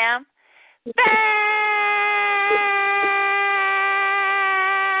am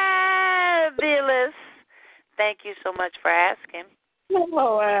fabulous. Thank you so much for asking. Oh,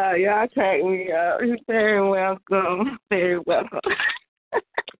 wow. Y'all crack me up. You're very welcome. Very welcome.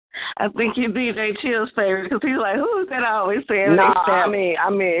 I think you're DJ Chill's favorite because he's like, who is that always saying? No, I mean,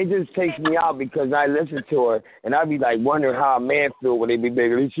 it just takes me out because I listen to her and I be like wondering how a man feel when they be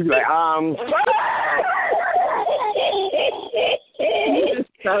bigger. And she be like,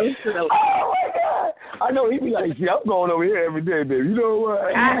 so silly. Oh my God! I know he be like, see, I'm going over here every day, baby. You know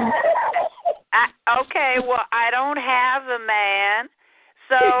what? Okay, well, I don't have a man,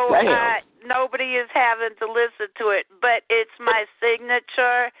 so nobody is having to listen to it. But it's my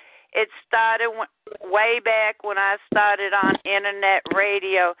signature. It started way back when I started on internet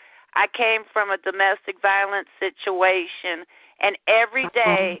radio. I came from a domestic violence situation, and every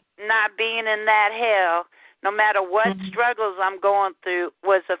day not being in that hell, no matter what struggles I'm going through,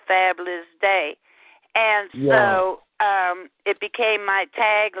 was a fabulous day. And so it became my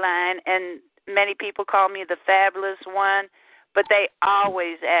tagline, and many people call me the fabulous one, but they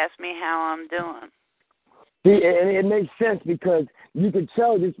always ask me how I'm doing. See, and it makes sense because you could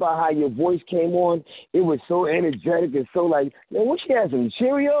tell just by how your voice came on. It was so energetic and so like, man, what she has, some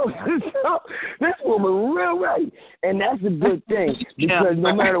Cheerios? This woman real right. And that's a good thing because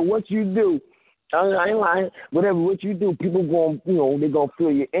no matter what you do, I ain't lying, what you do, people they're going to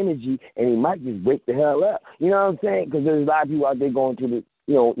feel your energy and it might just wake the hell up. You know what I'm saying? Because there's a lot of people out there going through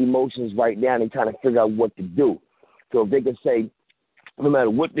the, emotions right now and trying to figure out what to do. So if they can say, no matter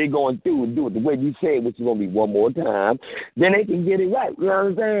what they're going through and do it the way you say it, which is going to be one more time, then they can get it right. You know what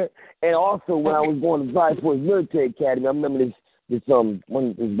I'm saying? And also, when I was going to Fire Force Military Academy, I remember this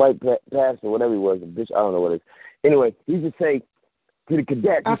white pastor, whatever he was, a bitch, I don't know what it is. Anyway, he used to say to the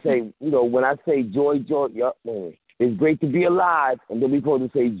cadets, he say, when I say joy, it's great to be alive, and then we supposed to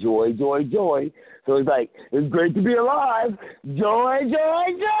say joy, joy, joy. So it's like, it's great to be alive, joy, joy,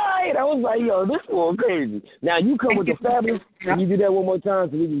 joy. And I was like, yo, this one crazy. Now you come with the fabulous, can you do that one more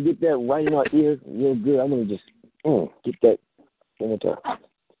time so we can get that right in our ears real good? I'm going to just get that one more time.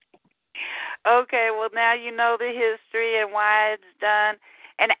 Okay, well, now you know the history and why it's done.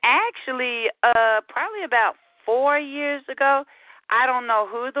 And actually, probably about 4 years ago, I don't know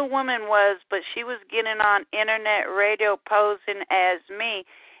who the woman was, but she was getting on internet radio posing as me,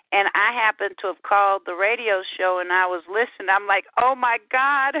 and I happened to have called the radio show, and I was listening. I'm like, oh, my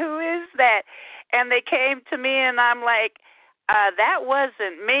God, who is that? And they came to me, and I'm like, that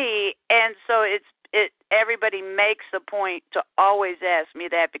wasn't me. And so everybody makes a point to always ask me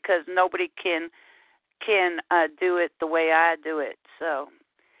that because nobody can do it the way I do it. So,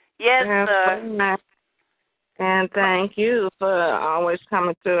 yes, sir. And thank you for always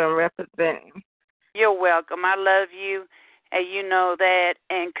coming through and representing. You're welcome. I love you, and you know that,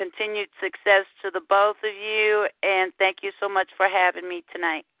 and continued success to the both of you, and thank you so much for having me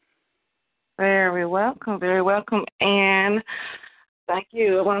tonight. Very welcome, and thank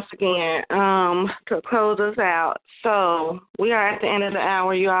you once again to close us out. So we are at the end of the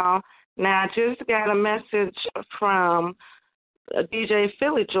hour, y'all. Now, I just got a message from DJ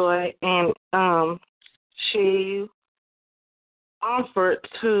Philly Joy, and she offered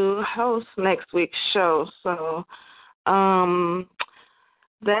to host next week's show, so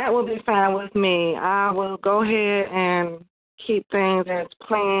that will be fine with me. I will go ahead and keep things as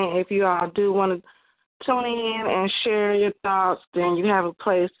planned. If you all do want to tune in and share your thoughts, then you have a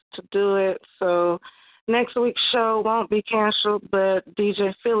place to do it. So next week's show won't be canceled, but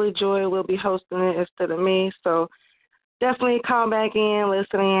DJ Philly Joy will be hosting it instead of me, so definitely call back in,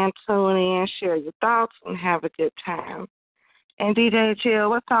 listen in, tune in, share your thoughts, and have a good time. And DJ Chill,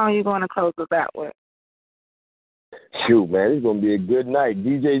 what song are you going to close us out with? Shoot, man, it's going to be a good night.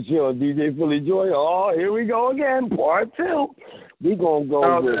 DJ Chill and DJ Philly Joy. Oh, here we go again, part 2. We're going to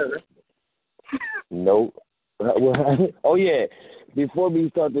go with... No. Oh, yeah. Before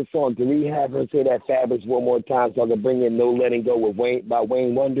we start the song, can we have her say that Fabulous one more time so I can bring in No Letting Go with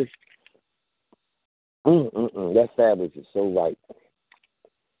Wayne Wonder? That's Fabulous. It's so right.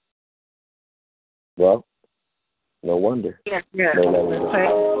 Well, no wonder. Yeah. No Letting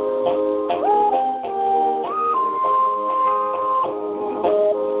Go.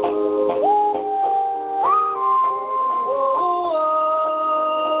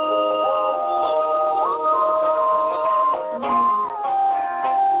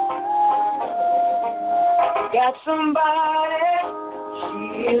 Got somebody,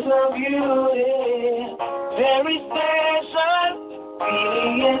 she is a beauty, very special,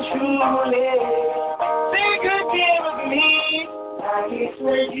 really and truly. They could care of me, like it's a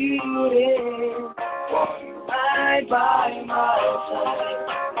duty, right by my side,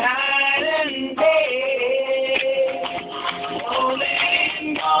 night and day. No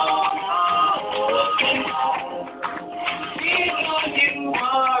letting go, because you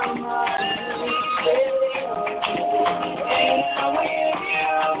are my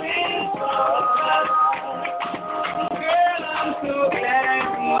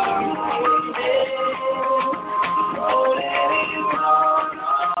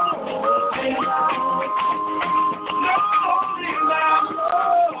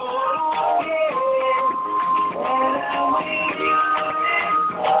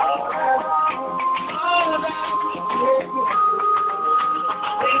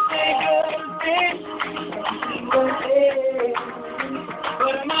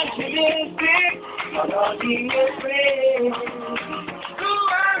be afraid. Do I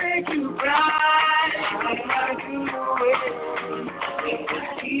make you cry? I do it.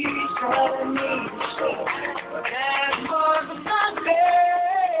 He's telling me so. That's what the sun says.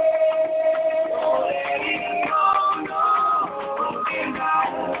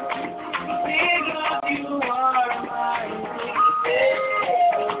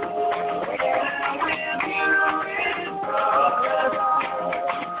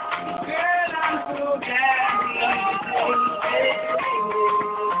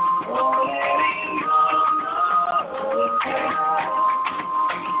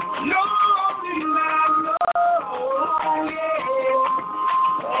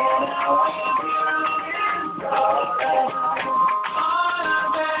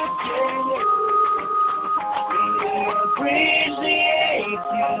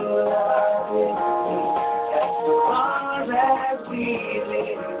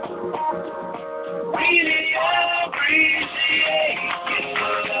 Really appreciate you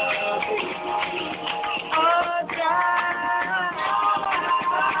love me. All time.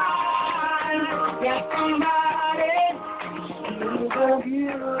 Got somebody super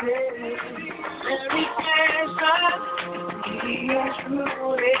beauty. Very special. He is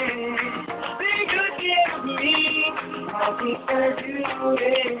truly. Be good to me. I'll be there to you.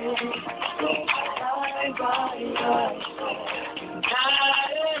 Bye, bye, bye.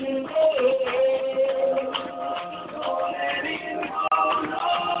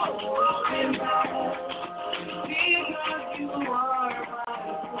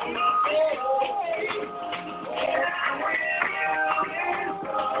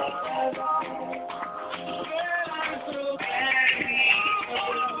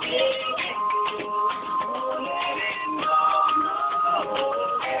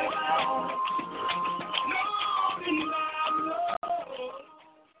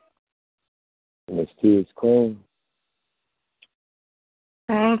 Miss T is Queen.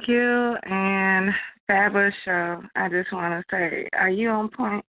 Thank you, and fabulous show. I just want to say, are you on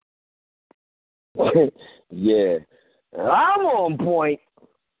point? Yeah, I'm on point.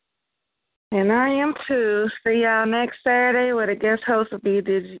 And I am too. See y'all next Saturday, where the guest host will be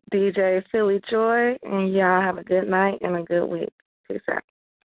DJ Philly Joy. And y'all have a good night and a good week. Peace out.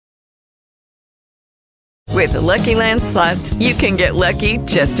 With the Lucky Land Slots, you can get lucky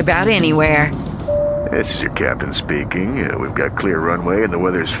just about anywhere. This is your captain speaking. We've got clear runway and the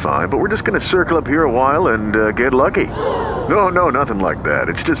weather's fine, but we're just going to circle up here a while and get lucky. No, nothing like that.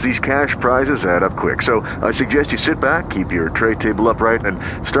 It's just these cash prizes add up quick. So I suggest you sit back, keep your tray table upright, and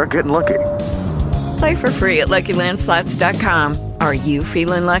start getting lucky. Play for free at LuckyLandSlots.com. Are you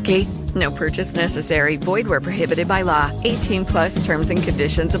feeling lucky? No purchase necessary. Void where prohibited by law. 18+ terms and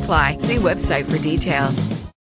conditions apply. See website for details.